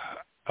work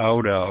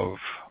out of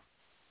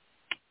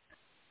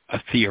a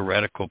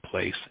theoretical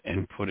place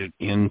and put it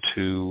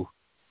into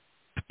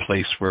the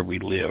place where we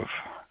live.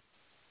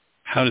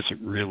 How does it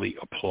really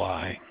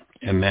apply?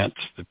 And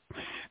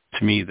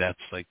to me, that's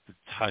like the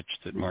touch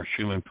that Mark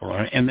Schumann put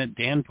on it, and that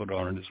Dan put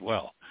on it as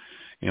well.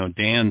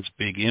 Dan's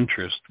big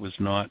interest was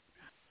not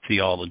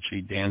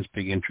theology. Dan's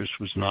big interest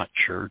was not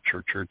church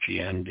or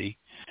churchianity.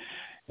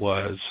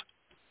 Was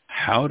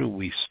how do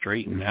we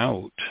straighten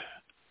out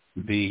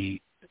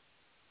the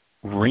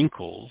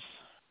wrinkles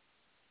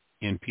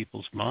in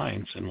people's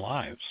minds and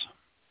lives?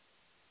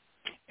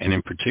 And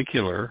in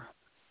particular,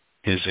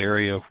 his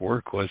area of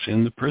work was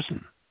in the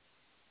prison.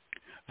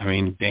 I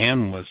mean,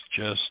 Dan was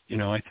just,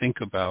 I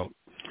think about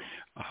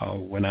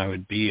when I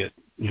would be at,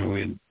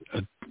 in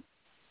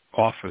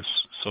office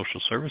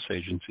social service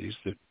agencies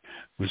that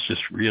was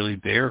just really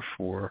there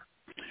for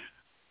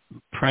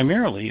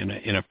primarily in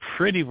a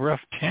pretty rough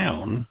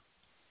town,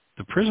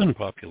 the prison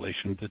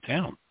population of the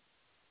town.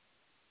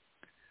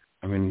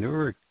 I mean, there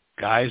were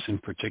guys in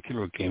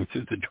particular who came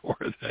through the door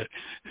of that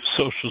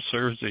social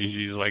service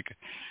agency,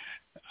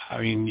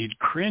 you'd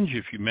cringe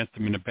if you met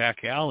them in a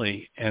back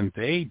alley, and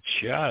they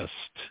just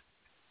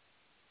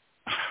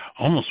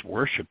almost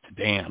worshipped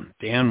Dan.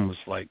 Dan was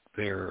like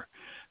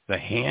the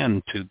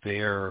hand to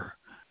their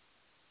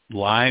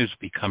lives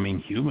becoming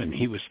human.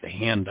 He was the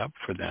hand up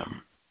for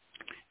them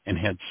and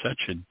had such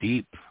a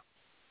deep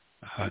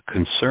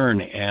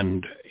concern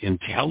and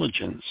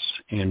intelligence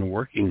in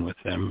working with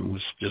them. It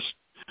was just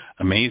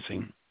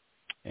amazing.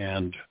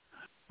 And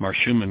Mark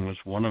Schumann was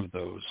one of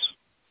those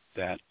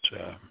that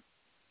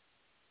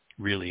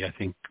really, I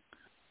think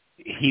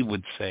he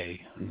would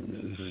say,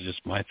 this is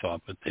just my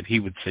thought, but that he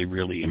would say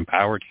really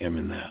empowered him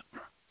in that.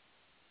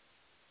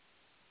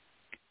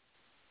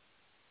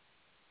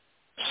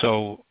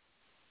 So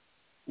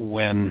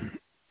when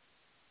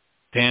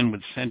Dan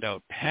would send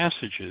out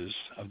passages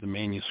of the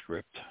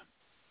manuscript,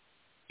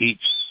 each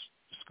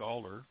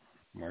scholar,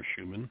 Mark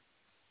Schumann,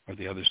 or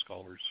the other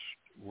scholars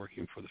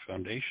working for the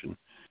foundation,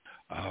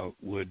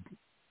 would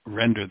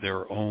render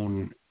their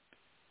own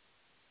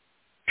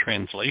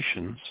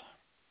translations,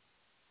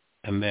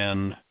 and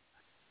then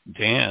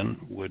Dan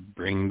would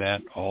bring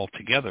that all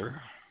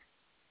together.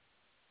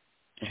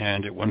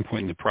 And at one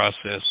point in the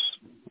process,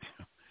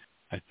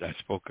 I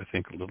spoke, I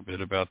think, a little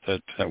bit about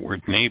that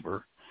word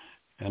neighbor,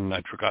 and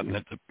I'd forgotten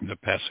that the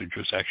passage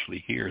was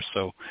actually here.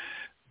 So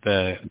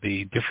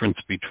the difference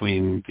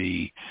between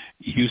the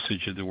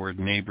usage of the word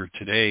neighbor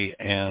today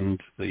and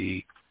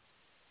the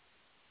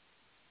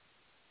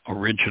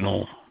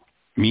original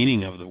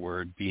meaning of the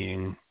word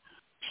being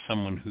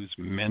someone who's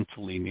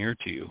mentally near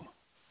to you.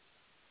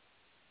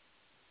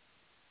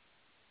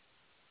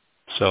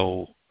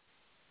 So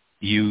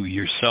you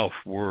yourself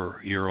were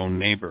your own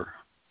neighbor.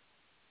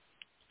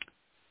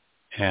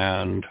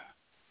 And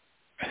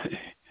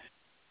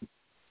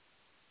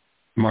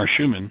Mark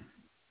Schumann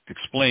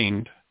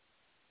explained,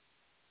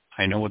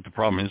 I know what the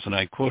problem is, and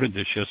I quoted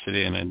this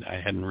yesterday, and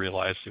I hadn't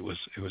realized it was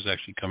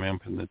actually coming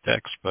up in the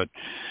text, but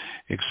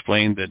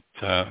explained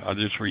that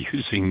others were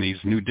using these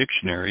new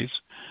dictionaries,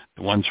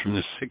 the ones from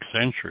the 6th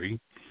century,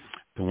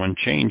 the one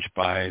changed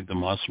by the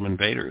Muslim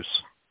invaders.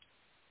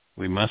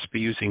 We must be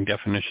using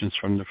definitions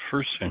from the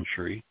 1st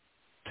century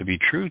to be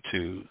true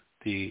to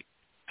the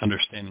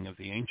understanding of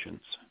the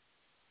ancients.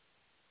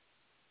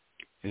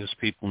 It is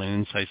people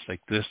and insights like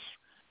this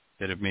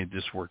that have made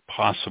this work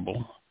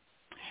possible.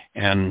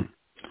 And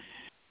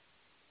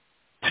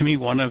to me,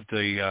 one of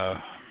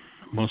the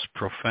most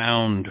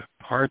profound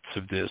parts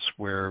of this,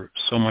 where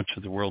so much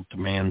of the world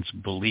demands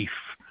belief,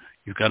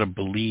 you've got to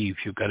believe,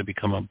 you've got to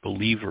become a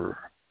believer.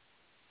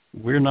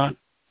 We're not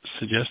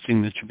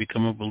suggesting that you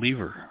become a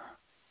believer.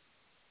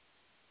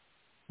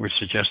 We're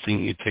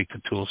suggesting you take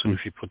the tools, and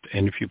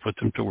if you put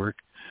them to work,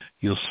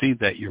 you'll see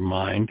that your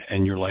mind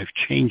and your life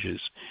changes.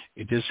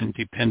 It isn't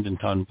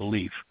dependent on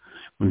belief.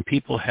 When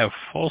people have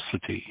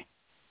falsity,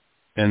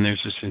 then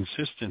there's this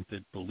insistence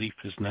that belief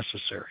is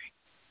necessary.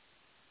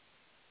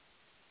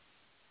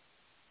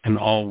 And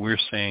all we're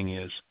saying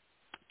is,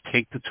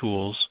 take the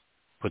tools,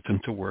 put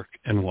them to work,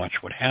 and watch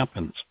what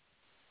happens.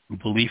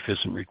 Belief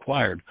isn't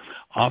required.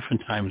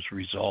 Oftentimes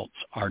results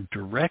are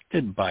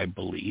directed by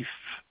belief.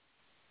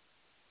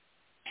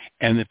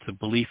 And if the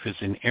belief is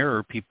in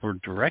error, people are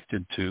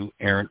directed to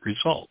errant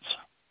results.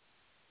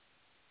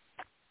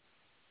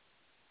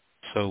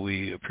 So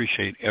we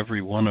appreciate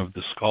every one of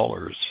the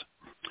scholars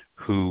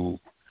who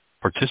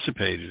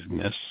participated in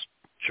this.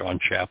 John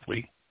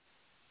Shapley,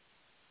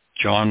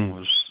 John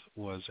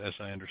was, as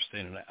I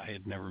understand it, I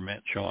had never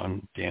met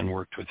John. Dan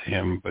worked with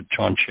him, but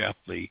John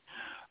Shapley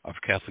of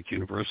Catholic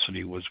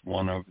University was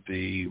one of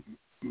the,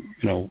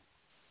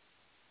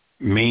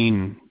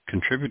 main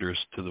contributors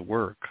to the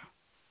work,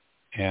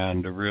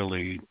 and a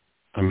really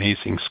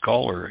amazing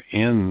scholar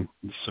in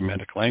the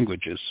Semitic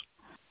languages.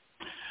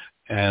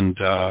 And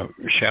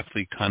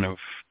Shapley kind of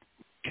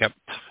kept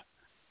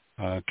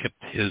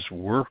his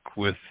work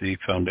with the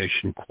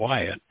foundation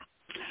quiet,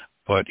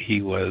 but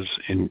he was,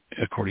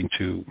 according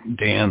to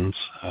Dan's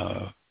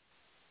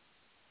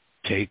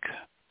take,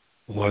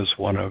 was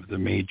one of the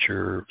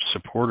major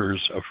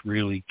supporters of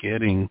really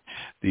getting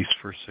these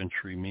first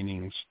century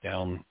meanings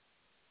down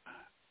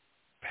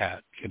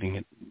pat, getting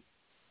it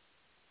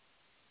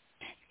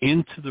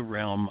into the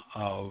realm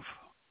of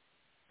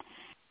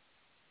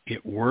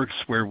it works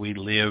where we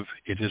live,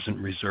 it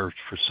isn't reserved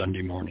for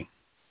Sunday morning.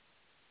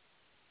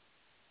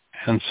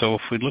 And so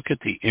if we look at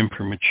the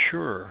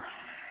imprimatur,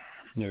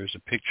 there's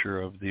a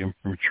picture of the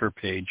imprimatur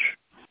page.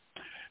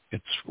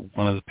 It's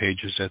one of the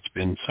pages that's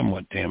been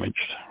somewhat damaged.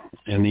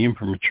 And the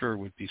imprimatur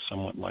would be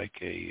somewhat like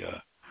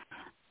a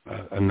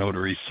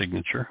notary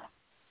signature.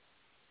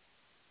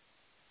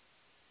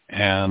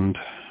 And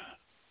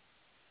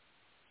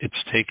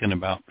it's taken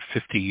about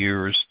 50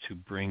 years to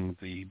bring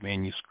the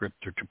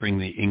manuscript, or to bring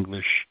the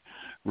English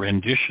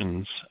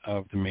renditions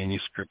of the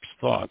manuscript's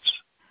thoughts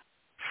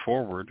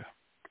forward.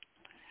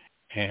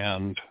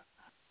 And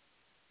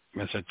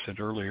as I said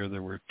earlier,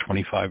 there were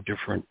 25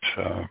 different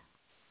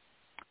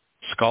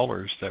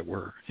scholars that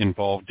were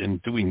involved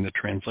in doing the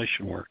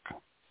translation work.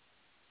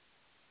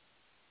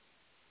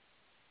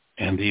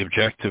 And the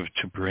objective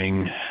to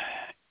bring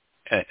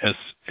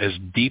as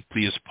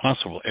deeply as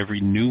possible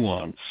every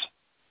nuance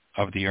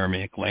of the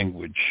Aramaic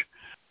language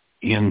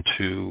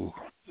into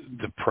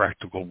the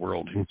practical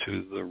world,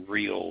 into the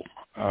real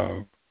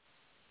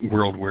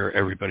world where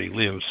everybody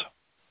lives.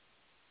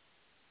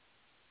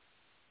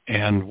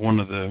 And one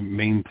of the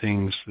main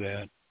things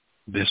that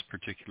this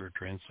particular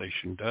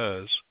translation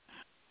does,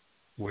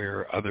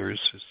 where others,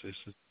 as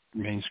the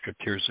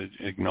manuscript here is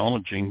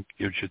acknowledging,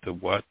 gives you the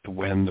what, the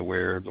when, the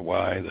where, the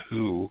why, the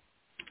who.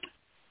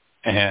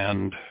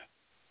 And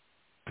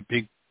the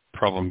big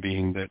problem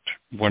being that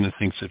one of the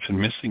things that's been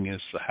missing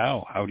is the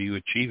how. How do you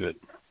achieve it?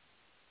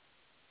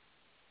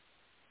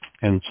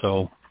 And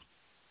so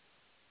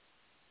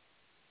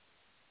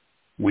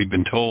we've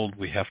been told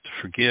we have to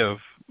forgive,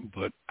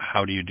 but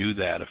how do you do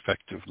that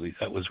effectively?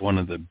 That was one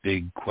of the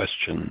big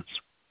questions.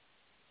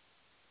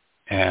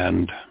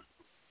 And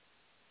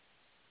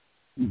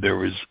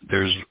there's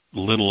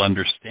little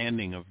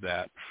understanding of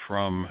that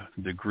from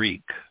the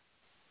Greek.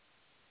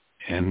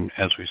 And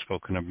as we've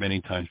spoken of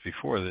many times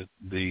before, that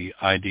the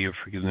idea of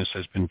forgiveness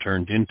has been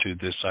turned into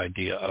this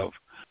idea of,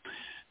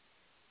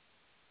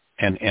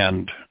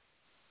 and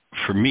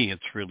for me,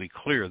 it's really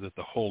clear that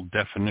the whole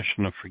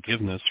definition of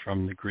forgiveness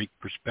from the Greek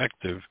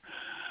perspective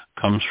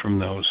comes from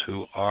those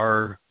who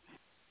are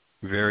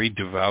very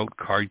devout,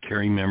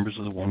 card-carrying members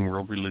of the one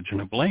world religion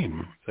of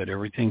blame, that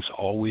everything's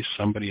always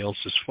somebody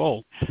else's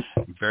fault,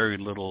 very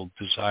little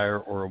desire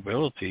or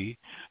ability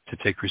to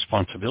take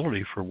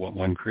responsibility for what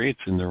one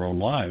creates in their own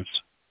lives.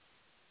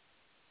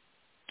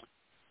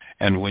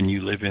 And when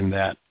you live in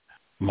that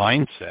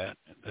mindset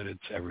that it's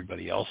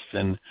everybody else,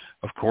 then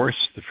of course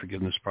the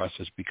forgiveness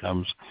process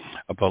becomes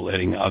about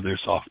letting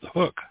others off the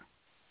hook.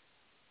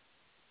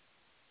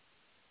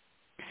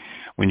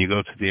 When you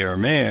go to the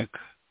Aramaic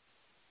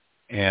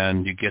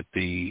and you get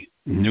the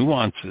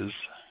nuances,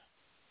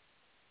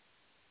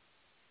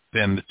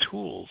 then the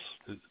tools,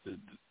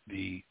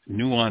 the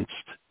nuanced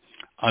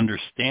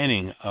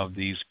understanding of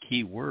these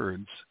key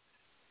words,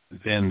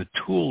 then the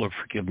tool of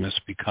forgiveness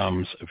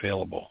becomes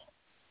available.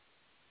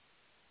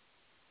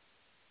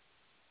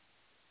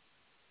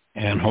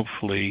 And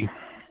hopefully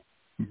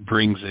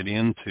brings it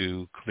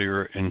into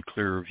clearer and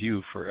clearer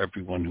view for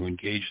everyone who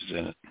engages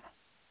in it.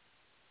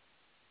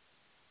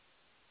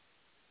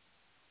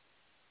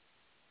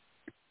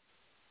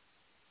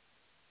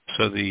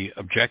 So the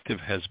objective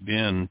has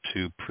been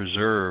to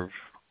preserve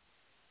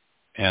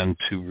and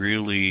to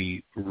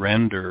really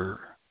render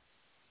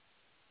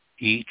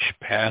each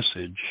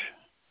passage,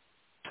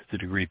 to the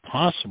degree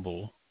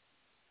possible,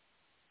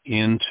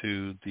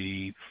 into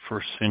the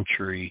first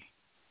century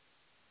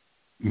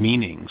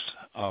meanings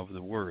of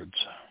the words.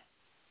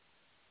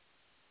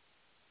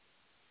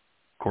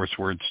 Of course,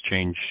 words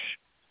change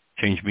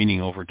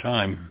meaning over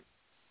time.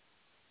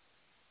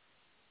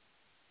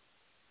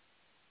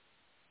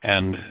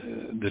 And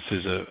this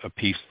is a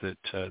piece that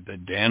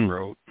Dan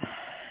wrote.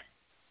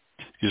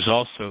 It is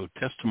also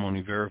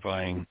testimony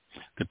verifying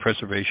the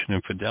preservation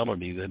and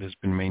fidelity that has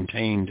been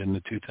maintained in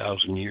the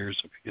 2,000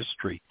 years of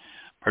history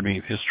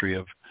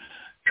of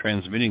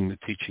transmitting the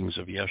teachings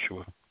of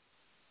Yeshua.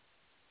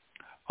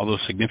 Although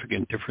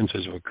significant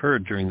differences have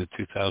occurred during the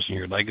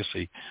 2,000-year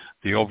legacy,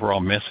 the overall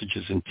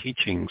messages and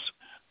teachings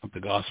of the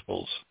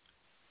Gospels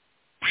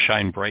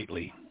shine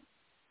brightly,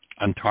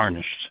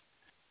 untarnished,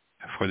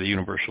 for the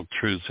universal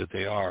truths that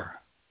they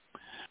are.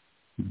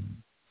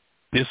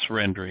 This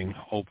rendering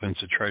opens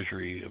a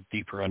treasury of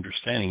deeper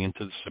understanding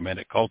into the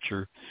Semitic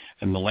culture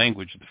and the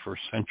language of the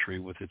first century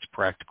with its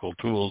practical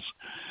tools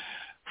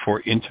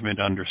for intimate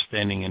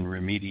understanding and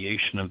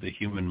remediation of the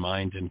human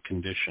mind and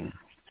condition.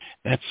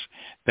 That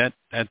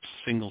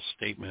single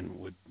statement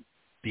would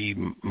be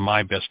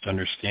my best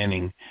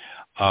understanding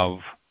of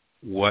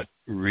what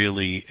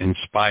really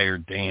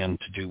inspired Dan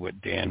to do what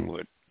Dan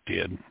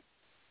did,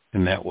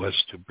 and that was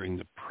to bring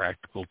the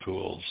practical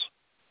tools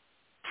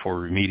for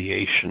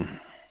remediation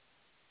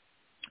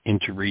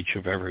into reach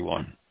of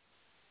everyone.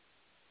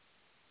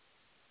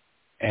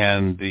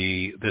 And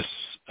this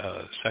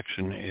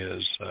section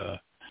is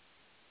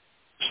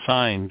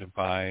signed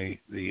by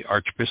the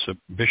Archbishop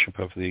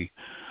of the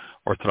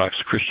Orthodox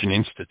Christian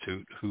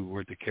Institute, who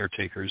were the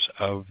caretakers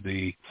of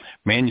the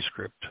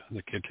manuscript,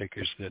 the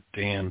caretakers that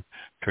Dan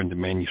turned the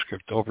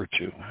manuscript over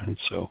to. And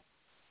so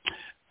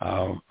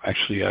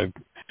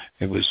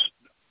it was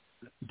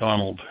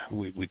Donald,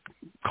 we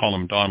call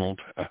him Donald.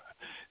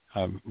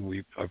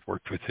 I've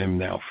worked with him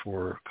now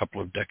for a couple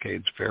of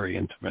decades very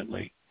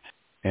intimately,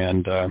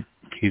 and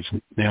he's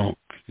now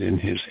in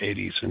his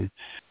 80s and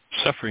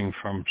suffering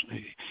from,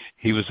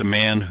 he was a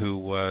man who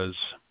was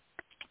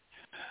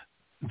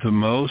the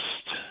most,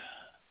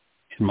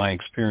 in my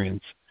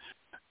experience,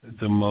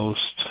 the most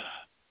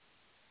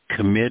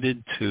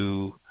committed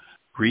to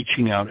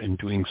reaching out and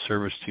doing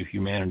service to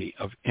humanity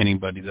of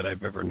anybody that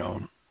I've ever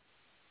known.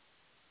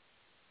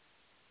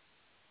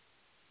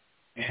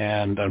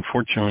 And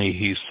unfortunately,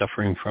 he's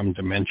suffering from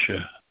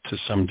dementia to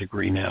some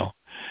degree now.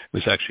 It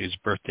was actually his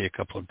birthday a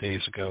couple of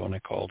days ago, and I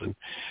called, and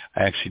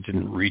I actually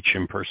didn't reach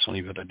him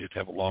personally, but I did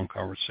have a long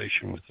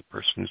conversation with the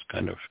person who's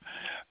kind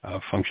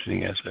of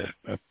functioning as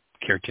a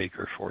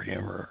caretaker for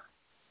him, or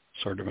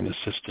sort of an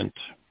assistant.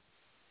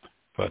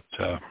 But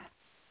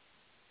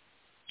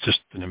just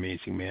an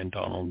amazing man,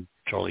 Donald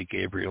Jolly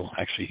Gabriel.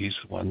 Actually, he's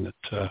the one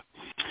that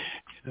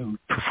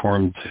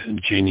performed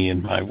Jeannie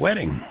in my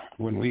wedding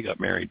when we got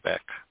married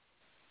back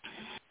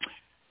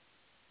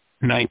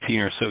 19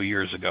 or so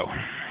years ago.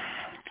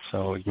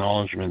 So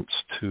acknowledgments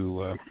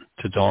to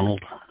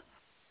Donald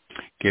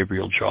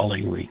Gabriel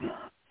Jolly. We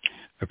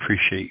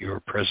appreciate your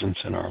presence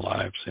in our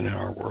lives and in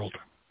our world.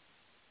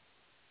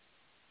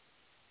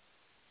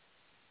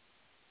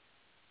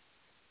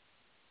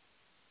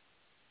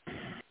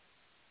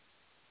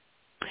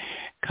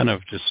 Kind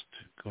of just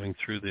going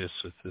through this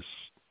with this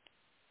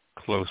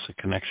close a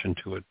connection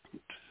to it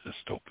just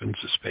opens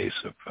a space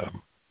of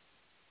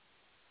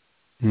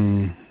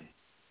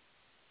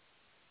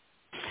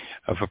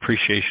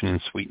appreciation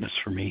and sweetness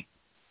for me.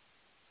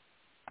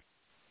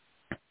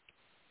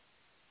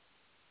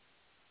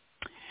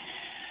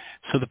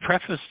 So the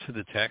preface to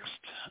the text,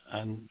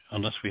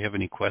 unless we have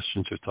any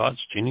questions or thoughts,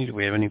 Jeannie, do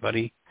we have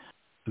anybody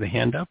with a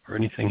hand up or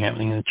anything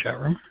happening in the chat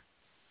room?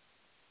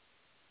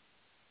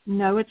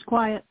 No, it's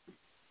quiet.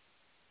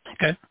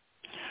 Okay.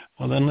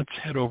 Well, then let's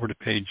head over to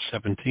page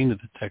 17 of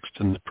the text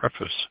in the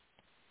preface.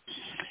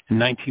 In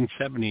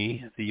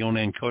 1970, the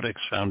Yonan Codex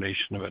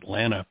Foundation of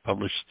Atlanta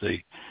published the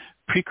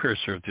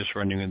precursor of this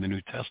rendering of the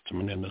New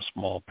Testament in a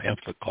small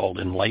pamphlet called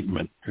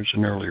Enlightenment. There's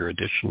an earlier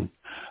edition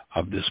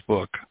of this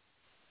book.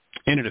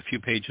 In it, a few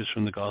pages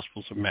from the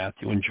Gospels of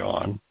Matthew and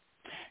John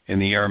in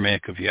the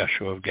Aramaic of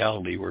Yeshua of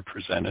Galilee were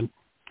presented.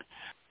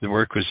 The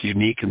work was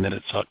unique in that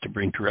it sought to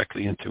bring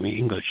directly into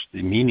English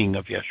the meaning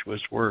of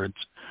Yeshua's words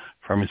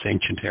from his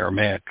ancient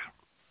Aramaic.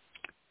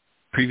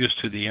 Previous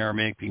to the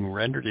Aramaic being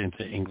rendered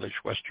into English,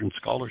 Western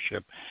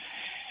scholarship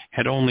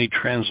had only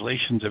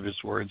translations of his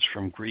words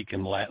from Greek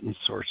and Latin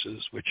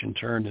sources, which in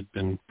turn had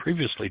been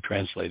previously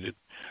translated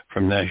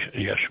from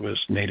Yeshua's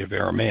native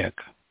Aramaic.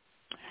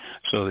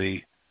 So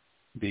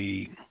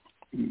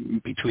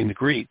between the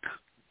Greek,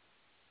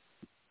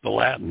 the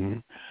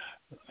Latin,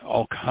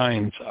 all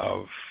kinds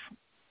of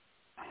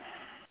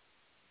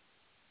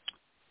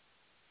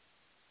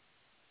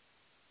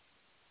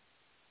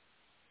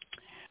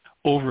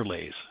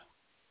overlays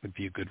would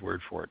be a good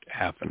word for it,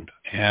 happened.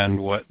 And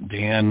what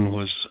Dan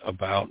was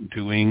about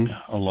doing,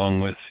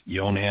 along with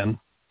Yonan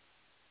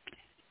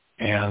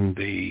and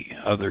the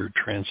other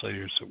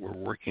translators that were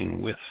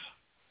working with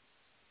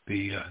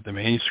the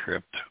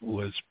manuscript,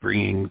 was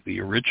bringing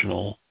the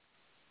original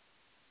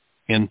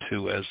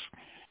into as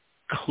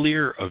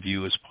clear a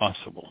view as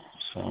possible.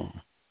 So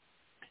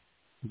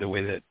the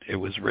way that it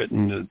was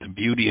written, the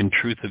beauty and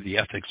truth of the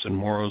ethics and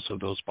morals of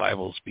those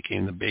Bibles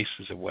became the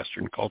basis of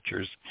Western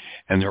cultures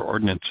and their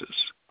ordinances.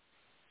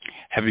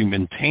 Having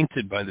been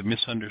tainted by the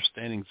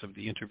misunderstandings of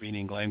the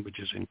intervening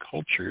languages and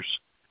cultures,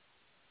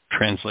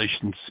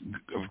 translations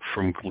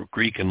from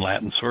Greek and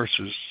Latin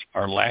sources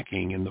are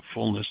lacking in the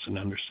fullness and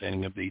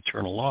understanding of the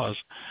eternal laws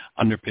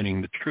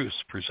underpinning the truths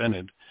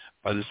presented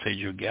by the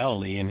Sage of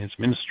Galilee in his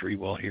ministry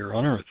while here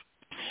on earth.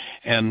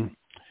 And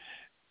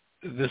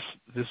this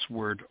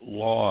word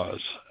laws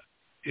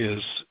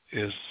is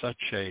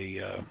such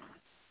a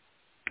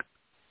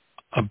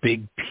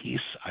big piece,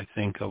 I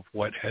think, of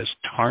what has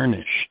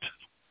tarnished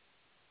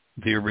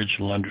the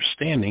original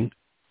understanding.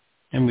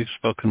 And we've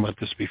spoken about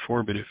this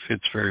before, but it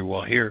fits very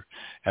well here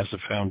as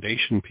a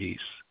foundation piece.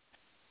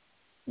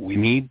 we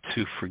need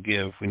to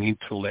forgive. We need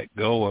to let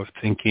go of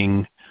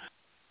thinking,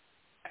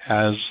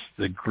 as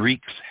the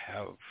Greeks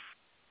have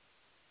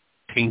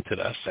tainted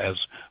us, as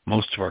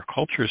most of our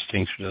cultures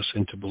tainted us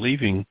into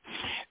believing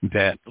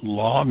that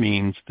law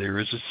means there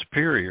is a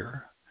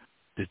superior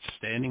that's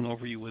standing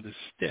over you with a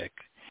stick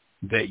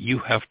that you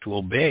have to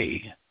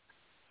obey,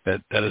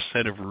 that a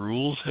set of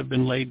rules have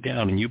been laid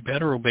down, and you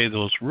better obey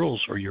those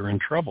rules or you're in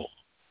trouble.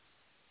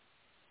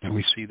 And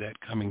we see that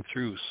coming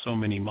through so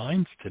many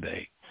minds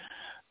today.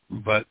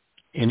 But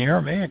in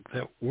Aramaic,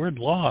 that word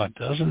law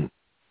doesn't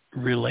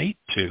relate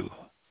to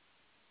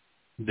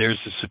there's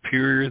a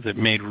superior that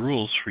made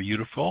rules for you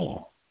to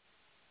follow.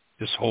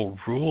 This whole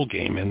rule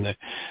game,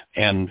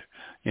 and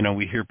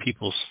we hear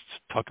people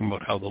talking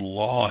about how the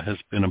law has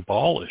been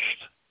abolished.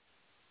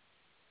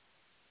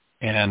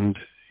 And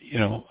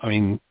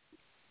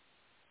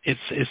it's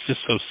just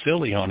so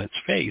silly on its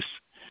face,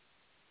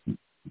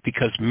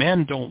 because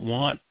men don't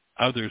want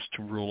others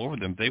to rule over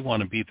them. They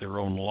want to be their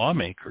own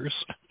lawmakers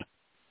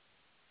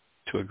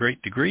to a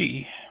great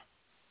degree.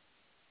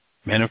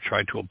 Men have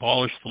tried to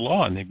abolish the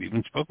law, and they've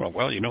even spoken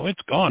about,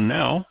 it's gone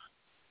now.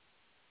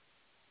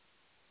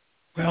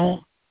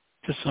 Well,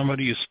 to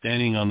somebody who's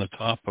standing on the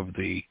top of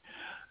the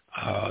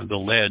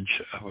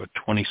ledge of a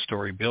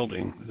 20-story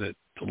building, that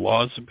the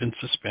laws have been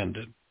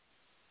suspended.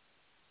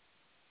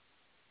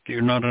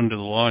 You're not under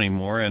the law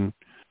anymore, and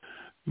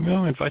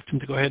invite them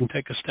to go ahead and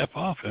take a step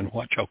off and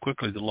watch how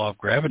quickly the law of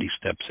gravity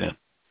steps in.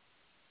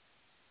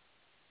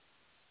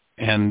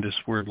 And this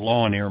word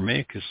law in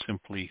Aramaic is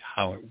simply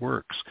how it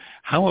works.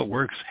 How it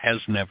works has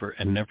never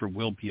and never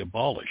will be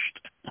abolished.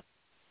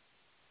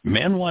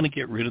 Men want to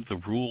get rid of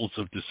the rules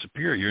of the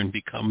superior and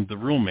become the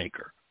rule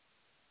maker.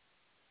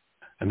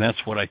 And that's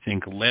what I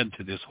think led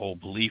to this whole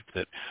belief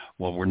that,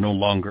 we're no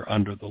longer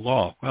under the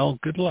law. Well,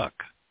 good luck.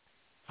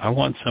 I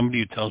want somebody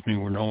who tells me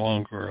we're no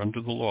longer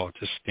under the law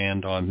to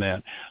stand on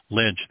that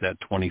ledge, that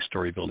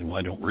 20-story building. Well,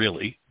 I don't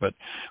really, but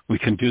we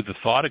can do the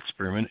thought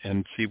experiment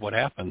and see what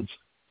happens.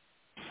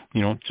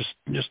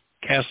 Just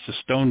cast a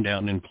stone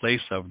down in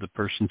place of the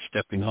person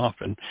stepping off,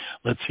 and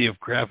let's see if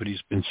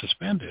gravity's been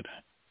suspended.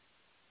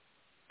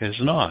 It's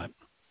not.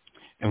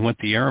 And what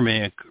the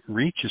Aramaic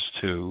reaches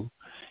to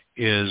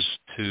is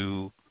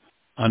to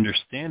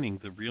understanding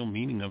the real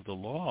meaning of the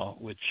law,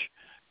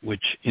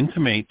 which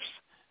intimates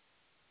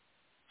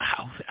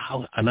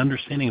how an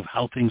understanding of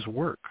how things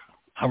work,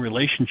 how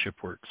relationship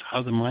works,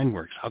 how the mind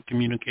works, how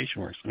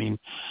communication works.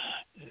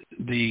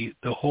 The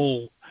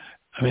whole,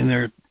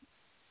 there are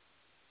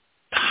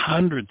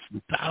hundreds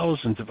and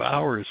thousands of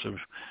hours of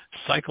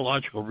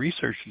psychological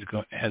research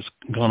has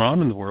gone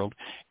on in the world,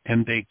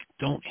 and they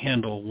don't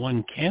handle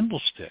one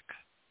candlestick,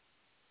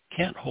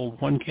 can't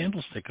hold one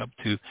candlestick up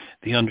to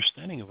the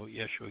understanding of what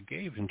Yeshua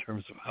gave in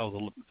terms of how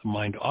the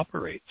mind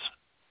operates.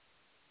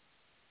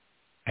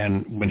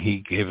 And when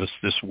he gave us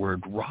this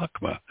word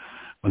Rachma,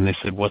 when they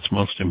said, what's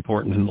most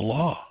important in the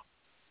law?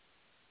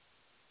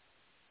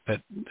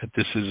 That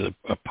this is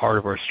a part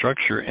of our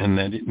structure, and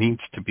that it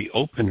needs to be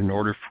open in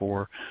order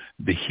for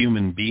the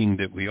human being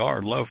that we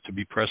are, love, to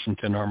be present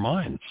in our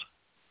minds.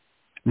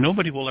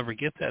 Nobody will ever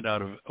get that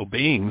out of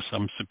obeying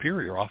some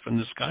superior off in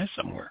the sky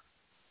somewhere.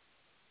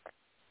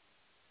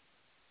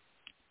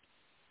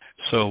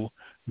 So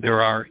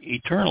there are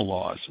eternal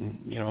laws,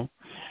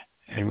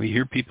 and we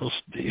hear people,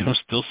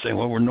 still saying,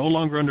 we're no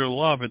longer under the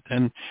law, but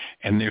then,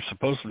 and they're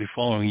supposedly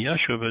following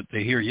Yeshua, but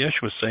they hear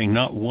Yeshua saying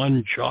not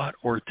one jot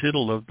or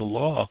tittle of the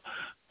law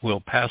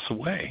will pass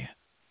away.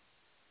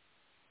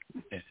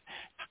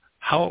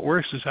 How it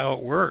works is how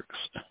it works.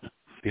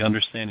 The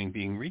understanding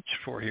being reached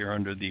for here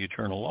under the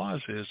eternal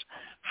laws is,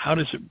 how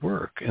does it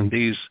work? And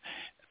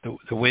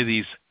the way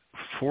these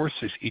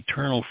forces,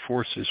 eternal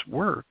forces,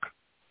 work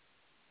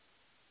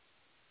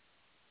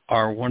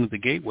are one of the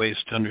gateways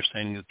to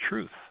understanding the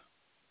truth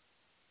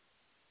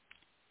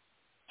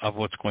of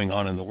what's going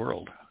on in the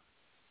world.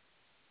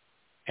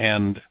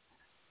 And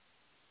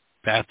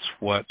that's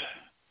what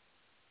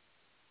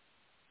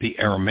the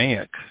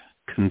Aramaic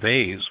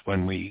conveys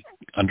when we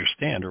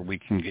understand, or we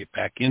can get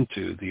back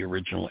into the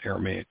original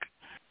Aramaic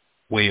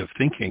way of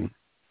thinking.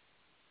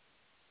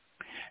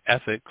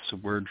 Ethics, a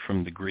word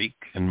from the Greek,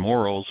 and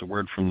morals, a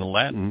word from the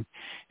Latin,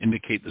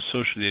 indicate the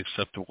socially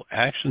acceptable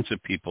actions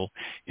of people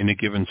in a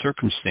given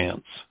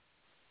circumstance.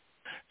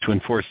 To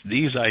enforce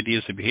these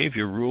ideas of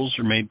behavior, rules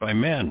are made by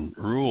men,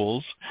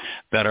 rules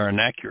that are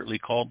inaccurately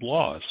called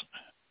laws.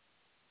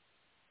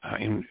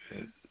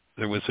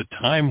 There was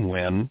a time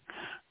when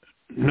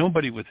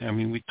nobody would,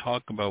 we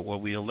talk about,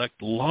 we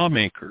elect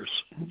lawmakers.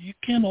 You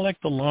can't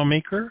elect a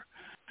lawmaker.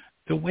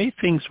 The way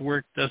things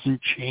work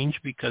doesn't change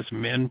because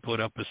men put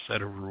up a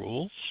set of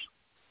rules.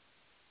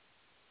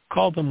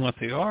 Call them what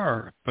they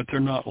are, but they're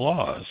not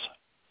laws.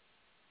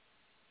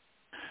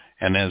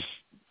 And as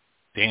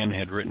Dan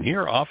had written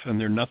here, often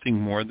they're nothing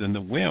more than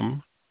the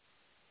whim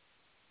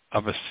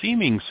of a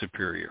seeming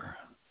superior.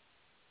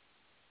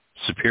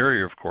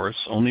 Superior, of course,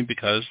 only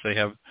because they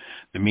have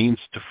the means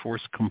to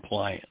force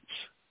compliance.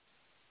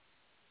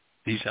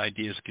 These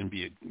ideas can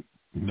be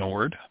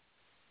ignored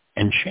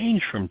and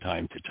changed from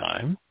time to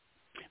time,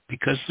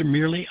 because they're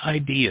merely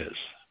ideas.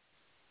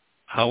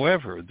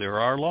 However, there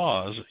are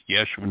laws,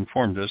 Yeshua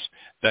informed us,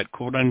 that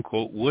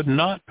quote-unquote would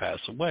not pass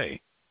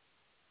away.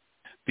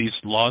 These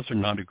laws are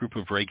not a group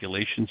of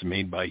regulations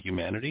made by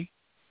humanity,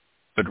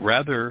 but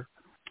rather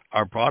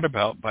are brought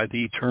about by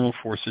the eternal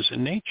forces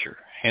in nature,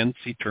 hence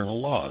eternal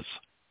laws.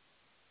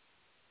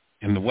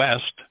 In the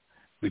West,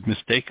 we've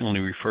mistakenly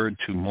referred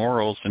to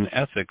morals and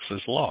ethics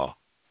as law,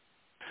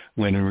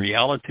 when in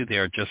reality they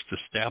are just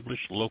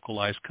established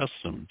localized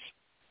customs.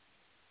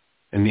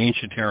 In the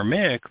ancient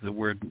Aramaic, the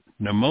word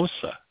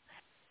mnemosa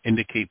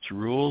indicates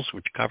rules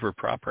which cover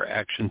proper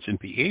actions and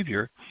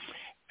behavior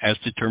as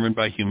determined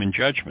by human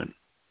judgment.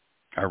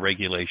 Our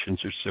regulations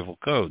are civil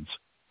codes.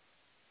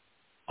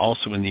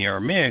 Also in the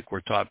Aramaic,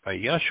 we're taught by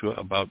Yeshua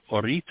about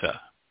orita,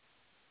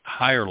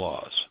 higher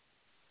laws,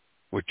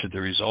 which are the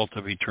result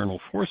of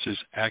eternal forces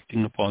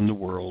acting upon the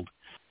world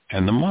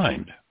and the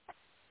mind.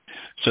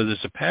 So there's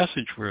a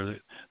passage where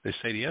they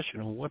say to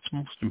Yeshua, what's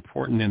most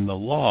important in the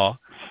law?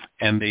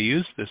 And they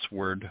use this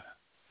word,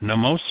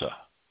 mnemosa.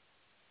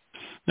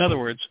 In other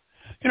words,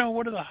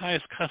 what are the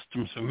highest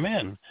customs of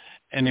men?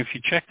 And if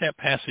you check that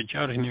passage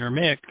out in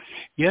Aramaic,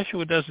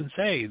 Yeshua doesn't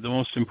say the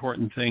most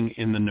important thing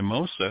in the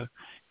mnemosa.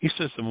 He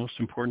says the most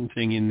important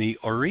thing in the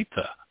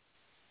orita.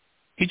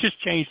 He just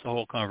changed the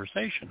whole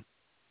conversation.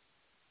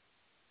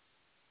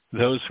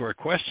 Those who are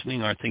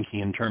questioning are thinking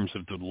in terms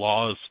of the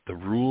laws, the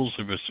rules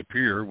of a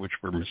superior, which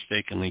were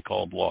mistakenly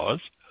called laws,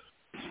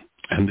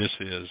 and this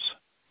is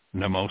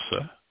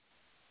mnemosa.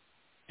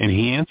 And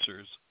he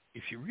answers,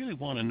 if you really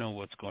want to know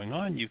what's going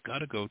on, you've got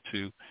to go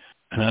to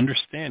an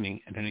understanding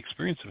and an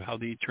experience of how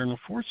the eternal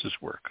forces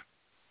work.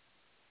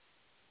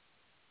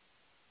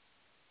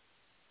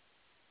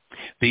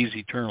 These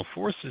eternal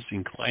forces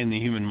incline the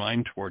human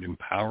mind toward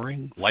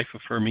empowering,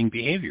 life-affirming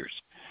behaviors.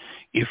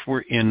 If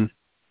we're in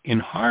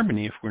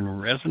harmony, if we're in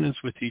resonance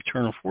with the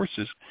eternal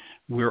forces,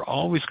 we're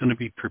always going to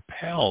be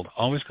propelled,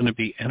 always going to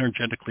be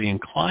energetically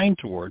inclined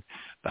toward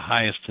the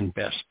highest and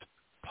best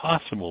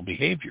possible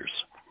behaviors.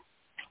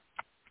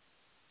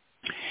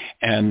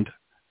 And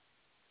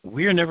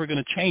we're never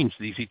going to change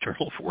these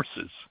eternal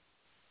forces.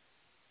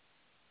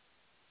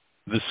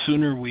 The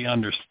sooner we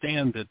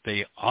understand that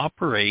they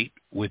operate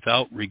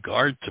without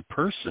regard to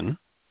person,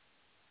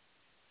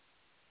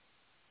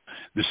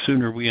 the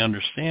sooner we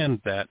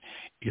understand that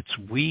it's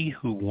we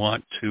who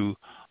want to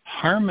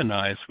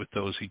harmonize with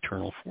those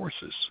eternal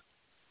forces.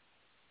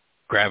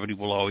 Gravity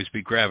will always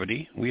be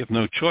gravity. We have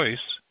no choice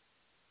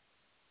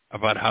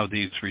about how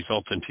these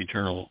resultant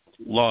eternal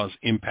laws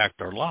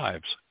impact our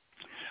lives.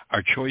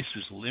 Our choice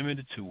is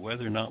limited to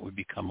whether or not we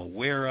become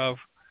aware of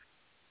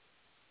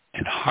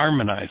and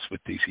harmonize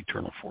with these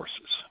eternal forces.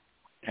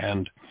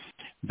 And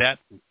that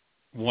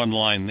one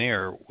line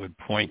there would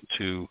point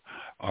to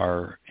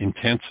our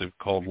intensive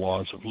called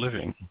Laws of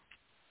Living.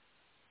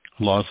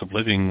 Laws of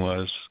Living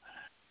was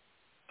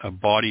a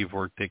body of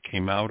work that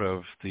came out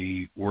of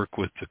the work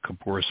with the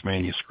Kaporis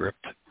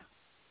manuscript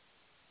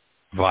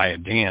via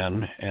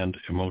Dan and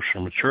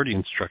emotional maturity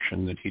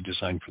instruction that he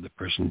designed for the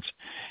prisons,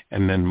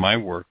 and then my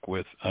work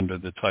with under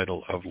the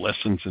title of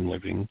Lessons in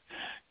Living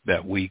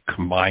that we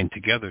combined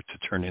together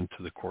to turn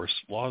into the course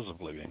Laws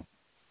of Living.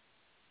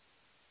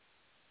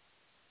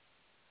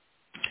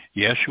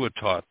 Yeshua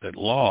taught that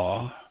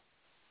law,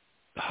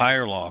 the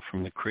higher law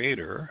from the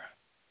Creator,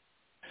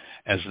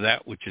 as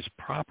that which is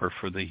proper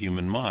for the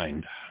human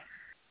mind.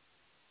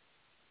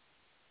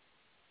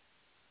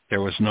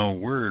 There was no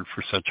word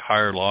for such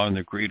higher law in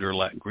the Greek or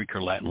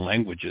Latin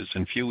languages,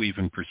 and few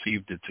even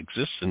perceived its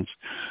existence,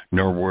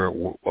 nor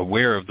were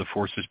aware of the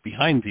forces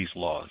behind these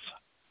laws.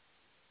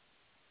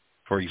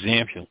 For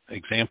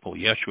example,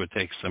 Yeshua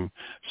takes them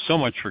so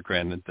much for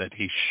granted that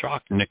he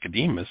shocked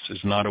Nicodemus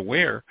is not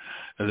aware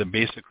of the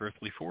basic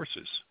earthly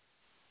forces.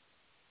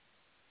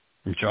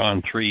 In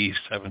John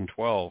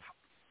 3:7-12,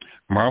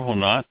 marvel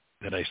not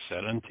that I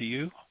said unto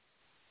you,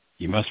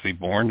 you must be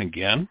born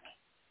again.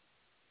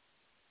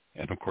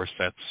 And of course,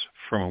 that's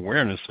from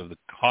awareness of the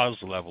cause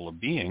level of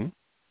being.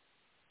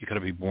 You've got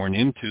to be born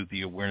into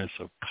the awareness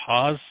of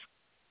cause,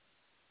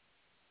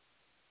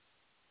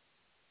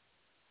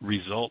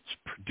 results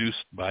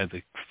produced by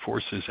the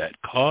forces at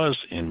cause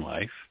in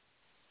life.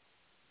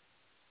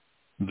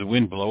 The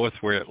wind bloweth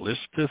where it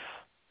listeth,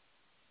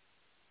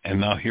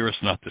 and thou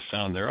hearest not the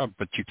sound thereof,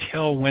 but you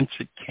tell whence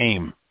it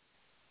came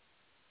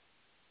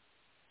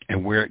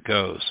and where it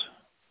goes.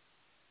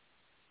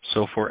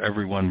 So for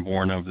everyone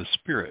born of the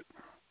Spirit.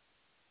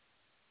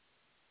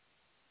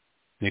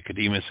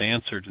 Nicodemus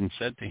answered and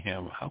said to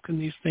him, how can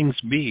these things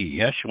be?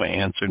 Yeshua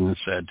answered and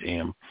said to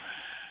him,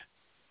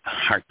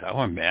 art thou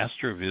a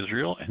master of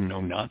Israel and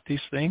know not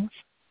these things?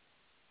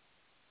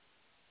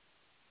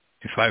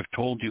 If I've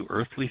told you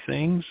earthly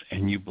things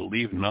and you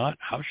believe not,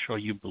 how shall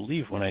you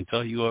believe when I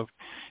tell you of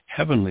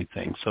heavenly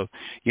things? So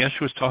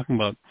Yeshua was talking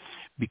about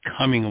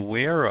becoming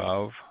aware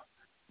of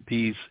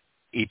these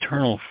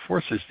eternal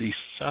forces, these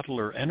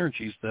subtler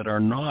energies that are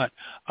not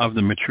of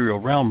the material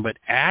realm, but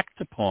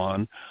act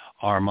upon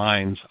our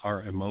minds,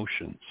 our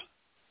emotions.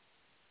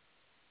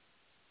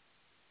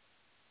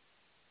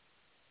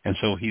 And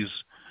so he's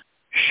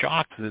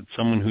shocked that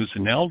someone who's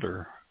an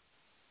elder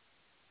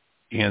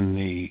in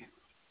the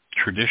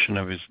tradition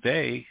of his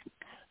day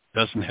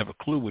doesn't have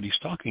a clue what he's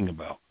talking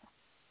about.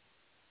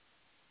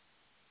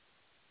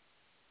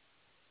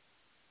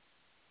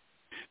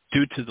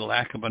 Due to the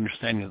lack of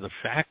understanding of the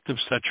fact of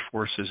such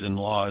forces and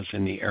laws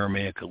in the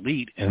Aramaic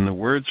elite and the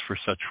words for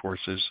such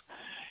forces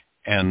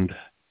and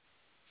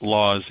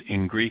laws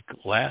in Greek,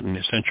 Latin,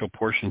 essential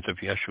portions of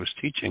Yeshua's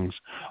teachings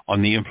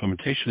on the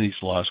implementation of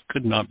these laws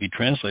could not be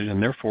translated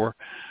and therefore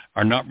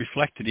are not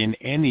reflected in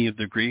any of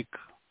the Greek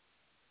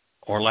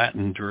or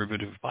Latin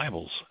derivative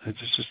Bibles. It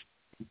just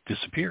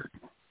disappeared.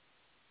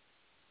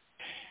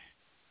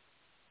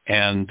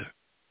 And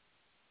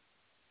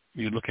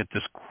you look at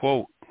this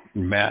quote,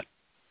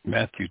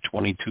 Matthew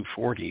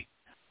 22:40,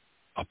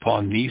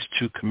 upon these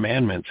two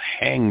commandments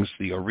hangs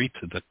the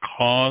orita, the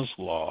cause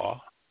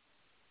law.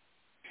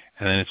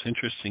 And then it's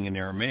interesting, in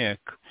Aramaic,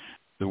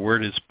 the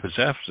word is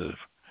possessive,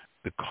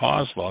 the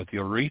cause law, the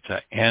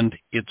orita, and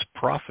its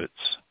prophets.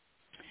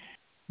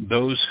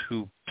 Those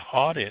who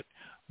taught it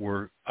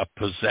were a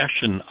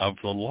possession of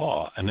the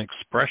law, an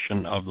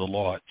expression of the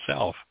law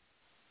itself.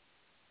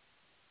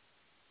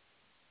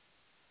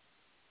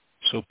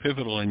 So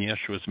pivotal in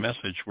Yeshua's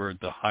message were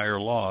the higher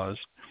laws,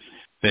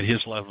 that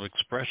his level of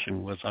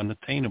expression was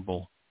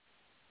unattainable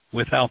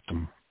without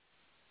them.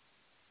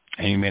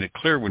 And he made it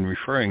clear when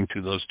referring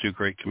to those two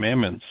great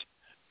commandments,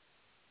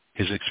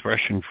 his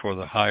expression for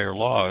the higher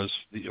laws,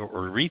 the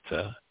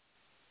orita,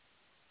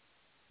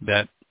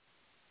 that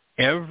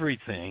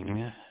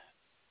everything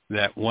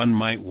that one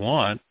might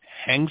want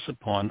hangs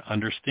upon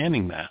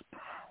understanding that.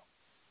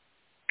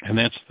 And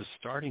that's the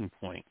starting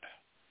point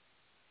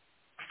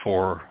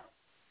for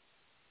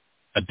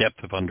a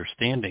depth of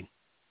understanding,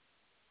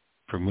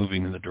 for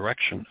moving in the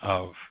direction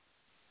of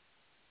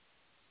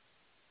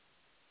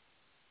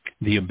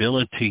the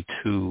ability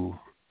to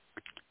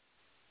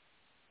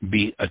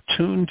be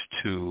attuned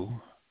to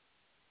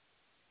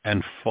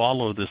and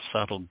follow the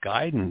subtle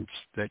guidance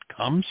that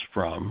comes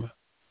from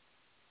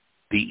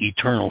the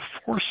eternal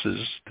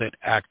forces that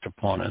act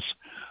upon us,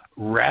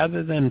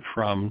 rather than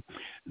from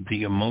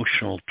the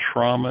emotional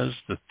traumas,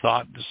 the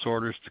thought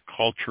disorders, the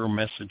cultural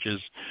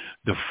messages,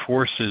 the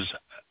forces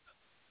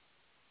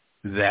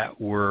that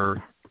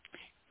were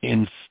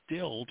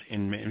instilled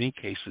in many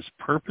cases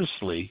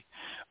purposely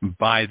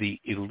by the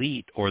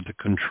elite or the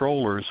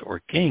controllers or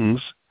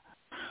kings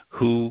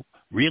who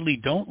really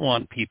don't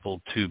want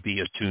people to be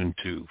attuned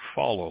to,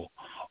 follow,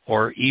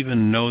 or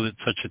even know that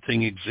such a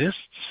thing exists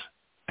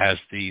as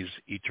these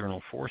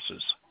eternal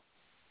forces.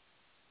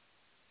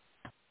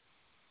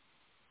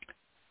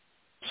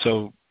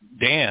 So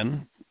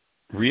Dan,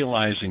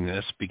 realizing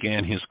this,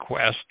 began his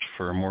quest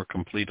for a more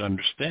complete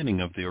understanding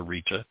of the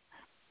orita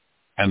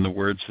and the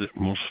words that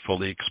most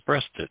fully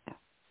expressed it.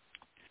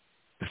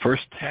 The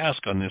first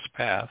task on this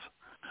path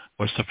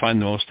was to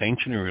find the most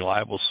ancient and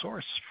reliable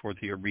source for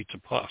the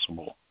orita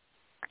possible.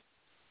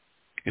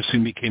 It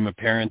soon became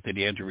apparent that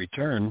he had to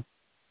return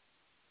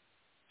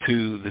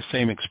to the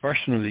same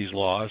expression of these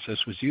laws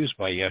as was used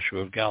by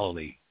Yeshua of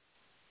Galilee.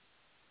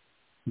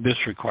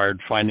 This required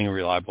finding a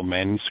reliable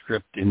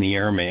manuscript in the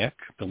Aramaic,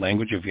 the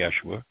language of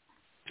Yeshua,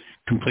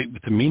 complete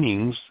with the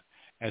meanings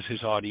as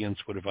his audience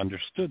would have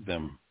understood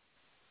them.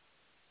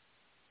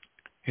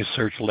 His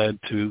search led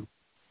to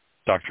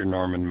Dr.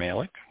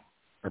 Yonan,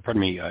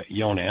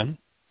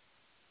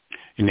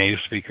 a native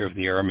speaker of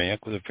the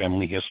Aramaic with a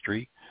family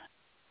history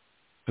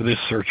of this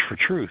search for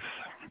truth,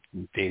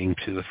 dating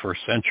to the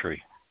 1st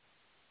century.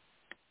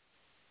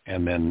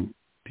 And then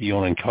the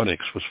Yonan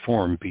Codex was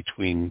formed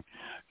between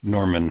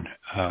Yonan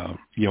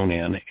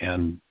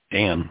and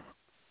Dan.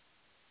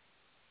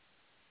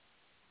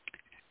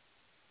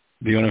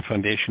 The Yonan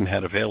Foundation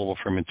had available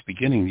from its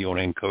beginning the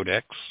Yonan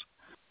Codex,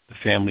 the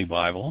Family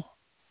Bible.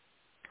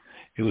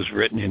 It was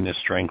written in the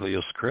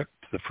Stranglio script,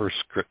 the first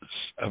scripts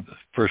of the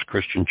first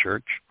Christian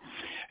church.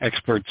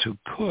 Experts who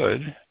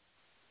could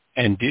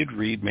and did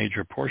read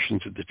major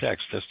portions of the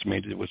text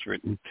estimated it was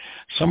written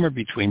somewhere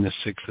between the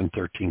 6th and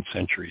 13th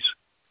centuries.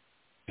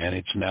 And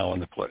it's now on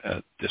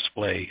the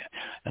display.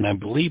 And I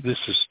believe this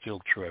is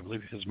still true. I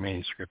believe his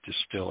manuscript is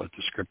still at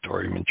the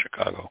scriptorium in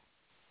Chicago.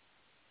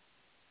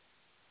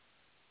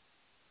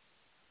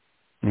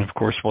 And of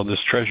course, while this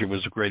treasure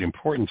was of great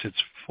importance, its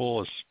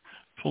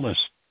fullness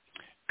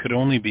could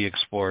only be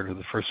explored with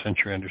the 1st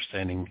century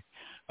understanding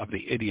of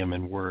the idiom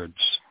and words.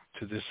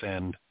 To this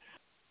end,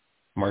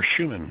 Mar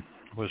Schumann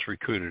was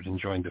recruited and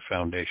joined the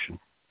foundation.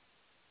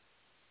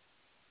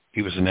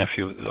 He was a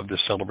nephew of the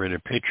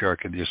celebrated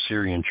patriarch of the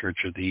Assyrian Church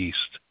of the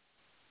East.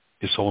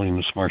 His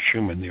Holiness Mar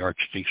Schumann, the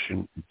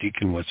archdeacon,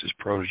 was his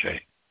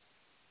protege.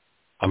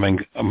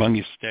 Among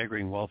his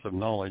staggering wealth of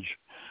knowledge,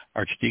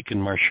 Archdeacon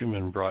Mar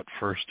Schumann brought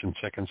 1st and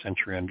 2nd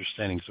century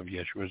understandings of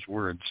Yeshua's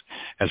words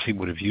as he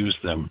would have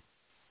used them,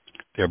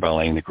 thereby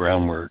laying the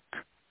groundwork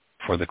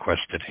for the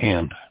quest at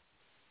hand.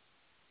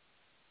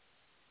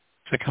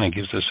 So that kind of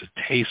gives us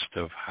a taste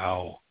of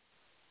how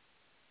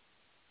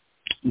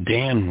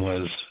Dan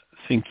was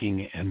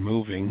thinking and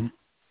moving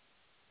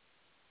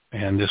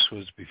And this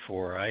was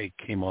before I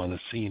came on the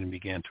scene and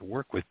began to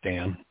work with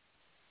Dan.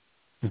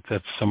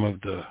 That's some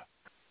of the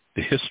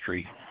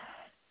history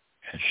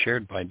as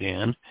shared by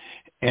Dan.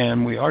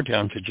 And we are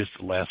down to just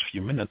the last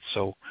few minutes.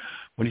 So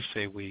what do you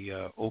say we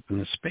open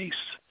the space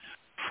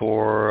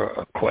for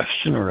a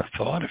question or a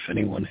thought, if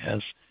anyone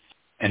has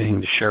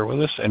anything to share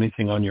with us,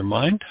 anything on your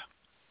mind?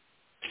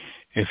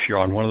 If you're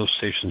on one of those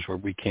stations where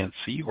we can't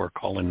see your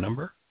call-in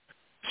number,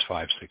 it's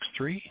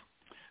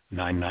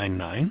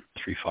 563-999-3581.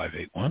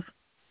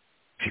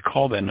 If you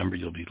call that number,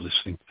 you'll be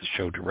listening to the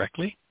show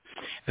directly.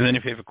 And then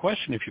if you have a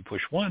question, if you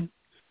push 1,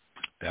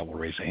 that will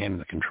raise a hand in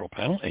the control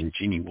panel, and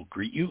Jeanie will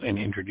greet you and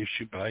introduce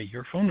you by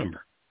your phone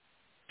number.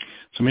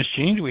 So, Miss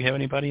Jeanie, do we have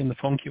anybody in the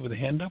phone queue with a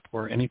hand up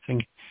or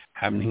anything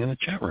happening in the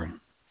chat room?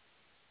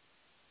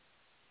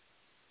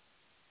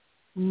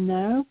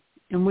 No,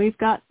 and we've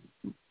got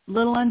a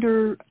little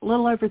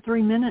over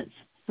 3 minutes.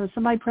 So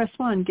somebody press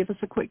 1. Give us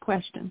a quick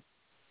question.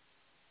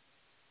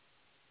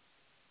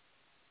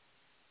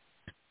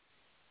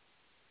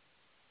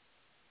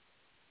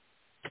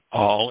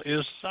 All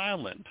is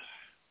silent.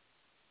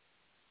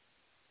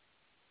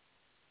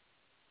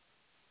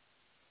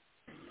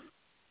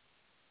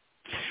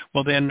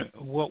 Well, then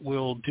what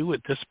we'll do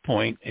at this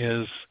point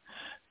is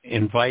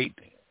invite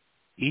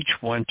each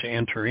one to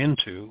enter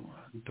into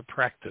the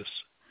practice.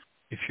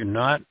 If you're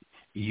not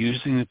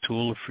using the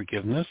tool of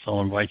forgiveness,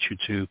 I'll invite you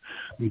to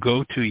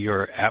go to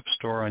your app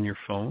store on your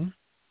phone,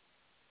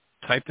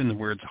 type in the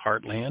words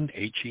Heartland,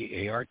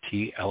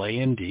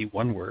 Heartland,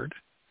 one word,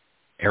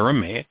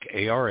 Aramaic,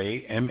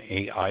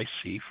 Aramaic,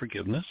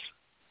 forgiveness.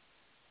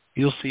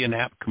 You'll see an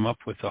app come up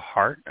with a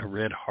heart, a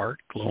red heart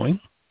glowing.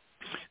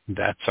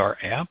 That's our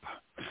app.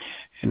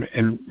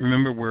 And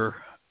remember, we're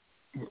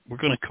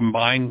going to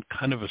combine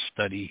kind of a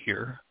study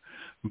here,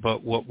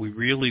 but what we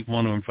really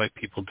want to invite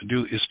people to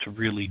do is to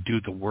really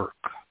do the work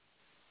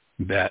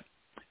that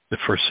the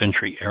first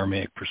century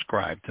Aramaic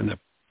prescribed. And the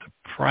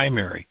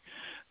primary,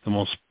 the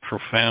most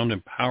profound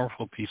and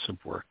powerful piece of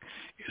work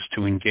is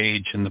to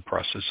engage in the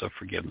process of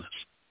forgiveness.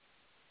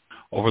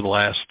 Over the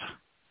last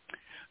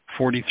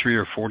 43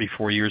 or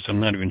 44 years, I'm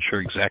not even sure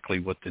exactly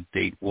what the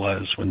date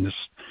was when this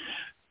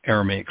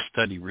Aramaic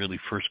study really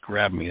first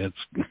grabbed me. It's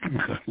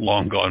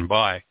long gone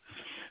by.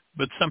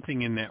 But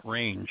something in that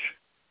range.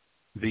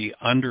 The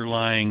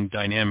underlying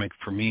dynamic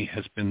for me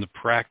has been the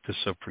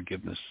practice of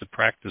forgiveness, the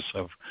practice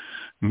of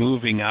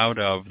moving out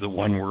of the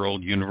one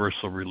world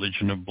universal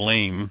religion of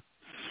blame,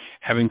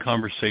 having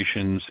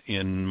conversations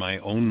in my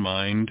own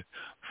mind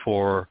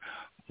for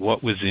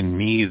what was in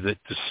me that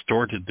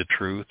distorted the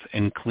truth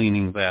and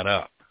cleaning that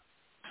up.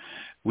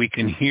 We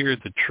can hear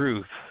the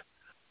truth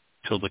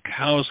till the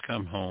cows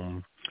come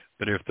home,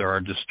 but if there are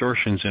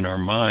distortions in our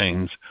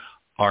minds,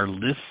 our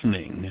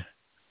listening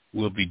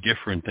will be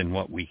different than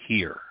what we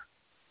hear.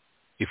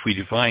 If we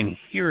define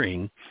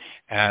hearing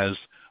as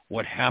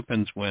what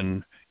happens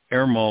when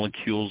air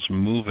molecules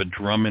move a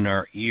drum in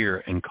our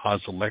ear and cause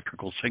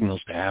electrical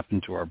signals to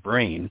happen to our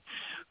brain,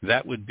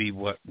 that would be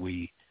what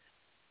we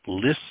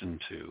listen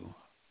to.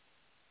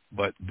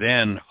 But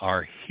then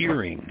our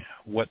hearing,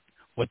 what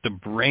the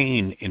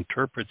brain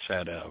interprets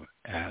that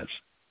as,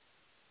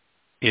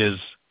 is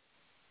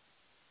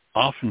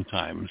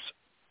oftentimes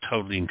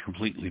totally and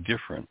completely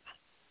different.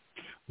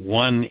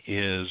 One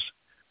is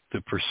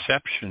the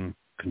perception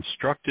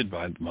constructed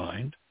by the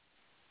mind,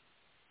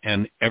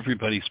 and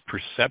everybody's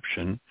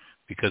perception,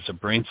 because the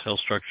brain cell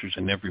structures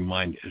in every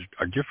mind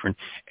are different,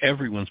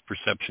 everyone's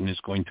perception is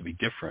going to be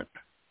different.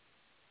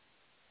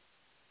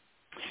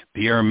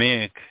 The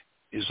Aramaic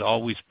is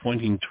always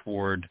pointing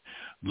toward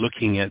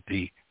looking at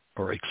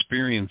or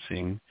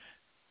experiencing,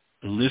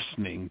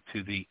 listening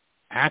to the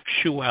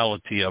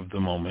actuality of the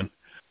moment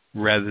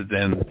rather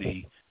than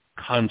the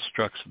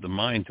constructs of the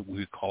mind that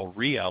we call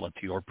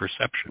reality or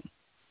perception.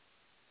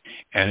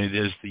 And it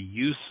is the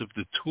use of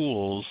the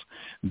tools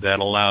that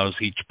allows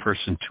each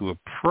person to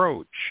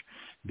approach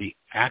the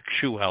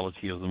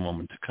actuality of the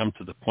moment, to come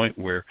to the point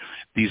where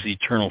these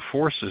eternal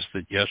forces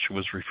that Yeshua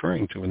was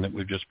referring to and that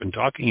we've just been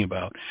talking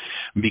about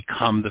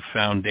become the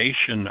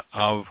foundation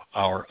of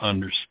our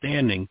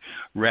understanding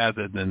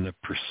rather than the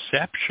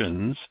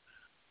perceptions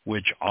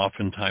which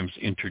oftentimes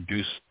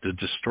introduce the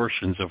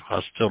distortions of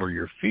hostility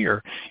or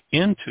fear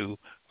into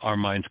our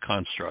mind's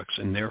constructs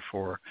and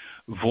therefore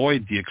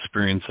void the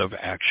experience of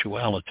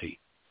actuality.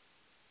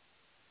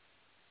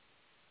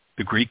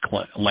 The Greek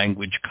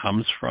language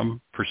comes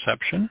from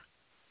perception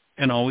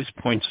and always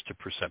points to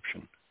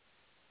perception.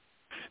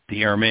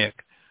 The Aramaic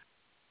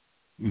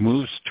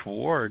moves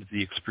toward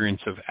the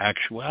experience of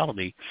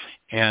actuality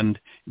and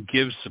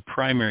gives the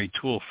primary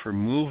tool for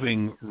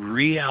moving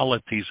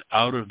realities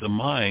out of the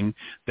mind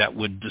that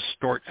would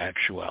distort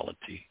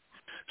actuality.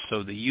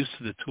 So the use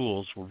of the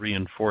tools will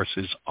reinforce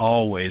is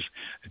always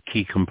a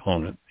key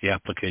component, the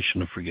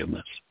application of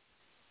forgiveness.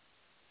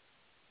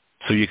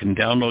 So you can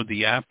download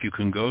the app. You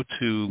can go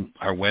to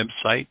our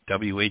website,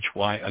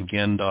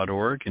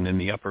 whyagain.org, and in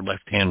the upper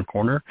left-hand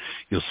corner,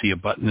 you'll see a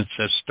button that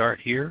says Start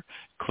Here.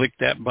 Click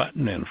that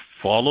button and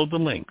follow the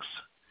links,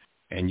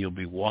 and you'll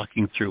be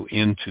walking through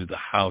into the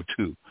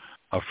how-to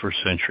of first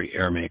century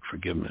Aramaic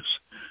forgiveness.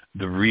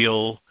 The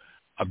real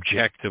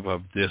objective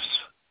of this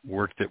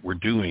work that we're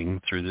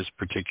doing through this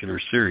particular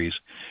series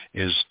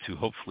is to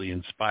hopefully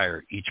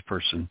inspire each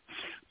person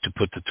to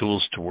put the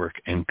tools to work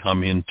and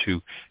come into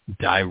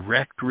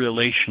direct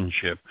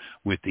relationship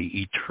with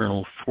the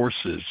eternal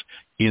forces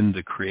in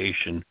the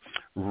creation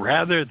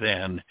rather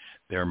than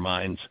their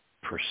mind's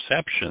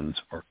perceptions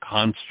or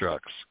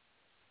constructs,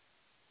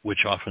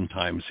 which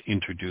oftentimes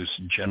introduce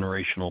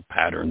generational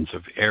patterns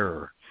of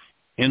error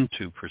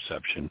into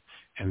perception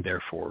and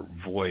therefore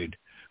void,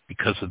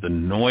 because of the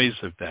noise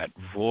of that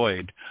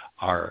void,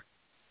 our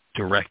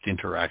direct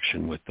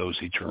interaction with those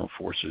eternal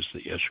forces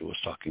that Yeshua was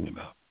talking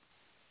about.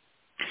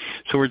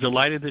 So we're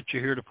delighted that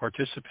you're here to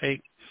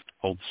participate.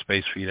 Hold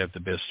space for you to have the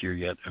best year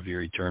yet of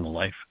your eternal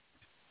life.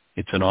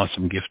 It's an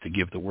awesome gift to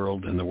give the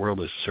world, and the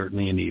world is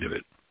certainly in need of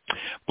it.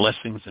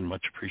 Blessings and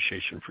much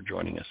appreciation for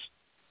joining us.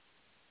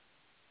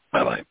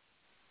 Bye-bye.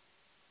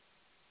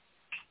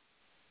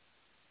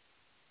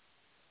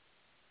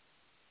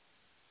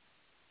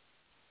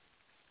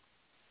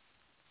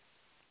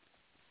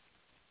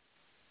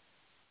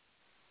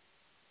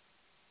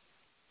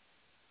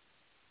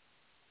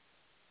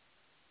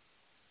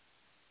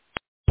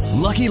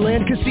 Lucky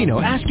Land Casino,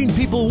 asking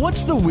people,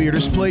 what's the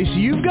weirdest place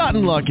you've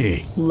gotten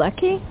lucky?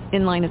 Lucky?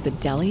 In line at the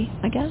deli,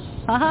 I guess?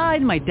 Aha,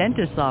 in my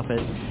dentist's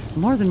office.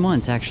 More than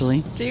once,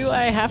 actually. Do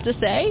I have to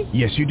say?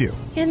 Yes, you do.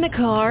 In the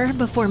car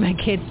before my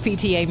kids'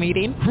 PTA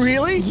meeting.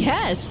 Really?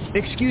 Yes.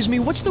 Excuse me,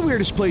 what's the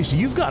weirdest place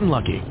you've gotten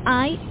lucky?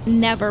 I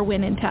never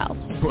win and tell.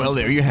 Well,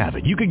 there you have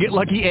it. You can get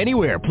lucky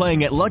anywhere,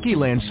 playing at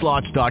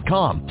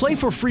LuckyLandSlots.com. Play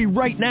for free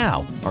right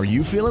now. Are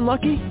you feeling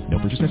lucky? No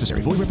purchase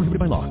necessary. Void where prohibited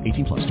by law.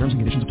 18+. Terms and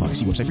conditions apply.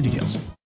 See website for details.